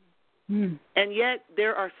nations, and yet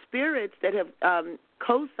there are spirits that have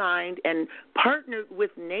co-signed and partnered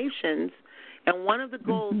with nations, and one of the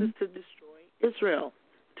goals is to destroy Israel,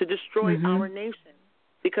 to destroy our nation.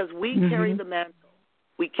 Because we carry the mantle,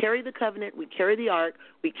 we carry the covenant, we carry the ark,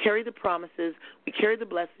 we carry the promises, we carry the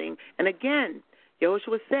blessing. And again,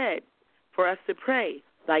 Yahushua said for us to pray,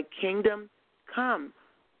 thy kingdom come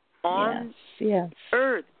on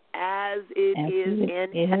earth as it is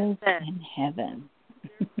in heaven.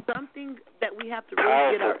 There's something that we have to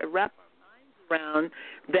really wrap our minds around,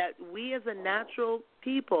 that we as a natural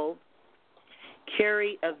people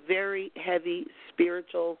carry a very heavy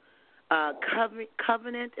spiritual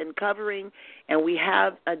covenant and covering, and we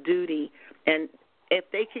have a duty. And if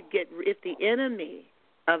the enemy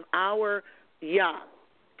of our Yah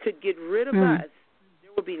could get rid of us,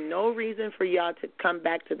 there would be no reason for Yah to come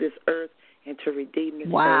back to this earth and to redeem this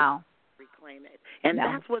earth, reclaim it. And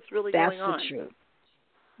that's what's really going on. That's the truth.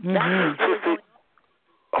 That's what's really going on.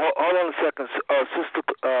 Hold on a second, Sister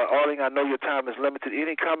Arlene. I know your time is limited.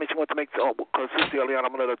 Any comments you want to make? Because Sister Arlene, I'm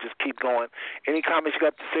going to let her just keep going. Any comments you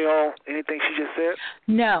got to say on anything she just said?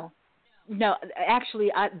 No.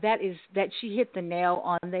 Actually, that she hit the nail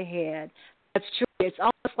on the head. That's true. It's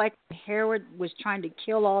almost like Herod was trying to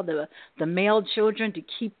kill all the male children to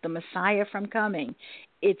keep the Messiah from coming.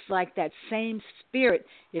 It's like that same spirit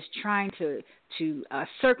is trying to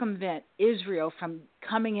circumvent Israel from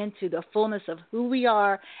coming into the fullness of who we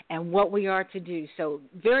are and what we are to do. So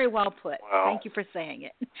very well put. Wow. Thank you for saying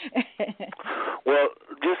it. Well,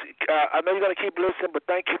 I know you're going to keep listening, but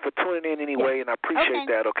thank you for tuning in anyway, and I appreciate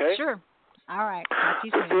that, okay? Sure. All right. Talk to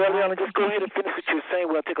you soon. Sister Eliana, just go ahead and finish what you're saying.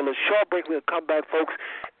 We're going to take a little short break. We'll come back, folks,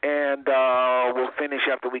 and we'll finish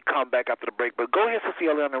after we come back after the break. But go ahead,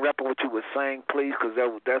 Sister Eliana, and wrap up what you were saying, please, because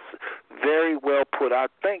that's very well put.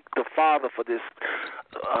 I thank the Father for this.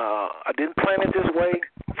 I didn't plan it this way.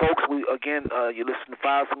 Folks, you listen to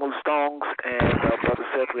Five Smooth Songs, and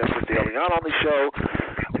Brother Seth, we have Sister Eliana on the show,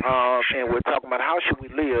 and we're talking about how should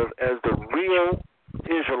we live as the real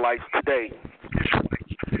Israelites today.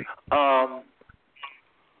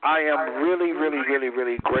 I am really, really, really,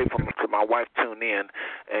 really grateful to my wife tuned in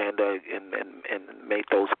and made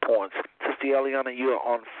those points. Sister Eliana, you are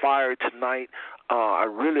on fire tonight. I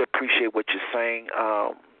really appreciate what you're saying.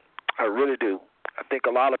 I really do. I think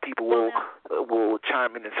a lot of people will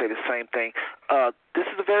chime in and say the same thing. This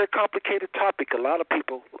is a very complicated topic. A lot of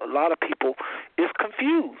people is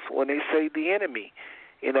confused when they say the enemy.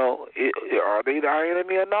 You know, are they our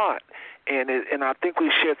enemy or not? And I think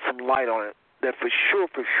we shed some light on it. That for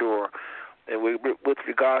sure, and with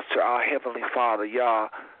regards to our Heavenly Father, Yah,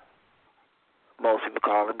 most people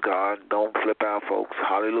call him God. Don't flip out, folks.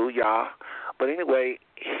 Hallelujah. But anyway,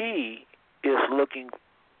 he is looking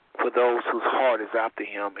for those whose heart is after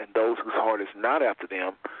him, and those whose heart is not after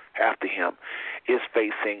him, is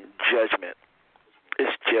facing judgment.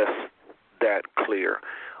 It's just that clear.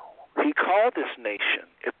 He called this nation.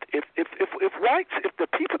 If whites, if the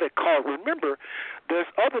people that called, remember, there's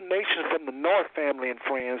other nations from the North, family and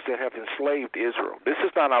friends, that have enslaved Israel. This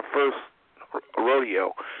is not our first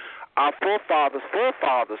rodeo. Our forefathers,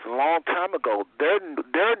 a long time ago, their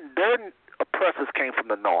oppressors came from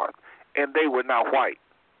the North, and they were not white.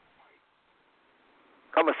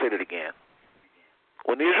 I'm going to say that again.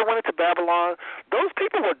 When Israel went into Babylon, those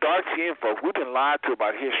people were dark-skinned folks. We've been lied to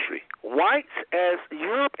about history. Whites, as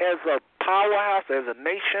Europe as a powerhouse, as a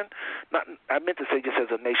nation, I meant to say just as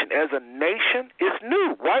a nation is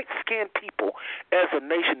new. White-skinned people as a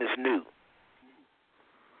nation is new.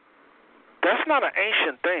 not an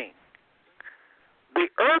ancient thing. The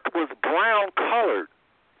earth was brown colored.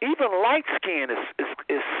 Even light skin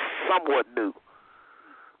is somewhat new.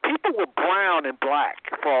 People were brown and black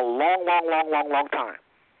for a long time.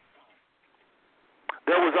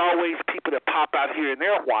 There was always people that pop out here and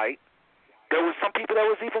they're white. There was some people that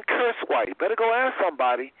was even cursed white. Better go ask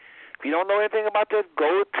somebody. If you don't know anything about that,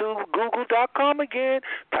 go to google.com again,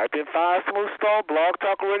 type in 5 Smooth Stone, Blog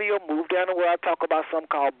Talk Radio, move down to where I talk about something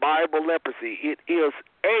called Bible leprosy. It is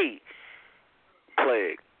a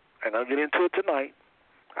plague. I'm going to get into it tonight.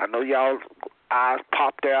 I know y'all eyes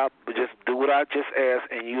popped out, but just do what I just asked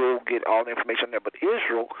and you'll get all the information there. But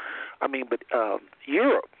Europe,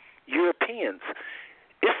 Europeans,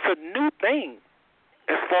 it's a new thing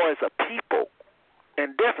as far as a people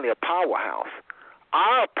and definitely a powerhouse.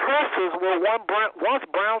 Our oppressors were once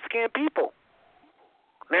brown-skinned people.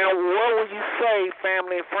 Now, what would you say,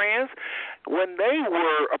 family and friends, when they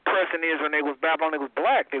were oppressing Israel and they was Babylon, they was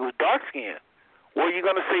black, they was dark-skinned? Were you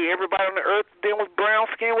going to say everybody on the earth then was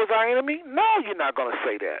brown-skinned was our enemy? No, you're not going to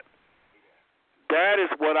say that. That is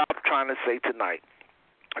what I'm trying to say tonight.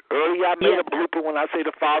 Earlier I made a blooper when I say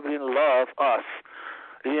the Father didn't love us.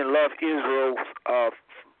 He didn't love Israel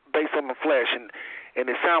based on the flesh. And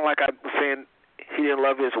it sounded like I was saying he didn't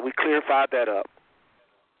love Israel. We clarified that up.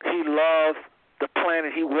 He loved the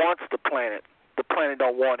planet. He wants the planet. The planet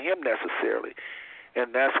don't want him necessarily.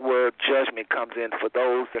 And that's where judgment comes in for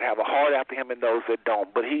those that have a heart after him and those that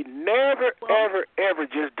don't. But he never, ever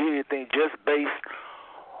just did anything just based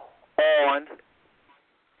on,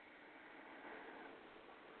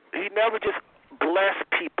 he never just blessed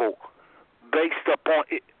people based upon,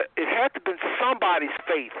 it had to have been somebody's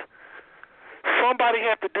faith. Somebody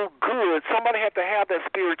had to do good. Somebody had to have that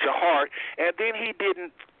spiritual heart. And then he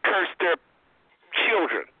didn't curse their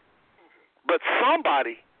children. But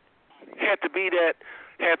somebody had to be that,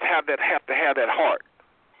 have to have that heart.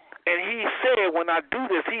 And he said, when I do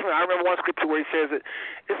this, even I remember one scripture where he says it.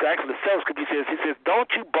 It's actually the same scripture. He says,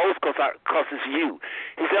 "Don't you boast because it's you."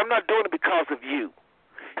 He said, "I'm not doing it because of you."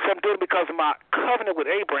 He said, "I'm doing it because of my covenant with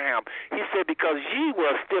Abraham." He said, "Because ye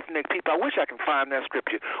were a stiff-necked people." I wish I can find that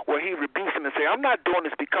scripture where he rebukes him and say, "I'm not doing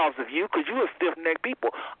this because of you, because you are stiff-necked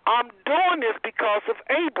people. I'm doing this because of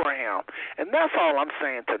Abraham." And that's all I'm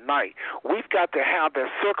saying tonight. We've got to have that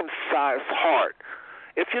circumcised heart.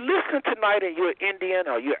 If you're listening tonight and you're Indian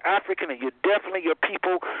or you're African and you're definitely your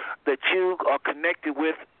people that you are connected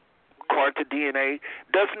with, according to DNA,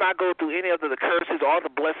 does not go through any of the curses or the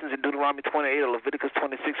blessings in Deuteronomy 28 or Leviticus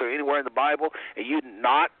 26 or anywhere in the Bible, and you're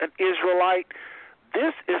not an Israelite,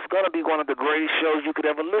 this is going to be one of the greatest shows you could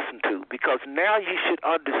ever listen to, because now you should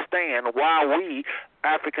understand why we,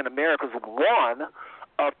 African Americans, one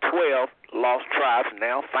of 12 lost tribes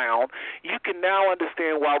now found. You can now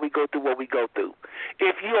understand why we go through what we go through.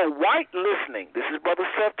 If you're white listening, this is Brother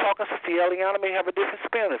Seth talking, Sister Eliana may have a different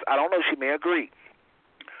spin on this. I don't know. She may agree.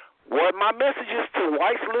 What my message is to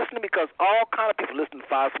whites listening, because all kind of people listen to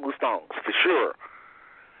 5 Smooth Stones, for sure.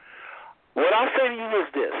 What I say to you is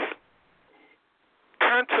this.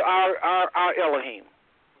 Turn to our Elohim.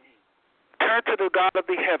 Turn to the God of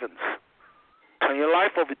the heavens. Turn your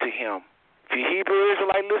life over to him. If you're Hebrew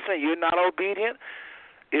Israelite listening, you're not obedient.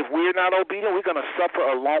 If we're not obedient, we're going to suffer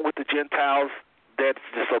along with the Gentiles that's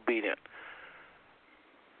disobedient.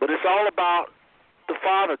 But it's all about the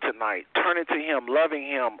Father tonight, turning to him, loving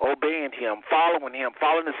him, obeying him, following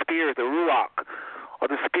the Spirit, the Ruach, or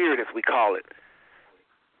the Spirit as we call it.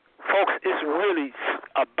 Folks, it's really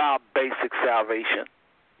about basic salvation.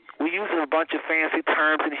 We're using a bunch of fancy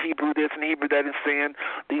terms in Hebrew this and Hebrew that and saying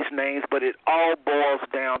these names, but it all boils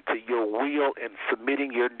down to your will and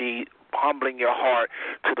submitting your need, humbling your heart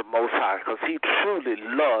to the Most High, because he truly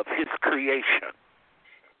loved his creation.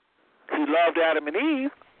 He loved Adam and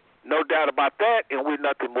Eve, no doubt about that, and we're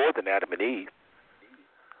nothing more than Adam and Eve.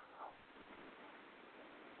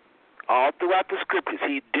 All throughout the scriptures,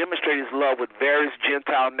 he demonstrated his love with various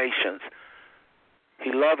Gentile nations.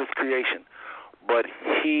 He loved his creation. But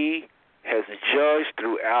he has judged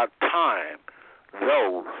throughout time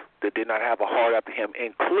those that did not have a heart after him,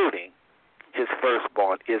 including his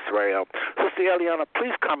firstborn, Israel. Sister Eliana,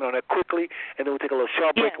 please comment on that quickly, and then we'll take a little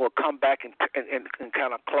short break. Yeah. We'll come back and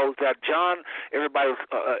kind of close that. John, everybody,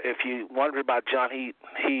 if you wonder about John,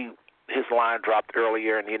 his line dropped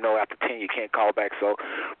earlier, and you know after 10 you can't call back, so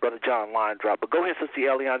Brother John line dropped. But go ahead, Sister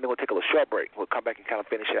Eliana, then we'll take a little short break. We'll come back and kind of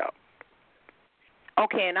finish out.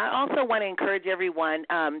 Okay, and I also want to encourage everyone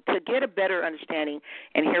to get a better understanding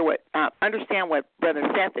and understand what Brother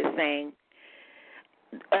Seth is saying.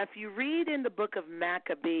 If you read in the book of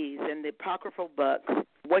Maccabees, in the apocryphal books,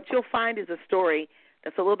 what you'll find is a story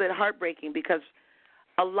that's a little bit heartbreaking, because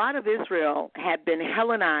a lot of Israel had been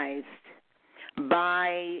Hellenized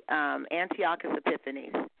by Antiochus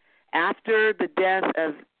Epiphanes. After the death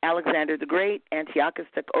of Alexander the Great, Antiochus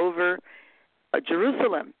took over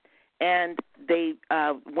Jerusalem, and they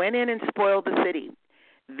went in and spoiled the city.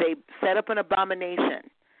 They set up an abomination.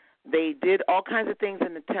 They did all kinds of things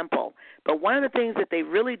in the temple. But one of the things that they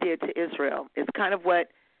really did to Israel is kind of what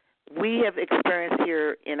we have experienced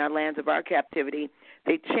here in our lands of our captivity.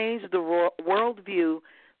 They changed the worldview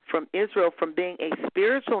from Israel from being a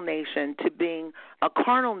spiritual nation to being a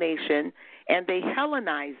carnal nation, and they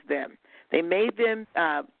Hellenized them. They made them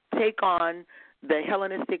take on the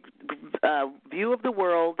Hellenistic view of the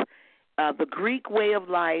world, the Greek way of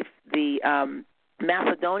life, the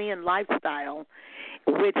Macedonian lifestyle,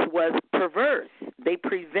 which was perverse. They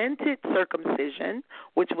prevented circumcision,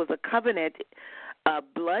 which was a covenant, a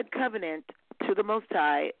blood covenant to the Most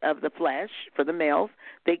High of the flesh for the males.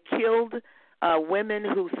 They killed women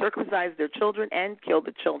who circumcised their children and killed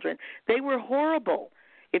the children. They were horrible.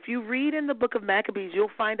 If you read in the book of Maccabees,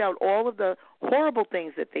 you'll find out all of the horrible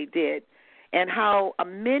things that they did and how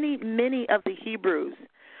many of the Hebrews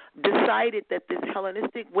decided that this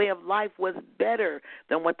Hellenistic way of life was better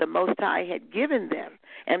than what the Most High had given them,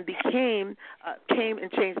 and came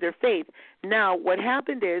and changed their faith. Now, what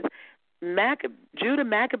happened is Judah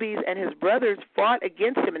Maccabees and his brothers fought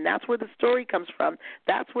against him, and that's where the story comes from.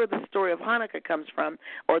 That's where the story of Hanukkah comes from,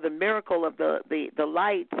 or the miracle of the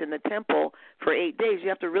lights in the temple for 8 days. You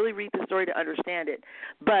have to really read the story to understand it.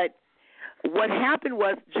 But what happened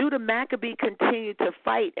was Judah Maccabee continued to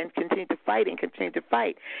fight and continued to fight and continued to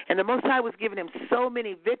fight. And the Most High was giving him so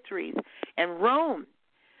many victories. And Rome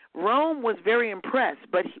was very impressed.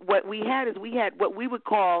 But what we had what we would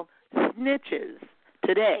call snitches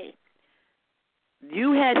today.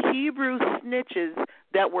 You had Hebrew snitches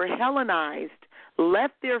that were Hellenized,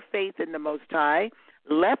 left their faith in the Most High,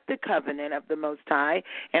 left the covenant of the Most High,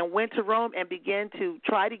 and went to Rome and began to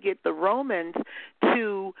try to get the Romans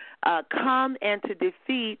to come and to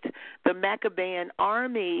defeat the Maccabean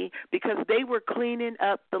army, because they were cleaning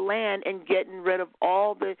up the land and getting rid of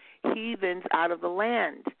all the heathens out of the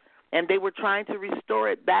land. And they were trying to restore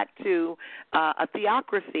it back to a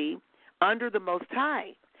theocracy under the Most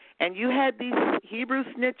High. And you had these Hebrew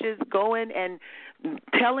snitches going and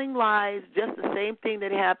telling lies, just the same thing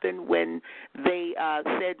that happened when they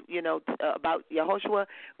said, about Yehoshua,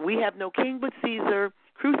 we have no king but Caesar,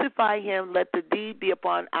 crucify him, let the deed be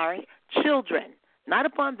upon our children, not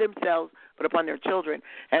upon themselves, but upon their children.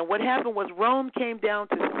 And what happened was Rome came down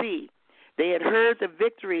to see. They had heard the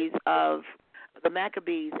victories of the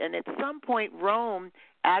Maccabees, and at some point Rome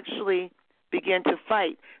actually began to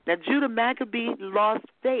fight. Now, Judah Maccabee lost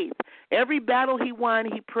faith. Every battle he won,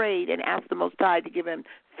 he prayed and asked the Most High to give him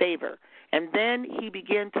favor. And then he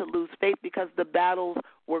began to lose faith because the battles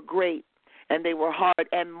were great and they were hard,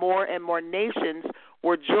 and more nations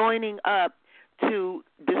were joining up to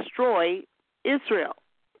destroy Israel.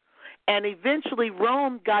 And eventually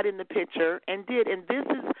Rome got in the picture and did. And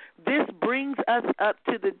this brings us up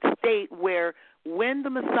to the state where when the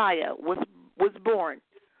Messiah was born,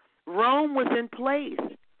 Rome was in place,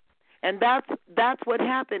 and that's what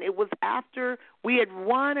happened. It was after we had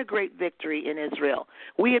won a great victory in Israel.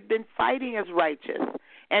 We had been fighting as righteous,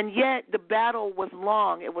 and yet the battle was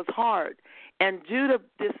long. It was hard, and Judah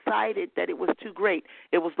decided that it was too great.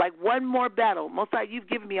 It was like one more battle. Most likely, you've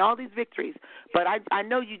given me all these victories, but I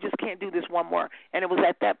know you just can't do this one more. And it was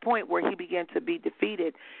at that point where he began to be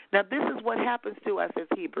defeated. Now, this is what happens to us as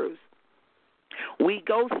Hebrews. We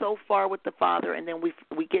go so far with the Father, and then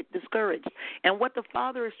we get discouraged. And what the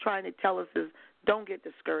Father is trying to tell us is, don't get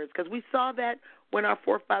discouraged, because we saw that when our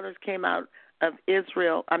forefathers came out of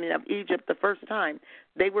Egypt the first time.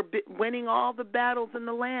 They were winning all the battles in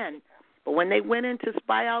the land. But when they went in to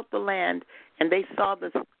spy out the land and they saw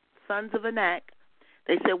the sons of Anak,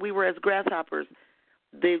 they said, we were as grasshoppers.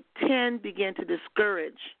 The 10 began to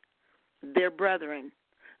discourage their brethren.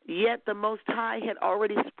 Yet the Most High had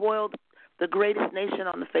already spoiled the greatest nation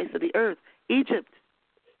on the face of the earth, Egypt.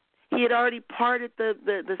 He had already parted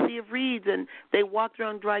the Sea of Reeds, and they walked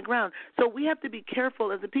around dry ground. So we have to be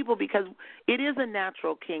careful as a people, because it is a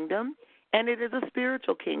natural kingdom and it is a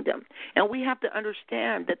spiritual kingdom. And we have to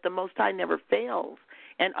understand that the Most High never fails.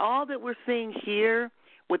 And all that we're seeing here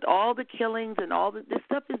with all the killings and all this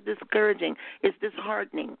stuff is discouraging. It's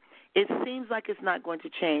disheartening. It seems like it's not going to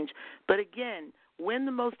change. But again, when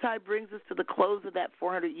the Most High brings us to the close of that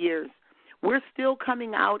 400 years, we're still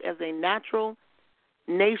coming out as a natural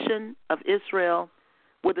nation of Israel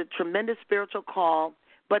with a tremendous spiritual call,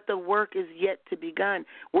 but the work is yet to be begun.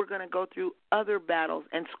 We're going to go through other battles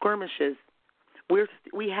and skirmishes,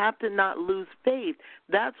 We have to not lose faith.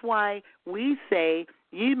 That's why we say,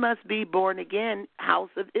 "Ye must be born again,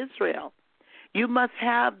 house of Israel." You must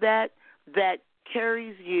have that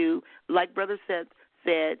carries you, like Brother Seth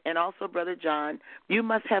said, and also Brother John. You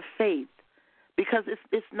must have faith, because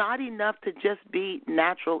it's not enough to just be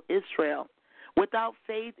natural Israel. Without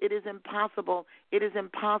faith, it is impossible. It is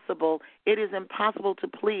impossible. It is impossible to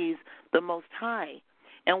please the Most High.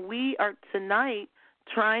 And we are tonight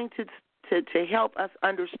trying to help us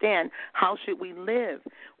understand how should we live.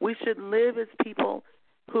 We should live as people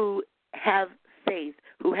who have faith,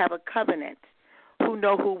 who have a covenant, who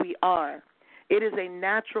know who we are. It is a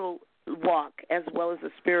natural walk as well as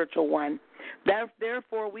a spiritual one.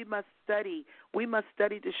 Therefore, we must study. We must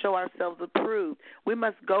study to show ourselves approved. We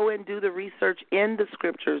must go and do the research in the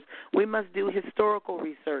Scriptures. We must do historical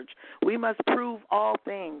research. We must prove all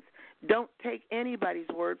things. Don't take anybody's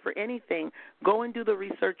word for anything. Go and do the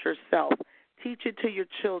research yourself. Teach it to your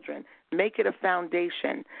children. Make it a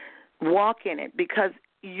foundation. Walk in it, because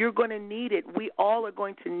you're going to need it. We all are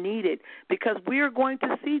going to need it, because we are going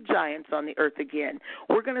to see giants on the earth again.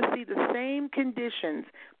 We're going to see the same conditions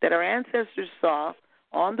that our ancestors saw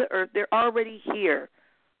on the earth. They're already here.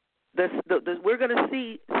 We're going to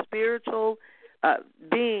see spiritual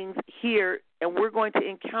beings here, and we're going to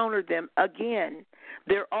encounter them again.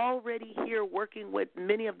 They're already here working with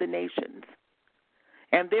many of the nations,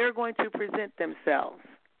 and they're going to present themselves,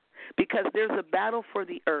 because there's a battle for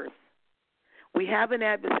the earth. We have an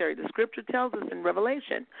adversary. The Scripture tells us in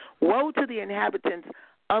Revelation, woe to the inhabitants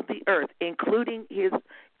of the earth, including his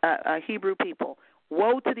Hebrew people.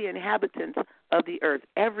 Woe to the inhabitants of the earth,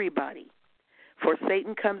 everybody. For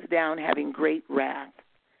Satan comes down having great wrath,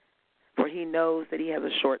 for he knows that he has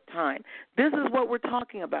a short time. This is what we're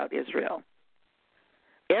talking about, Israel.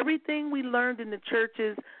 Everything we learned in the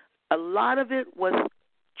churches, a lot of it was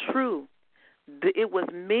true. It was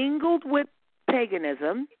mingled with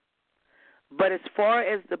paganism. But as far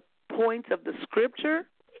as the points of the Scripture,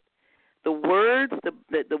 the words,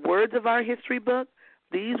 the words of our history book,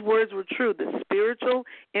 these words were true. The spiritual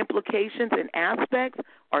implications and aspects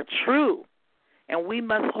are true. And we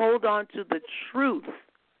must hold on to the truth,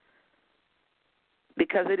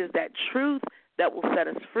 because it is that truth that will set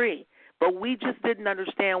us free. But we just didn't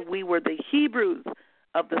understand we were the Hebrews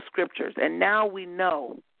of the Scriptures, and now we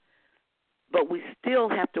know. But we still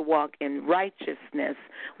have to walk in righteousness.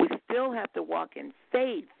 We still have to walk in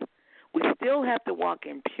faith. We still have to walk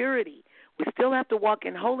in purity. We still have to walk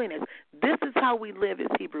in holiness. This is how we live as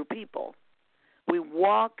Hebrew people. We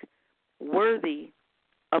walk worthy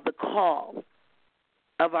of the call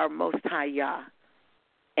of our Most High Yah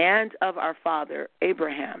and of our father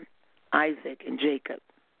Abraham, Isaac, and Jacob.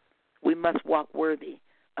 We must walk worthy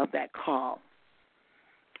of that call.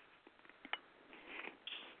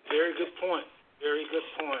 Very good point. Very good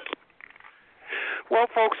point. Well,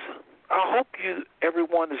 folks, I hope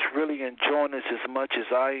everyone is really enjoying this as much as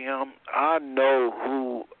I am. I know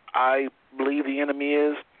who I believe the enemy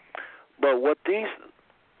is, but what these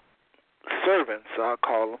servants, I'll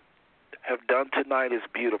call them, have done tonight is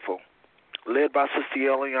beautiful. Led by Sister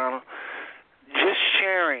Eliana, just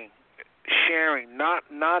sharing, not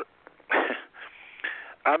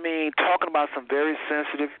I mean, talking about some very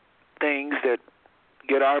sensitive things that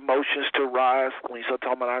get our emotions to rise when you start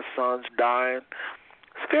talking about our sons dying.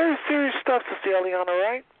 It's very serious stuff, Sister Eliana,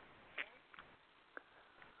 right?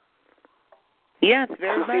 Yes,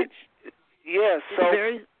 very much. Yes,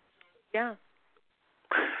 yeah.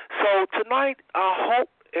 So tonight, I hope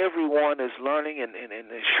everyone is learning and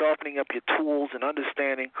sharpening up your tools and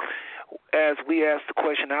understanding as we ask the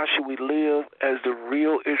question, how should we live as the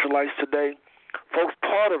real Israelites today? Folks,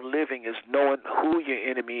 part of living is knowing who your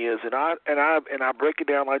enemy is, and I break it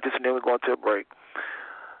down like this, and then we're going to a break.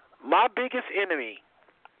 My biggest enemy,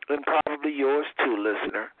 and probably yours too,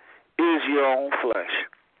 listener, is your own flesh.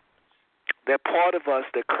 That part of us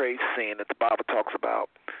that craves sin that the Bible talks about.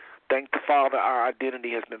 Thank the Father, our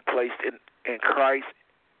identity has been placed in Christ,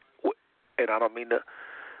 and I don't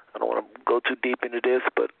want to go too deep into this,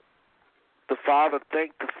 but the Father,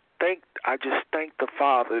 I just thank the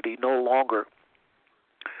Father that He no longer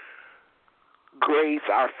grades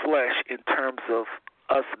our flesh in terms of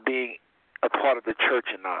us being a part of the church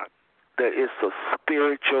or not. That it's a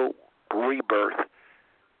spiritual rebirth.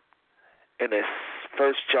 And as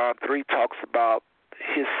 1 John 3 talks about,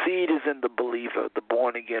 His seed is in the believer, the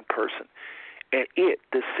born-again person. And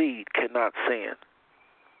the seed, cannot sin.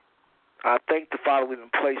 I thank the Father we've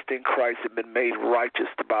been placed in Christ and been made righteous.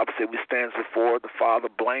 The Bible says we stand before the Father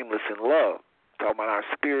blameless in love. Talking about our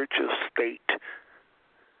spiritual state.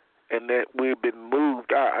 And that we've been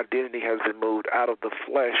moved, our identity has been moved out of the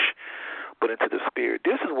flesh. but into the spirit.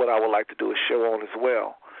 This is what I would like to do a show on as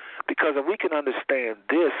well. Because if we can understand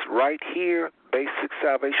this right here, Basic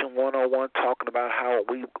Salvation 101, talking about how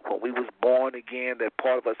when we was born again, that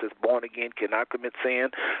part of us that's born again cannot commit sin.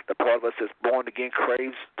 The part of us that's born again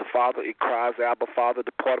craves the Father. It cries, Abba, Father.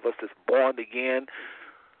 The part of us that's born again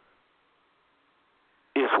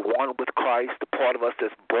is one with Christ. The part of us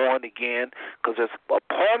that's born again, because there's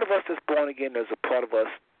a part of us that's born again, there's a part of us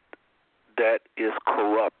that is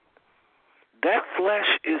corrupt. That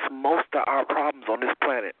flesh is most of our problems on this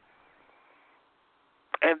planet.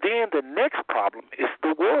 And then the next problem is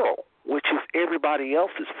the world, which is everybody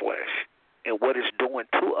else's flesh and what it's doing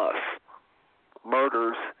to us.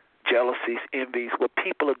 Murders, jealousies, envies, what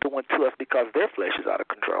people are doing to us because their flesh is out of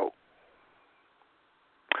control.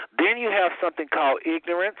 Then you have something called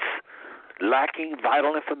ignorance, lacking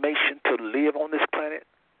vital information to live on this planet.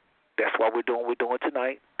 That's why we're doing what we're doing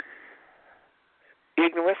tonight.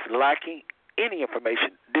 Ignorance, lacking any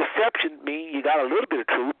information. Deception means you got a little bit of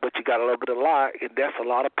truth, but you got a little bit of lie, and that's a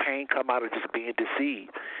lot of pain come out of just being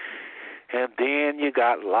deceived. And then you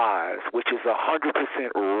got lies, which is 100%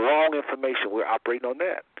 wrong information. We're operating on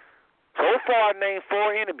that. So far, I named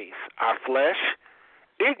 4 enemies: our flesh,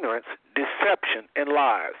 ignorance, deception, and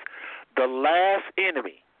lies. The last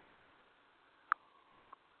enemy,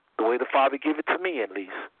 the way the Father gave it to me at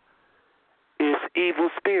least, is evil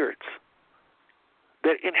spirits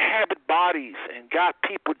that inhabit bodies and got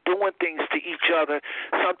people doing things to each other.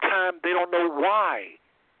 Sometimes they don't know why.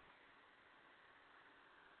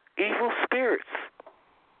 Evil spirits.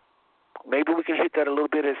 Maybe we can hit that a little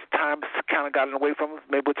bit as time's kind of gotten away from us.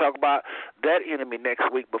 Maybe we'll talk about that enemy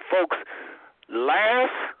next week. But folks, they're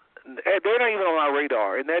not even on our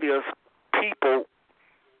radar, and that is people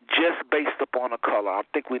just based upon a color. I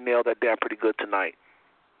think we nailed that down pretty good tonight.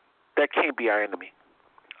 That can't be our enemy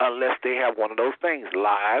unless they have one of those things: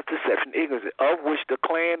 lies, deception, ignorance, of which the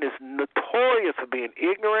Klan is notorious for being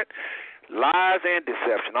ignorant, lies, and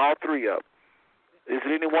deception, all 3 of them. Is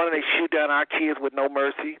it any wonder they shoot down our kids with no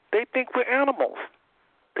mercy? They think we're animals.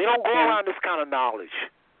 They don't go around this kind of knowledge.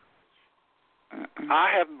 I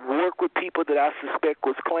have worked with people that I suspect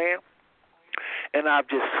was Klan, and I've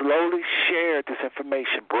just slowly shared this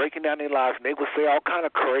information, breaking down their lives, and they would say all kind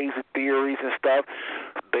of crazy theories and stuff,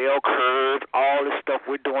 bell curve, all this stuff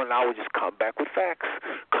we're doing, and I would just come back with facts,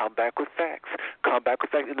 come back with facts, come back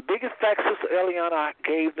with facts. And the biggest fact, Sister Eliana, I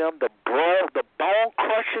gave them, the bone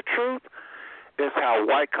crusher truth, is how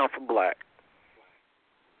white come from black.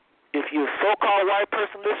 If you're a so-called white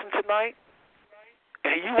person listening tonight,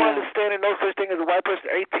 and you understand no such thing as a white person,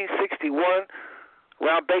 1861,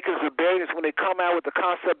 around Baker's Rebellion is when they come out with the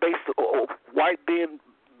concept based on white being,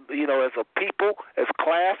 as a people, as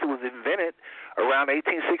class. It was invented around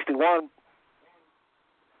 1861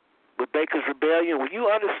 with Baker's Rebellion. When you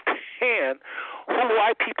understand who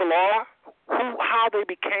white people are, how they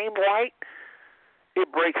became white, it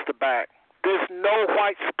breaks the back. There's no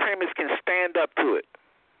white supremacist can stand up to it.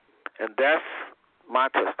 And that's my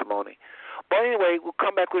testimony. But anyway, we'll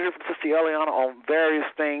come back with here from Sister Eliana on various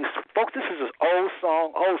things. Folks, this is an old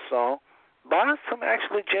song by some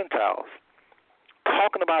actually Gentiles,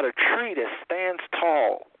 talking about a tree that stands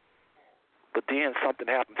tall. But then something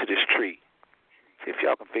happened to this tree. See if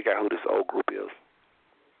y'all can figure out who this old group is.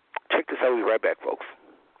 Check this out. We'll be right back, folks.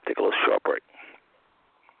 Take a little short break.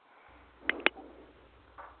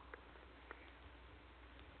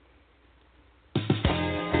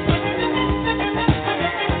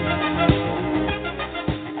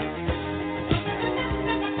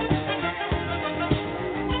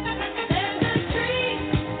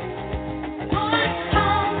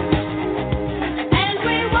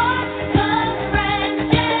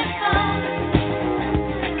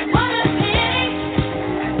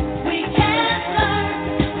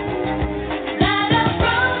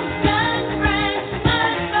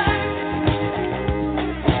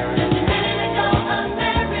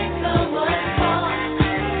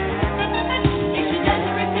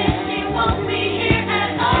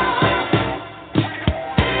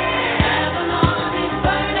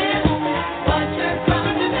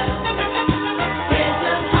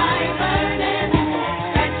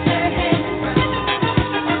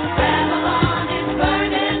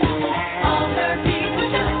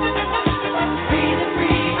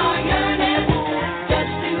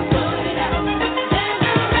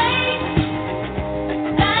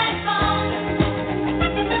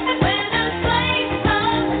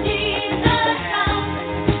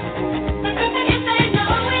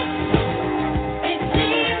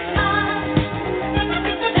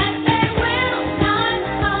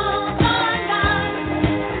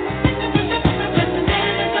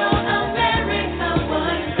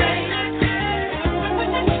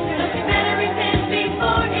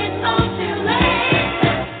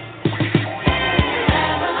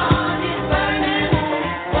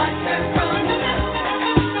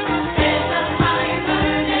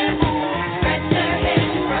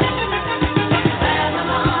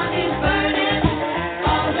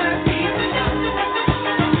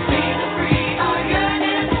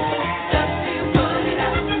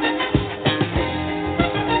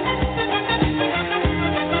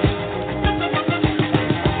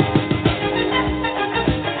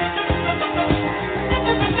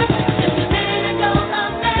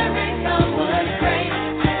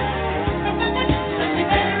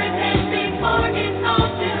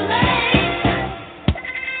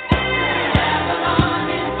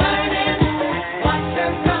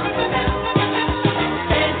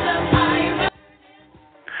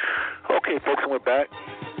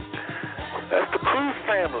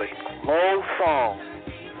 Beatles song,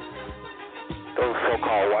 those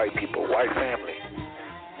so-called white people, white family,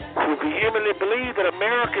 who vehemently believe that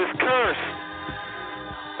America is cursed,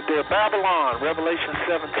 that they're Babylon, Revelation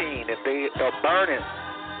 17, that they are burning.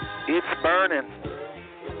 It's burning.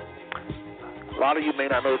 A lot of you may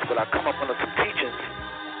not know this, but I come up under some teachings.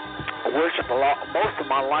 I worship a lot, most of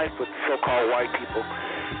my life with so-called white people,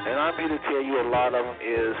 and I'm here to tell you a lot of them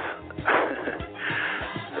is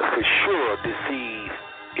for sure deceived,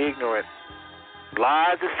 ignorant,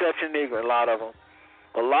 lies, deception, ignorant, a lot of them.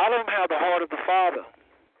 A lot of them have the heart of the Father,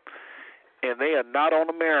 and they are not on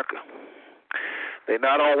America. They're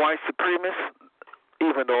not on white supremacists,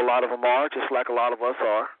 even though a lot of them are, just like a lot of us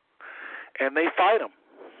are, and they fight them.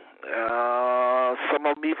 Some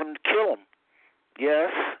of them even kill them.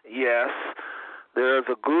 Yes, there's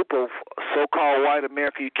a group of so-called white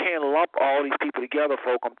America. You can't lump all these people together,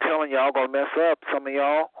 folk. I'm telling y'all going to mess up, some of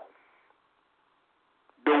y'all.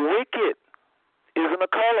 The wicked isn't a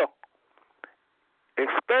color,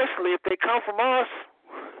 especially if they come from us.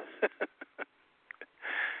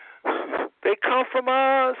 They come from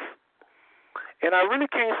us. And I really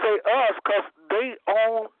can't say us because they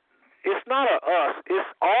own, it's not a us. It's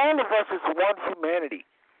all of us is one humanity.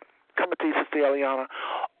 Coming to you, Sister Eliana.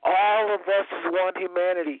 All of us is one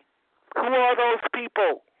humanity. Who are those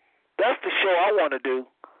people? That's the show I want to do.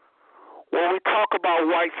 Where we talk about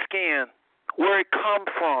white skin, where it comes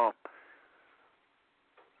from.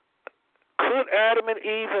 Could Adam and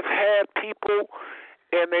Eve have had people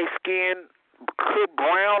and their skin? Could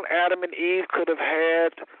brown Adam and Eve could have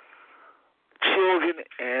had children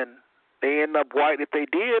and they end up white? If they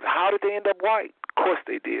did, how did they end up white? Of course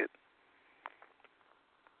they did.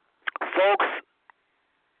 Folks,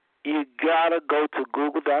 you gotta go to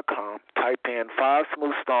Google.com, type in 5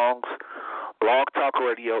 Smooth Songs, Blog Talk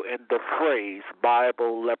Radio, and the phrase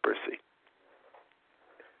Bible leprosy.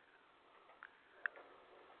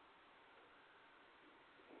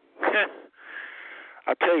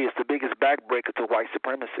 I tell you, it's the biggest backbreaker to white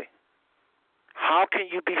supremacy. How can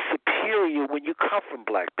you be superior when you come from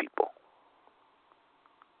black people?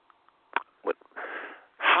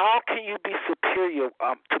 How can you be superior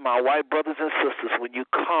to my white brothers and sisters when you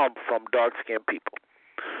come from dark-skinned people?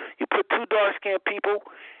 You put 2 dark-skinned people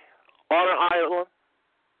on an island,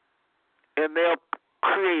 and they'll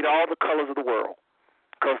create all the colors of the world.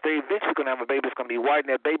 Because they eventually going to have a baby that's going to be white,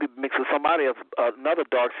 and that baby mixed with somebody else, another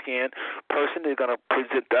dark-skinned person. They're going to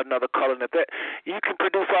present another color. And that you can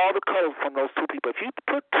produce all the colors from those 2 people. If you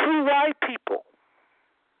put 2 white people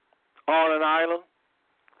on an island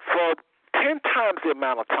for 10 times the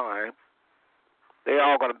amount of time, they're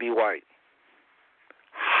all going to be white.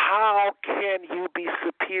 How can you be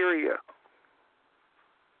superior?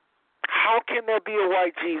 How can there be a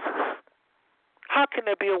white Jesus? How can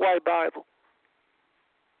there be a white Bible?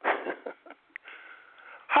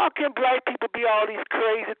 How can black people be all these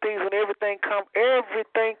crazy things when everything come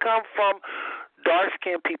from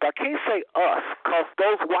dark-skinned people? I can't say us, because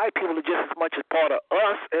those white people are just as much a part of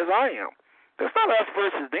us as I am. It's not us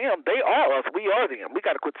versus them. They are us. We are them. We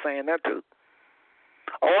got to quit saying that too.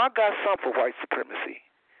 Oh, I got something for white supremacy.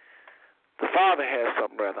 The Father has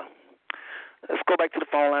something, rather. Let's go back to the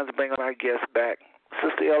phone lines and bring on our guest back.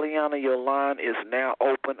 Sister Eliana, your line is now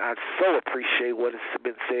open. I so appreciate what has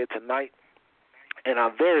been said tonight, and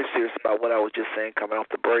I'm very serious about what I was just saying coming off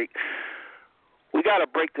the break. We got to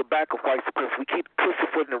break the back of white supremacy. We keep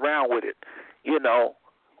pussyfooting around with it. You know,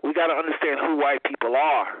 we got to understand who white people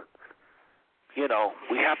are. You know,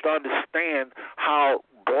 we have to understand how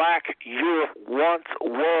black Europe once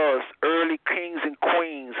was, early kings and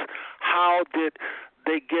queens. How did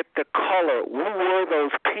they get the color? Who were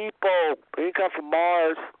those people? They come from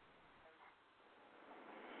Mars.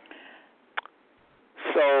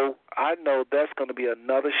 So I know that's going to be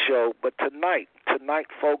another show. But tonight,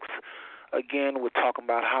 folks, again, we're talking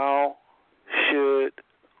about how should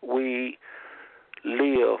we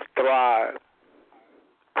live, thrive,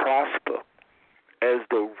 prosper as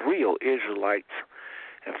the real Israelites.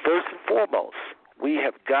 And first and foremost, we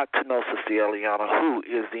have got to know, Sister Eliana, who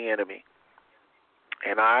is the enemy.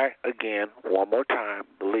 And I, again, one more time,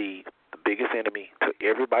 believe the biggest enemy to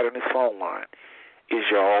everybody on this phone line is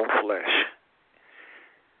your own flesh.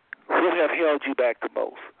 Who have held you back the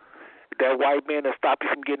most? That white man that stopped you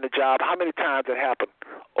from getting a job, how many times that happened?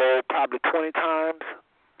 Oh, probably 20 times.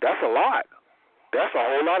 That's a lot. That's a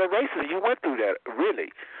whole lot of racism. You went through that,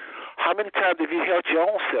 really. How many times have you held your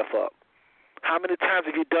own self up? How many times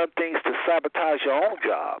have you done things to sabotage your own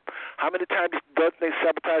job? How many times have you done things to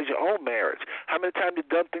sabotage your own marriage? How many times have you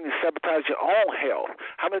done things to sabotage your own health?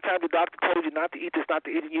 How many times the doctor told you not to eat this, not to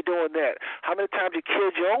eat it, and you're doing that? How many times have you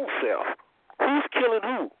killed your own self? Who's killing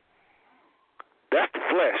who?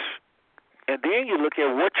 flesh. And then you look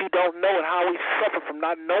at what you don't know and how we suffer from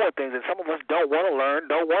not knowing things. And some of us don't want to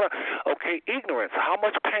learn, ignorance. How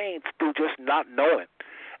much pain through just not knowing.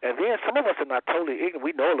 And then some of us are not totally ignorant.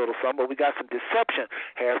 We know a little something, but we got some deception,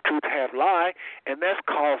 half truth, half lie, and that's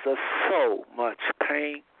caused us so much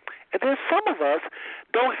pain. And then some of us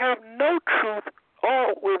don't have no truth.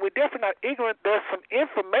 We're definitely not ignorant. There's some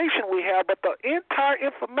information we have, but the entire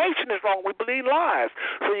information is wrong. We believe lies.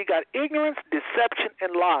 So you got ignorance, deception,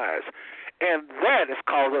 and lies. And that has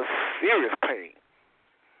caused us serious pain.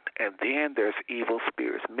 And then there's evil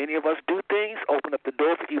spirits. Many of us do things, open up the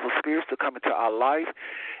door for evil spirits to come into our life.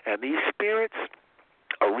 And these spirits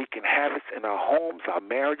are wreaking havoc in our homes, our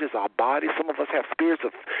marriages, our bodies. Some of us have spirits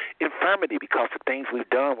of infirmity because of things we've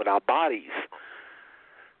done with our bodies.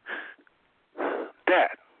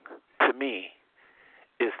 That, to me,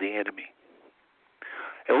 is the enemy.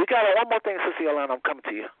 And we got one more thing, Sister Yolanda, I'm coming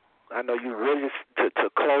to you. I know you're ready to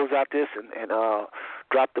close out this and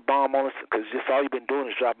drop the bomb on us, because just all you've been doing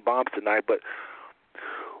is dropping bombs tonight. But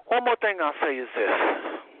one more thing I'll say is this.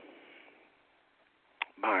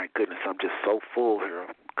 My goodness, I'm just so full here.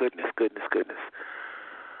 Goodness.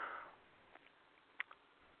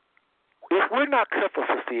 If we're not careful,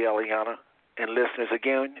 Sister Eliana, and listeners,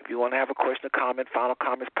 again, if you want to have a question or comment, final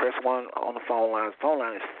comments, press 1 on the phone line. The phone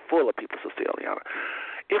line is full of people, Sister Eliana.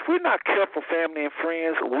 If we're not careful, family and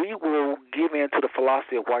friends, we will give in to the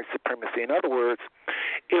philosophy of white supremacy. In other words,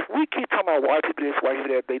 if we keep talking about white people this, white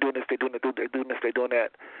people that, they doing this, they doing that, they doing this, they doing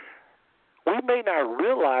that, we may not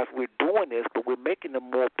realize we're doing this, but we're making them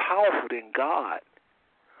more powerful than God.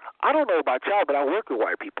 I don't know about y'all, but I work with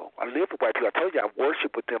white people. I live with white people. I told you I've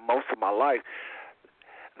worshiped with them most of my life.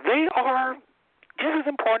 They are just as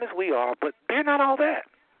important as we are, but they're not all that.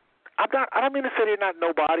 I don't mean to say they're not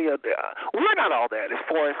nobody. We're not all that as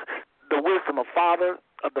far as the wisdom of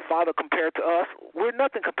the Father compared to us. We're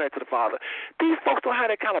nothing compared to the Father. These folks don't have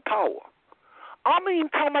that kind of power. I'm even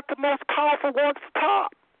talking about the most powerful ones at the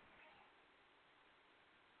top.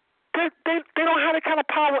 They don't have that kind of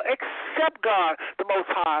power except God, the Most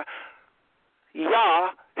High,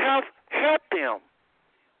 Yah, have helped them.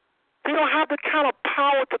 They don't have the kind of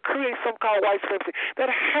power to create some kind of white supremacy. That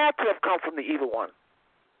had to have come from the evil one.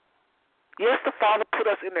 Yes, the Father put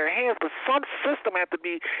us in their hands, but some system had to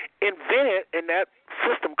be invented, and that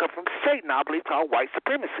system comes from Satan, I believe, called white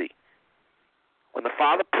supremacy. When the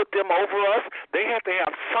Father put them over us, they had to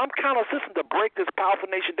have some kind of system to break this powerful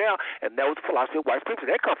nation down, and that was the philosophy of white supremacy.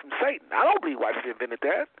 That comes from Satan. I don't believe white people invented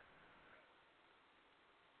that.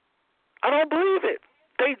 I don't believe it.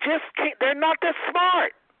 They just can't. They're not that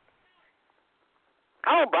smart.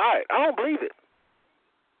 I don't buy it. I don't believe it.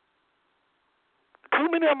 Too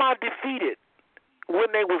many of them are defeated.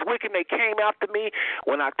 When they was wicked, they came after me.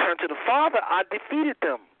 When I turned to the Father, I defeated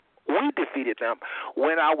them. We defeated them.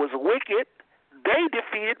 When I was wicked, they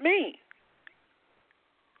defeated me.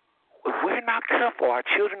 If we're not careful, our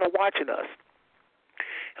children are watching us.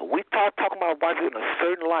 And we start talking about white people in a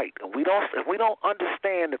certain light, and if we don't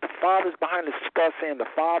understand that the Father's behind us, start saying the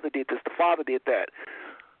Father did this, the Father did that,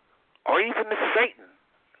 or even the Satan,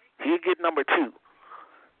 he'll get number 2.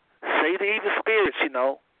 Say the evil spirits,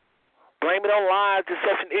 blame it on lies,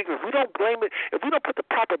 deception, ignorance. We don't blame it. If we don't put the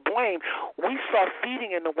proper blame, we start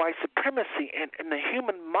feeding in the white supremacy, and the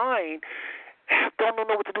human mind don't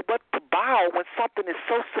know what to do but to bow when something is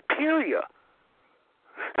so superior.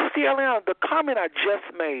 See, Eliana, the comment I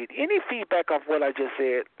just made, any feedback of what I just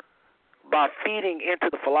said by feeding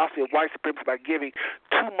into the philosophy of white supremacy by giving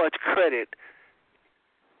too much credit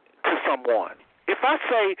to someone. If I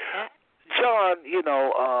say, John,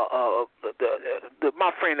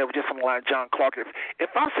 my friend that was just on the line, John Clark,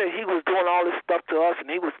 if I said he was doing all this stuff to us and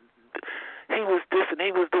he was this and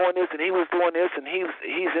he was doing this and he was doing this and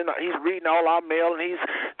he's reading all our mail and he's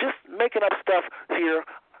just making up stuff here,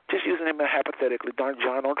 just using him hypothetically. Darn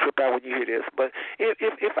John, don't trip out when you hear this. But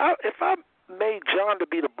if I made John to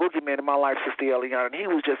be the boogeyman in my life, Sister Eliana, and he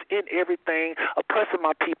was just in everything, oppressing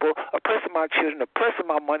my people, oppressing my children, oppressing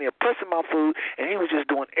my money, oppressing my food, and he was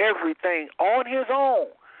just doing everything on his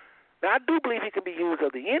own. Now, I do believe he can be used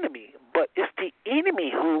of the enemy, but it's the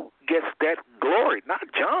enemy who gets that glory, not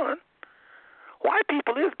John. White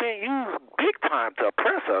people is being used big time to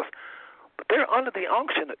oppress us, but they're under the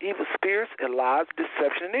unction of evil spirits and lies,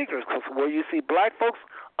 deception, and ignorance. Because where you see black folks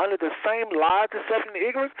under the same lies, deception, and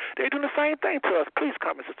ignorance, they're doing the same thing to us. Please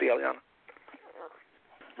comment, Sister Eliana.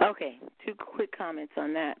 Okay, 2 quick comments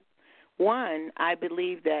on that. One, I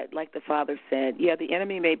believe that, like the Father said, the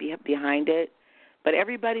enemy may be behind it, but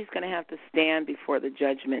everybody's going to have to stand before the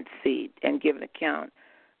judgment seat and give an account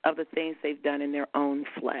of the things they've done in their own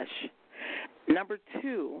flesh. Number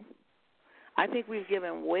 2, I think we've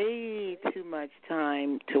given way too much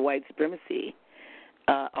time to white supremacy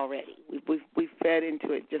already. We've fed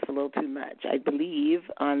into it just a little too much, I believe,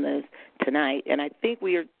 on this tonight. And I think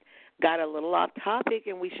got a little off topic,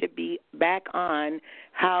 and we should be back on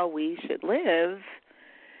how we should live,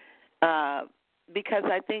 because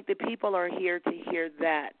I think the people are here to hear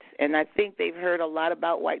that. And I think they've heard a lot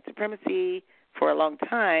about white supremacy for a long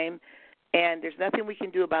time, and there's nothing we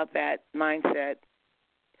can do about that mindset.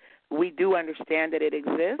 We do understand that it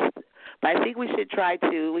exists, but I think we should try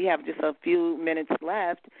to, we have just a few minutes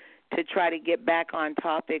left, to try to get back on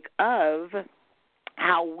topic of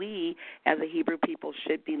how we as a Hebrew people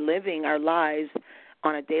should be living our lives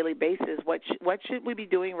on a daily basis. What should we be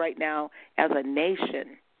doing right now as a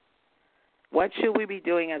nation? What should we be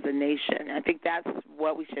doing as a nation? I think that's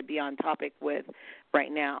what we should be on topic with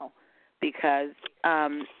right now, because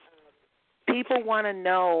people want to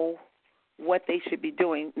know what they should be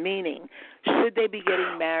doing, meaning should they be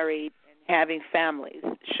getting married and having families?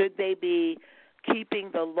 Should they be keeping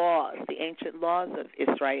the laws, the ancient laws of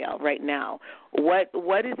Israel right now?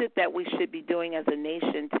 What is it that we should be doing as a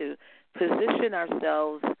nation to position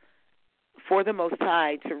ourselves for the Most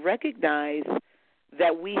High, to recognize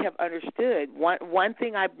that we have understood? One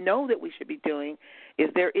thing I know that we should be doing is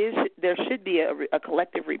there should be a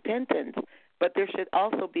collective repentance, but there should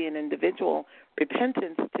also be an individual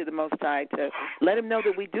repentance to the Most High, to let him know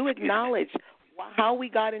that we do acknowledge how we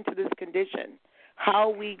got into this condition, how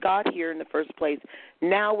we got here in the first place.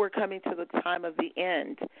 Now we're coming to the time of the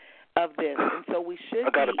end of this, and so we should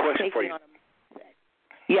I got be a question taking for you. on a mindset.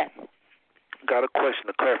 Yes. Got a question,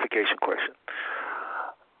 a clarification question.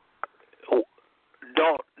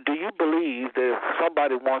 Do you believe that if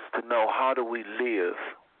somebody wants to know how do we live,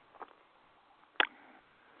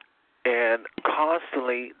 and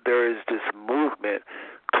constantly there is this movement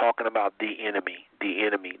talking about the enemy, the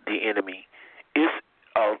enemy, the enemy,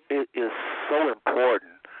 it is so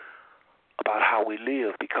important about how we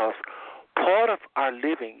live, because part of our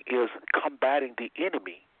living is combating the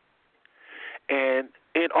enemy. And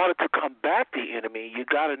in order to combat the enemy, you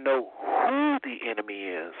got to know who the enemy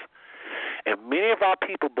is. And many of our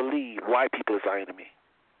people believe white people is our enemy.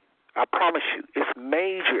 I promise you, it's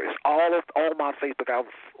major. It's all my Facebook. I have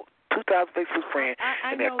 2,000 Facebook friends,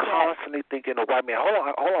 and they're constantly thinking of white man. Hold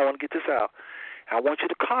on, I want to get this out. I want you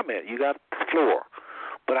to comment. You got the floor.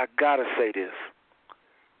 But I got to say this.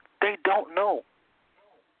 They don't know.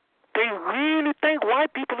 They really think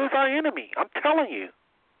white people is our enemy. I'm telling you.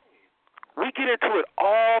 We get into it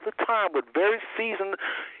all the time with very seasoned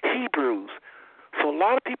Hebrews. So a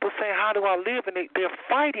lot of people saying, how do I live? And they're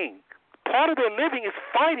fighting. Part of their living is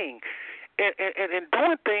fighting and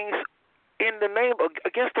doing things in the name of,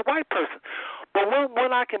 against the white person. But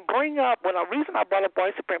when I can bring up, reason I brought up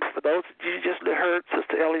white supremacy, for those you just heard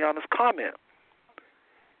Sister Eliana's comment,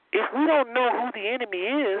 if we don't know who the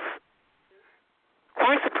enemy is,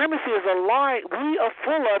 white supremacy is a lie. We are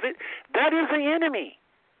full of it. That is the enemy.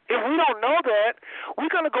 If we don't know that,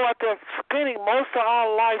 we're going to go out there spending most of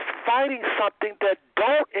our lives fighting something that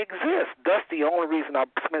don't exist. That's the only reason I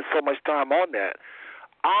spent so much time on that.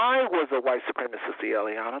 I was a white supremacist,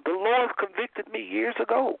 Eliana. The Lord convicted me years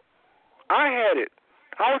ago. I had it.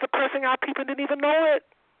 I was oppressing our people and didn't even know it.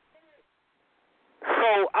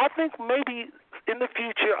 So I think maybe in the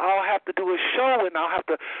future I'll have to do a show and I'll have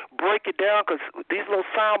to break it down, because these little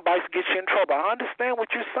sound bites get you in trouble. I understand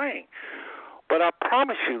what you're saying. But I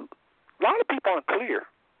promise you, a lot of people aren't clear.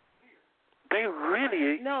 They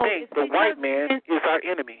really think the white man is our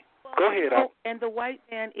enemy. Go ahead. And the white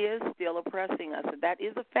man is still oppressing us, and that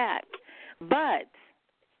is a fact. But,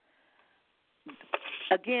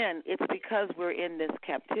 again, it's because we're in this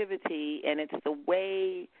captivity, and it's the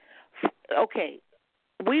way, okay,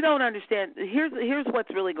 we don't understand. Here's what's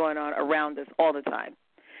really going on around us all the time.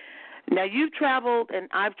 Now, you've traveled and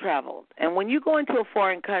I've traveled, and when you go into a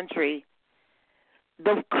foreign country,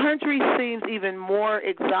 the country seems even more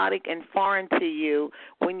exotic and foreign to you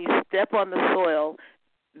when you step on the soil,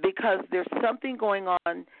 because there's something going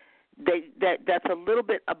on that's a little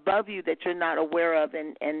bit above you that you're not aware of.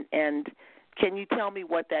 And can you tell me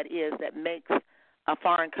what that is that makes a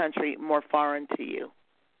foreign country more foreign to you?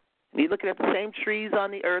 You're looking at the same trees on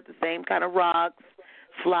the earth, the same kind of rocks,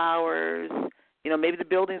 flowers. Maybe the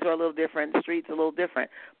buildings are a little different, the streets are a little different.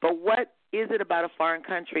 But what is it about a foreign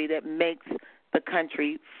country that makes the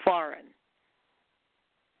country foreign?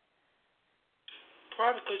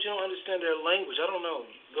 Probably because you don't understand their language. I don't know.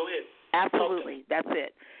 Go ahead. Absolutely. That's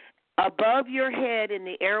it. Above your head in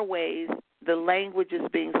the airways, the language is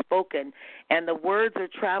being spoken, and the words are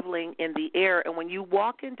traveling in the air. And when you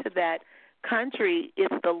walk into that country,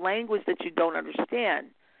 it's the language that you don't understand.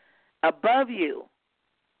 above you,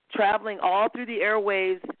 traveling all through the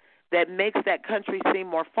airwaves that makes that country seem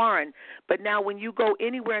more foreign. But now when you go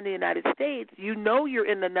anywhere in the United States, you know you're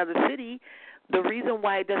in another city. The reason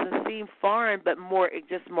why it doesn't seem foreign but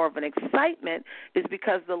just more of an excitement is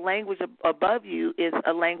because the language above you is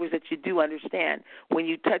a language that you do understand. When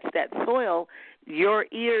you touch that soil, your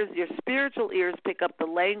ears, your spiritual ears pick up the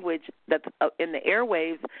language that's in the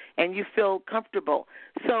airwaves, and you feel comfortable.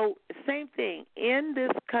 So same thing in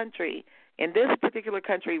this country, in this particular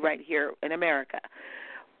country right here in America.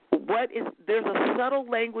 There's a subtle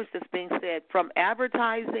language that's being said from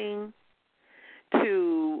advertising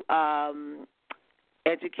to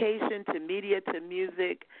education to media to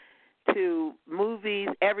music to movies,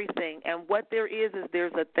 everything. And what there is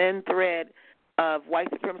there's a thin thread of white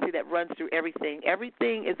supremacy that runs through everything.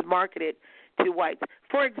 Everything is marketed to whites.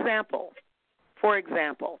 For example,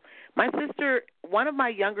 my sister, one of my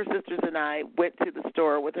younger sisters and I went to the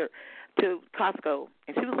store with her to Costco,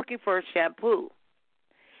 and she was looking for a shampoo.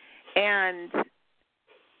 And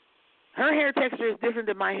her hair texture is different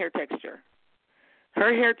than my hair texture.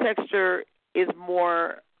 Her hair texture is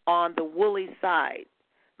more on the woolly side.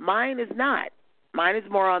 Mine is not. Mine is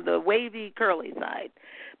more on the wavy, curly side.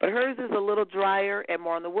 But hers is a little drier and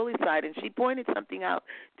more on the woolly side. And she pointed something out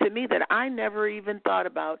to me that I never even thought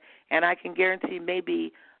about, and I can guarantee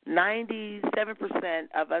maybe 97%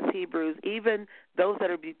 of us Hebrews, even those that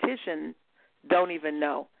are beauticians, don't even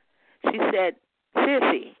know. She said,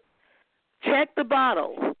 "Sissy, check the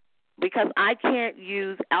bottles because I can't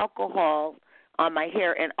use alcohol on my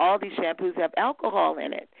hair, and all these shampoos have alcohol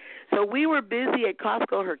in it." So we were busy at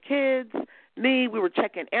Costco, her kids, me, we were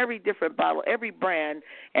checking every different bottle, every brand,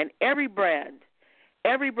 I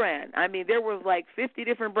mean, there was like 50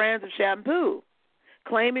 different brands of shampoo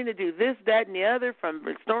claiming to do this, that, and the other, from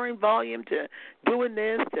restoring volume to doing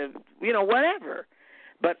this to, whatever.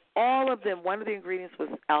 But all of them, one of the ingredients was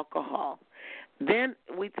alcohol. Then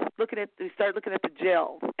we started looking at the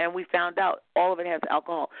gels, and we found out all of it has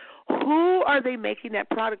alcohol. Who are they making that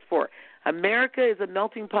product for? America is a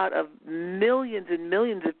melting pot of millions and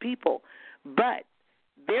millions of people, but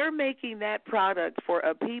they're making that product for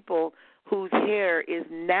a people whose hair is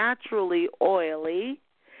naturally oily,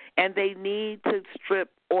 and they need to strip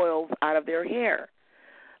oils out of their hair.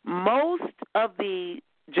 Most of the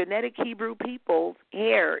genetic Hebrew people's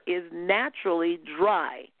hair is naturally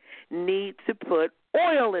dry, need to put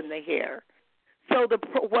oil in the hair. So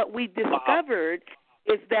what we discovered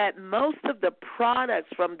is that most of the products,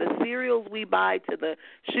 from the cereals we buy to the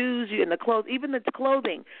shoes and the clothes, even the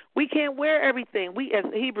clothing, we can't wear everything. We as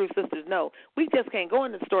Hebrew sisters know we just can't go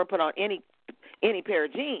in the store and put on any pair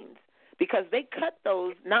of jeans because they cut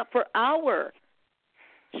those not for our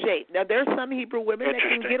shape. Now, there's some Hebrew women that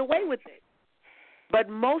can get away with it, but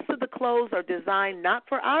most of the clothes are designed not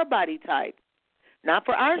for our body type, not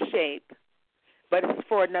for our shape, but it's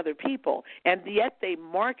for another people, and yet they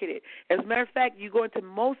market it. As a matter of fact, you go into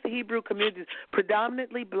most Hebrew communities,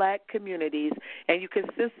 predominantly black communities, and you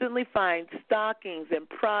consistently find stockings and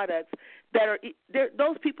products that are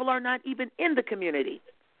those people are not even in the community,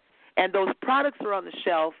 and those products are on the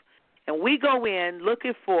shelf, and we go in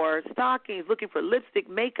looking for stockings, looking for lipstick,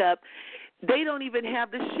 makeup. They don't even have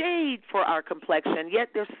the shade for our complexion, yet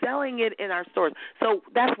they're selling it in our stores. So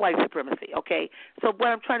that's white supremacy, okay? So what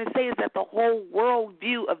I'm trying to say is that the whole world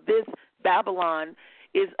view of this Babylon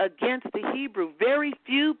is against the Hebrew. Very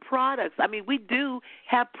few products. I mean, we do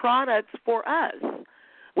have products for us.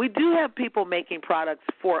 We do have people making products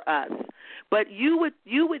for us. But you would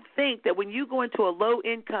think that when you go into a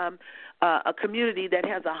low-income a community that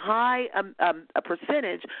has a high a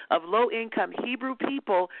percentage of low-income Hebrew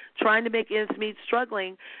people trying to make ends meet,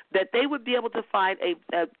 struggling, that they would be able to find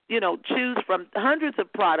choose from hundreds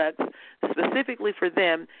of products specifically for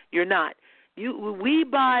them. You're not. We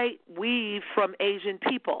buy weave from Asian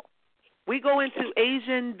people. We go into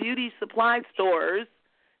Asian beauty supply stores.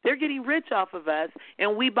 They're getting rich off of us,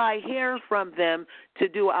 and we buy hair from them to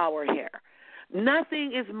do our hair.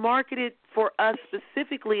 Nothing is marketed for us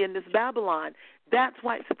specifically in this Babylon. That's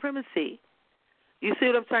white supremacy. You see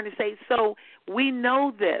what I'm trying to say? So we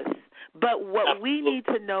know this, but what we need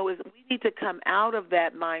to know is we need to come out of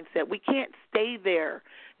that mindset. We can't stay there.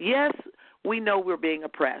 Yes, we know we're being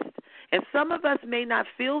oppressed. And some of us may not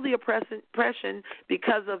feel the oppression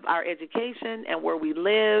because of our education and where we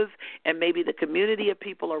live and maybe the community of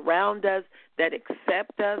people around us that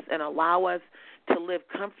accept us and allow us to live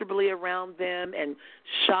comfortably around them and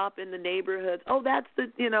shop in the neighborhoods. Oh, that's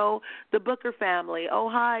the Booker family. Oh,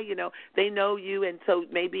 hi, they know you, and so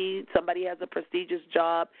maybe somebody has a prestigious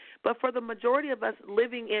job. But for the majority of us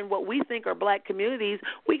living in what we think are black communities,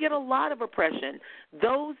 we get a lot of oppression.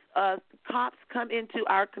 Those cops come into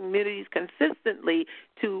our communities consistently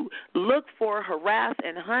to look for, harass,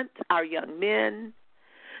 and hunt our young men,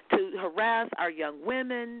 to harass our young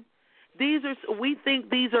women. We think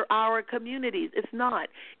these are our communities. It's not.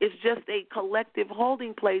 It's just a collective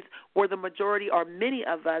holding place where the majority or many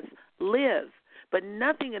of us live. But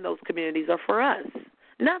nothing in those communities are for us.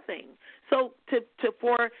 Nothing. So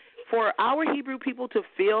for our Hebrew people to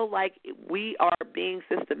feel like we are being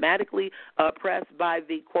systematically oppressed by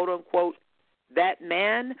the quote unquote that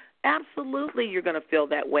man, absolutely you're going to feel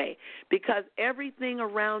that way, because everything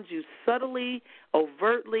around you subtly,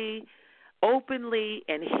 overtly, openly,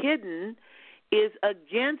 and hidden is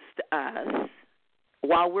against us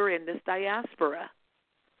while we're in this diaspora.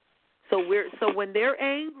 So when they're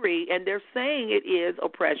angry and they're saying it is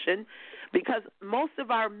oppression, because most of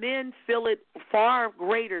our men feel it far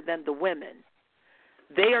greater than the women.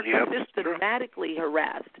 They are systematically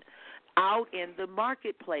harassed out in the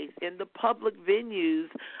marketplace, in the public venues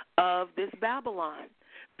of this Babylon.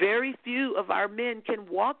 Very few of our men can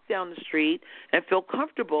walk down the street and feel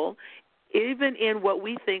comfortable, even in what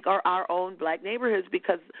we think are our own black neighborhoods,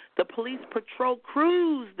 because the police patrol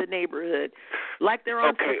cruise the neighborhood like they're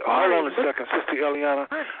on safari. Okay, hold on a second, Sister Eliana.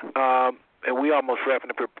 And we almost wrapping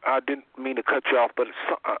up here. I didn't mean to cut you off, but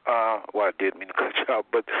I did mean to cut you off.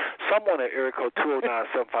 But someone at area code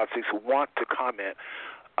 209-756 want to comment.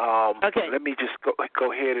 Okay. Let me just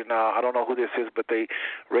go ahead and I don't know who this is, but they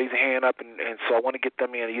raise a hand up, and so I want to get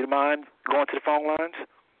them in. You mind going to the phone lines?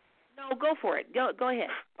 No, go for it. Go ahead. Okay.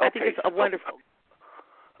 I think it's wonderful.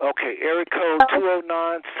 Okay, area code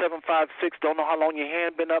 209-756. Don't know how long your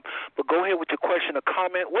hand been up, but go ahead with your question or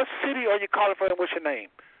comment. What city are you calling from, and what's your name?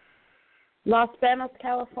 Los Banos,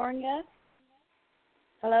 California.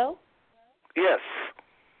 Hello? Yes.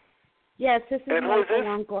 Yes, this is and who is this?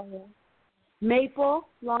 Longoria. Maple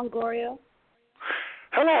Longoria.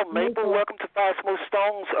 Hello, Maple. Welcome to Five Smooth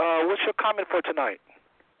Stones. What's your comment for tonight?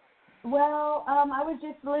 Well, I was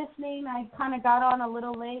just listening. I kind of got on a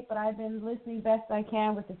little late, but I've been listening best I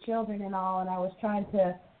can with the children and all, and I was trying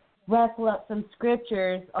to wrestle up some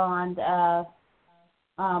scriptures on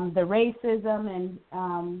the racism and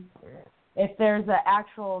if there's an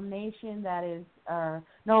actual nation that is,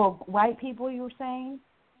 no, white people, you were saying?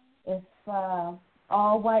 If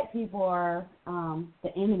all white people are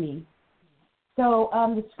the enemy. So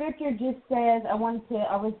the scripture just says, I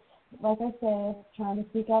was, like I said, trying to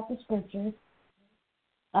seek out the scriptures.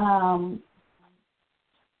 I'm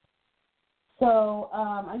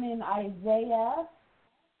in Isaiah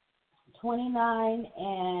 29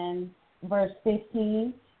 and verse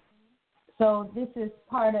 15. So this is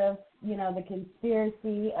part of, the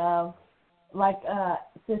conspiracy of, like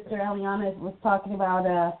Sister Eliana was talking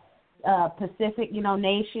about, Pacific,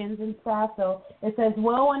 nations and stuff. So it says,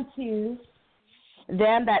 woe unto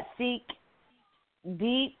them that seek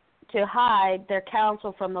deep to hide their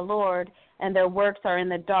counsel from the Lord, and their works are in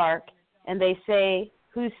the dark. And they say,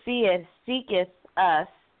 who seeketh us,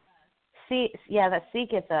 that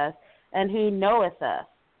seeketh us, and who knoweth us.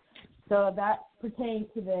 So that pertains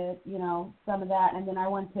to the, some of that. And then I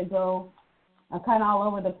went to go kind of all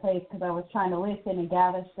over the place because I was trying to listen and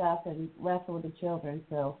gather stuff and wrestle with the children.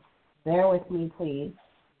 So bear with me, please.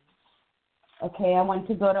 Okay, I want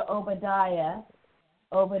to go to Obadiah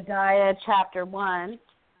chapter 1.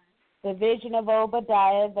 The vision of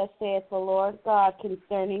Obadiah, thus saith the Lord God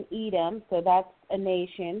concerning Edom. So that's a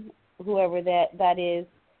nation, whoever that is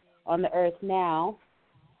on the earth now.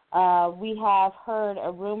 We have heard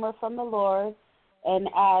a rumor from the Lord, and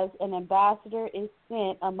as an ambassador is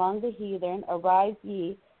sent among the heathen, arise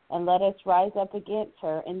ye, and let us rise up against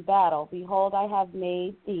her in battle. Behold, I have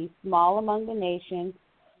made thee small among the nations.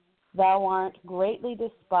 Thou art greatly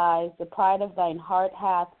despised. The pride of thine heart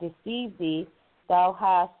hath deceived thee. Thou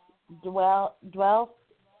hast thou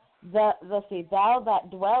that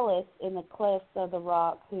dwellest in the cliffs of the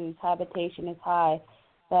rock, whose habitation is high,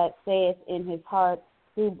 that saith in his heart,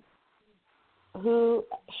 who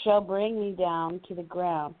shall bring me down to the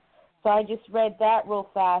ground? So I just read that real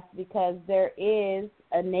fast because there is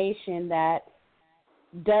a nation that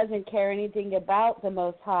doesn't care anything about the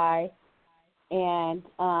Most High, and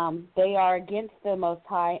they are against the Most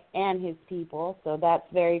High and His people. So that's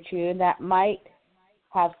very true, and that might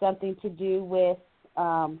have something to do with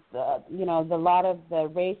the lot of the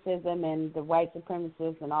racism and the white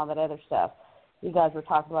supremacists and all that other stuff. you guys were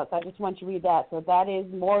talking about. So I just want you to read that. So that is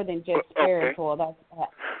more than just spiritual. Okay. That's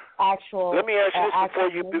actual. Let me ask you this before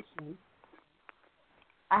you do.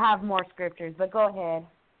 I have more scriptures, but go ahead.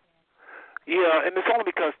 Yeah, and it's only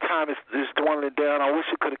because time is dwindling down. I wish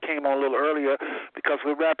it could have came on a little earlier because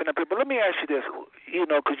we're wrapping up here. But let me ask you this,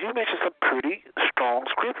 because you mentioned some pretty strong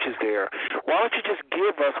scriptures there. Why don't you just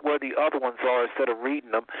give us where the other ones are instead of reading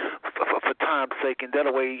them for time's sake? And that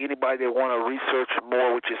way anybody that want to research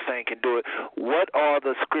more what you're saying can do it. What are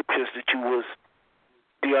the scriptures that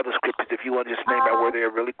the other scriptures, if you want to just name out where they are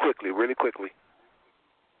really quickly?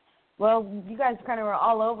 Well, you guys kind of were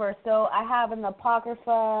all over. So I have in the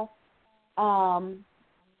Apocrypha, I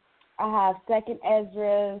have Second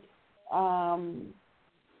Ezra,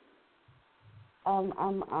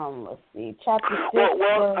 let's see, chapter 6. Well,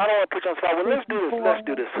 I don't want to put you on the spot. Well, let's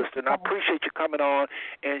do this, sister. And I appreciate you coming on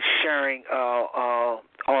and sharing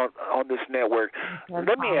on this network.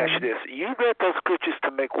 Let me ask you this: you read those scriptures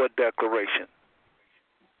to make what declaration?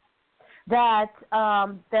 That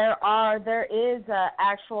there is an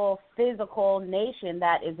actual physical nation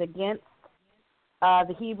that is against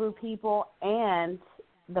the Hebrew people and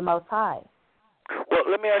the Most High. Well,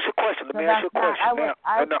 let me ask you a question. Hold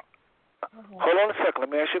on a second. Let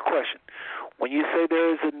me ask you a question. When you say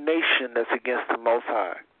there is a nation that's against the Most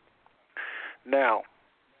High, now,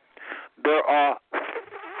 there are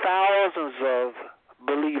thousands of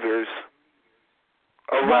believers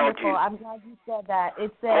around Wonderful. you. I'm glad you said that.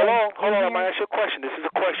 It says. Hold on. I'm going to ask you a question. This is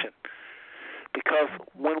a question. Because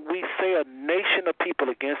when we say a nation of people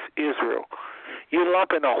against Israel, you're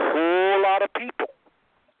lumping a whole lot of people.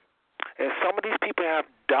 And some of these people have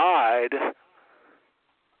died.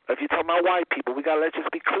 If you're talking about white people, we got to let's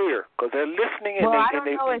just be clear because they're listening. Well, I don't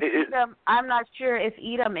know if Edom, I'm not sure if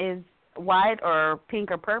Edom is white or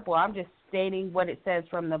pink or purple. I'm just stating what it says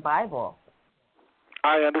from the Bible.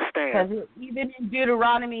 I understand. Because even in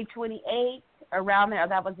Deuteronomy 28, around there,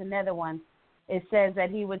 that was another one. It says that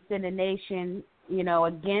he would send a nation,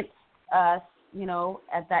 against us,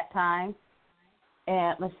 at that time.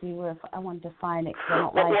 And let's see where I wanted to find it.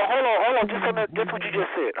 Hold on. Just a minute. That's what you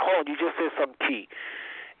just said. Hold on. You just said something key.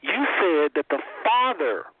 You said that the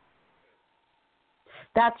Father.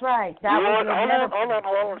 That's right. Hold on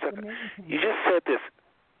a second. You just said this,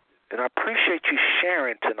 and I appreciate you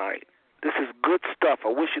sharing tonight. This is good stuff. I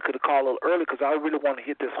wish you could have called a little early because I really want to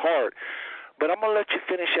hit this hard. But I'm going to let you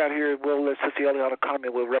finish out here. We'll let Sister Eliana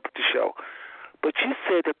comment. We'll wrap up the show. But you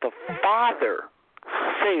said that the Father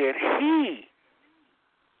said he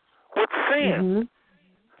would sin.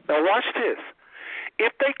 Now watch this.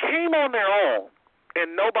 If they came on their own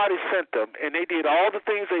and nobody sent them and they did all the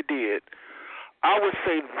things they did, I would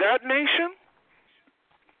say that nation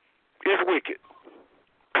is wicked.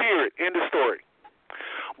 Period. End of story.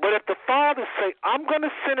 But if the Father say, I'm going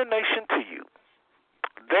to send a nation to you,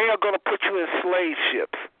 they are going to put you in slave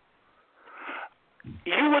ships,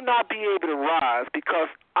 you will not be able to rise because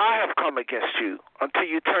I have come against you until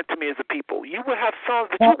you turn to me as a people. You will have sons,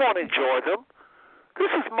 but you won't enjoy them.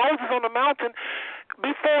 This is Moses on the mountain.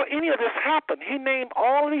 Before any of this happened, he named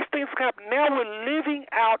all of these things happen. Now we're living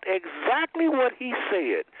out exactly what he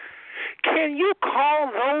said. Can you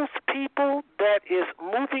call those people that is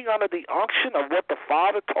moving under the unction of what the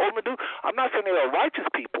Father told them to do? I'm not saying they're righteous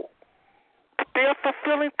people, but they're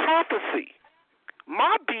fulfilling prophecy.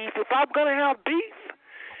 My beef, if I'm going to have beef,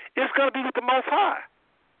 it's going to be with the Most High.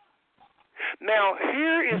 Now,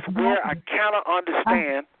 here is where I kind of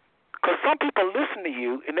understand, because some people listen to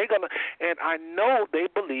you, and they're going to, and I know they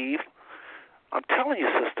believe, I'm telling you,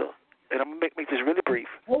 sister, and I'm going to make this really brief.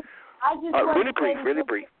 Really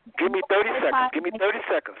brief. Give me 30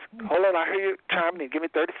 seconds. Hold on, I hear you chiming in. Give me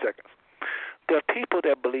 30 seconds. There are people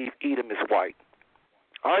that believe Edom is white.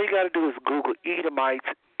 All you got to do is Google Edomites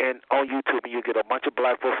and on YouTube, and you get a bunch of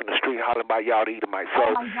black folks in the street hollering about y'all Edomites.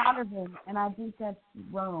 So, Jonathan, and I think that's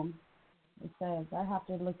Rome. It says I have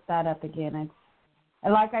to look that up again. And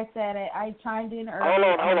like I said, I chimed in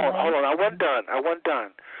earlier. Hold on. I wasn't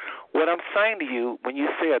done. What I'm saying to you, when you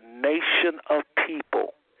say a nation of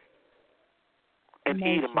people and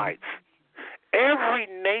Edomites, every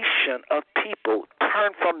nation of people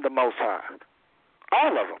turned from the Most High.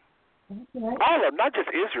 All of them. Okay. All of them, not just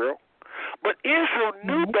Israel. But Israel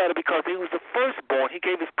knew better because he was the firstborn. He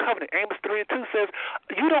gave his covenant. Amos 3:2 says,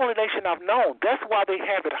 you're the only nation I've known. That's why they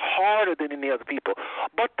have it harder than any other people.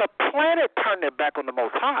 But the planet turned their back on the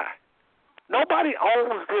Most High. Nobody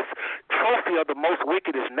owns this trophy of the most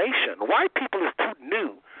wickedest nation. White people is too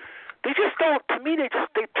new. They just don't, to me, they're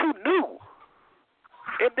too new.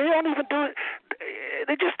 And they don't even do it.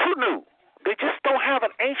 They're just too new. They just don't have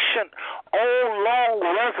an ancient, old, long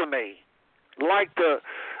resume like the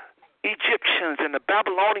Egyptians and the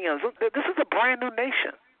Babylonians. This is a brand new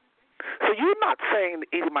nation. So you're not saying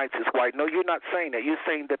the Edomites is white. No, you're not saying that. You're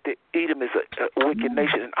saying that the Edom is a wicked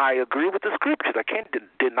nation, and I agree with the scriptures. I can't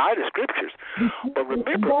deny the scriptures. But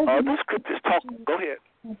remember, other scriptures talk. Go ahead.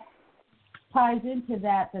 Ties into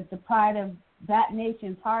that the pride of that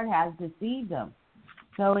nation's heart has deceived them.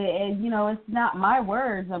 So, it's not my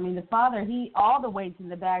words. I mean, the Father, all the weights in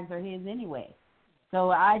the bags are his anyway. So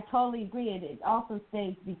I totally agree. It also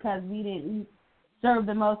states because we didn't serve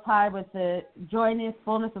the Most High with the joyness,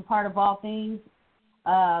 fullness, and part of all things,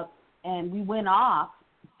 and we went off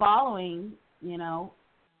following,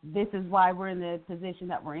 this is why we're in the position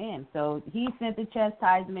that we're in. So he sent the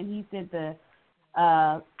chastisement. He sent the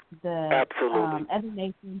other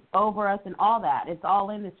nations over us and all that. It's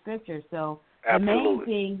all in the scripture. So the main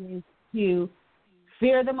thing is to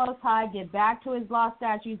fear the Most High, get back to his law,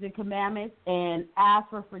 statutes, and commandments, and ask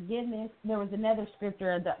for forgiveness. There was another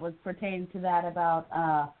scripture that was pertaining to that about,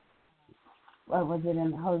 what was it,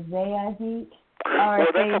 in Hosea, I think? Well,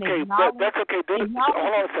 that's okay. That's okay. Hold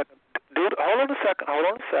on a second.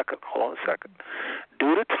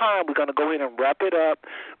 Due to time, we're going to go ahead and wrap it up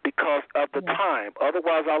because of the time.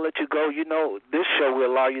 Otherwise, I'll let you go. This show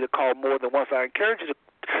will allow you to call more than once. I encourage you to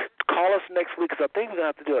call us next week because I think we're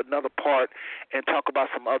going to have to do another part and talk about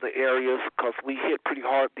some other areas because we hit pretty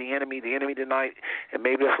hard the enemy tonight, and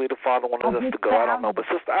maybe that's where the Father wanted us to go. I don't know. But,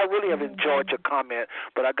 sister, I really have enjoyed your comment,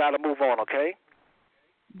 but I got to move on, okay?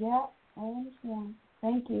 Yeah, I understand.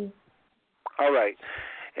 Thank you. All right.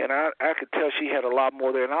 And I could tell she had a lot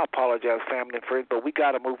more there, and I apologize, family and friends, but we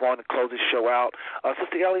got to move on and close this show out.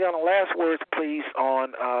 Sister Eliana, last words, please,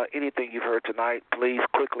 on anything you've heard tonight, please,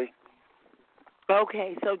 quickly.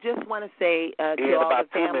 Okay, so just want to say to all the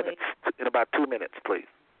family. In about 2 minutes, please.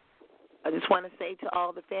 I just want to say to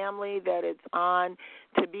all the family that it's on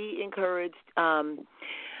to be encouraged.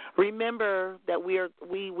 Remember that we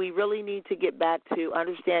really need to get back to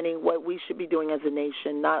understanding what we should be doing as a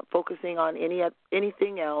nation, not focusing on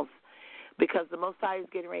anything else, because the Most High is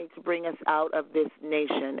getting ready to bring us out of this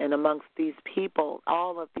nation and amongst these people,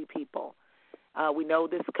 all of the people. We know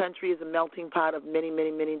this country is a melting pot of many,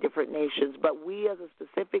 many, many different nations, but we as a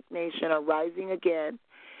specific nation are rising again,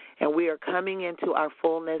 and we are coming into our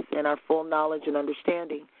fullness and our full knowledge and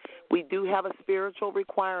understanding. We do have a spiritual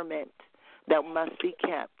requirement that must be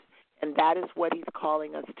kept, and that is what he's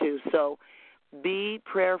calling us to. So be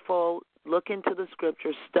prayerful, look into the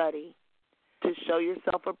scriptures, study to show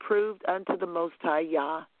yourself approved unto the Most High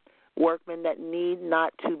Yah, workmen that need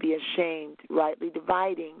not to be ashamed, rightly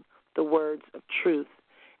dividing the words of truth.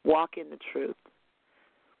 Walk in the truth.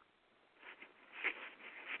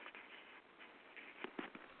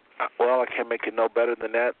 Well, I can't make it no better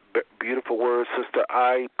than that. Beautiful words, sister.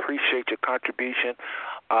 I appreciate your contribution.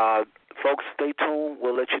 Folks, stay tuned.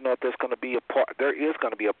 We'll let you know if there's going to be a part. There is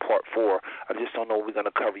going to be a part 4. I just don't know what we're going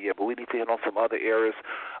to cover yet, but we need to hit on some other areas.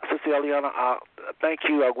 Sister Eliana, thank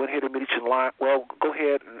you. I went ahead and meet you in line. Well, go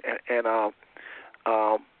ahead and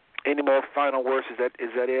any more final words? Is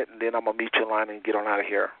that it? And then I'm going to meet you in line and get on out of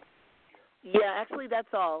here. Yeah, actually,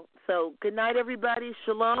 that's all. So good night, everybody.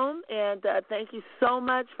 Shalom, and thank you so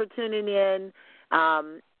much for tuning in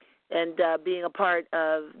and being a part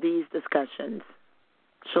of these discussions.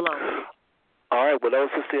 Shalom. All right, well, that was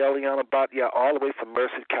Sister Eliana Batia, all the way from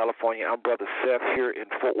Merced, California. I'm Brother Seth here in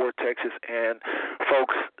Fort Worth, Texas. And,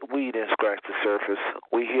 folks, we didn't scratch the surface.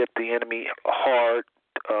 We hit the enemy hard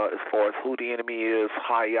as far as who the enemy is,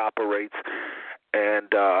 how he operates. And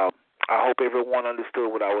I hope everyone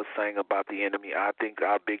understood what I was saying about the enemy. I think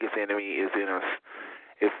our biggest enemy is in us.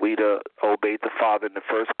 If we'd obeyed the Father in the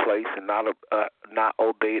first place and not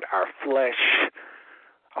obeyed our flesh,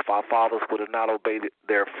 if our fathers would have not obeyed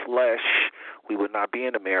their flesh, we would not be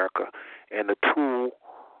in America. And the tool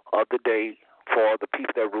of the day for the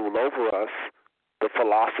people that rule over us, the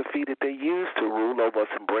philosophy that they use to rule over us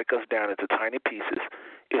and break us down into tiny pieces,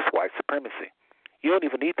 is white supremacy. You don't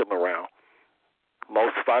even need them around.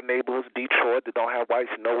 Most of our neighborhoods, Detroit, that don't have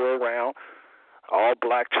whites nowhere around, all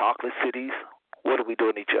black chocolate cities, what are we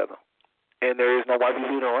doing to each other? And there is no white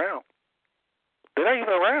people even around. They're not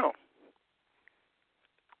even around.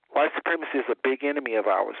 White supremacy is a big enemy of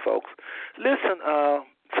ours, folks. Listen,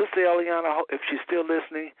 Sister Eliana, if she's still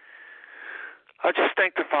listening, I just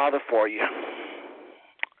thank the Father for you.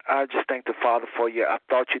 I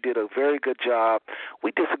thought you did a very good job.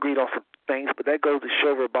 We disagreed on some things, but that goes to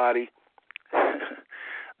show everybody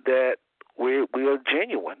that we are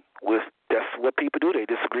genuine. That's what people do. They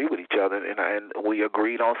disagree with each other, and we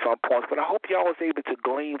agreed on some points. But I hope y'all was able to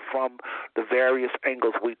glean from the various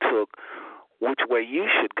angles we took which way you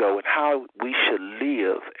should go and how we should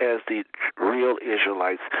live as the real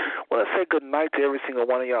Israelites. Well, I say good night to every single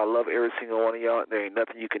one of y'all. I love every single one of y'all. There ain't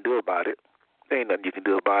nothing you can do about it. There ain't nothing you can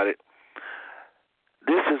do about it.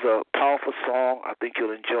 This is a powerful song. I think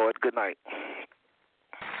you'll enjoy it. Good night.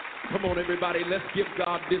 Come on, everybody. Let's give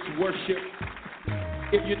God this worship.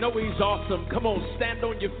 If you know he's awesome, come on, stand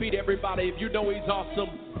on your feet, everybody. If you know he's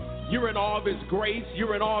awesome, you're in awe of his grace.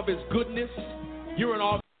 You're in awe of his goodness. You're in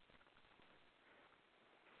awe of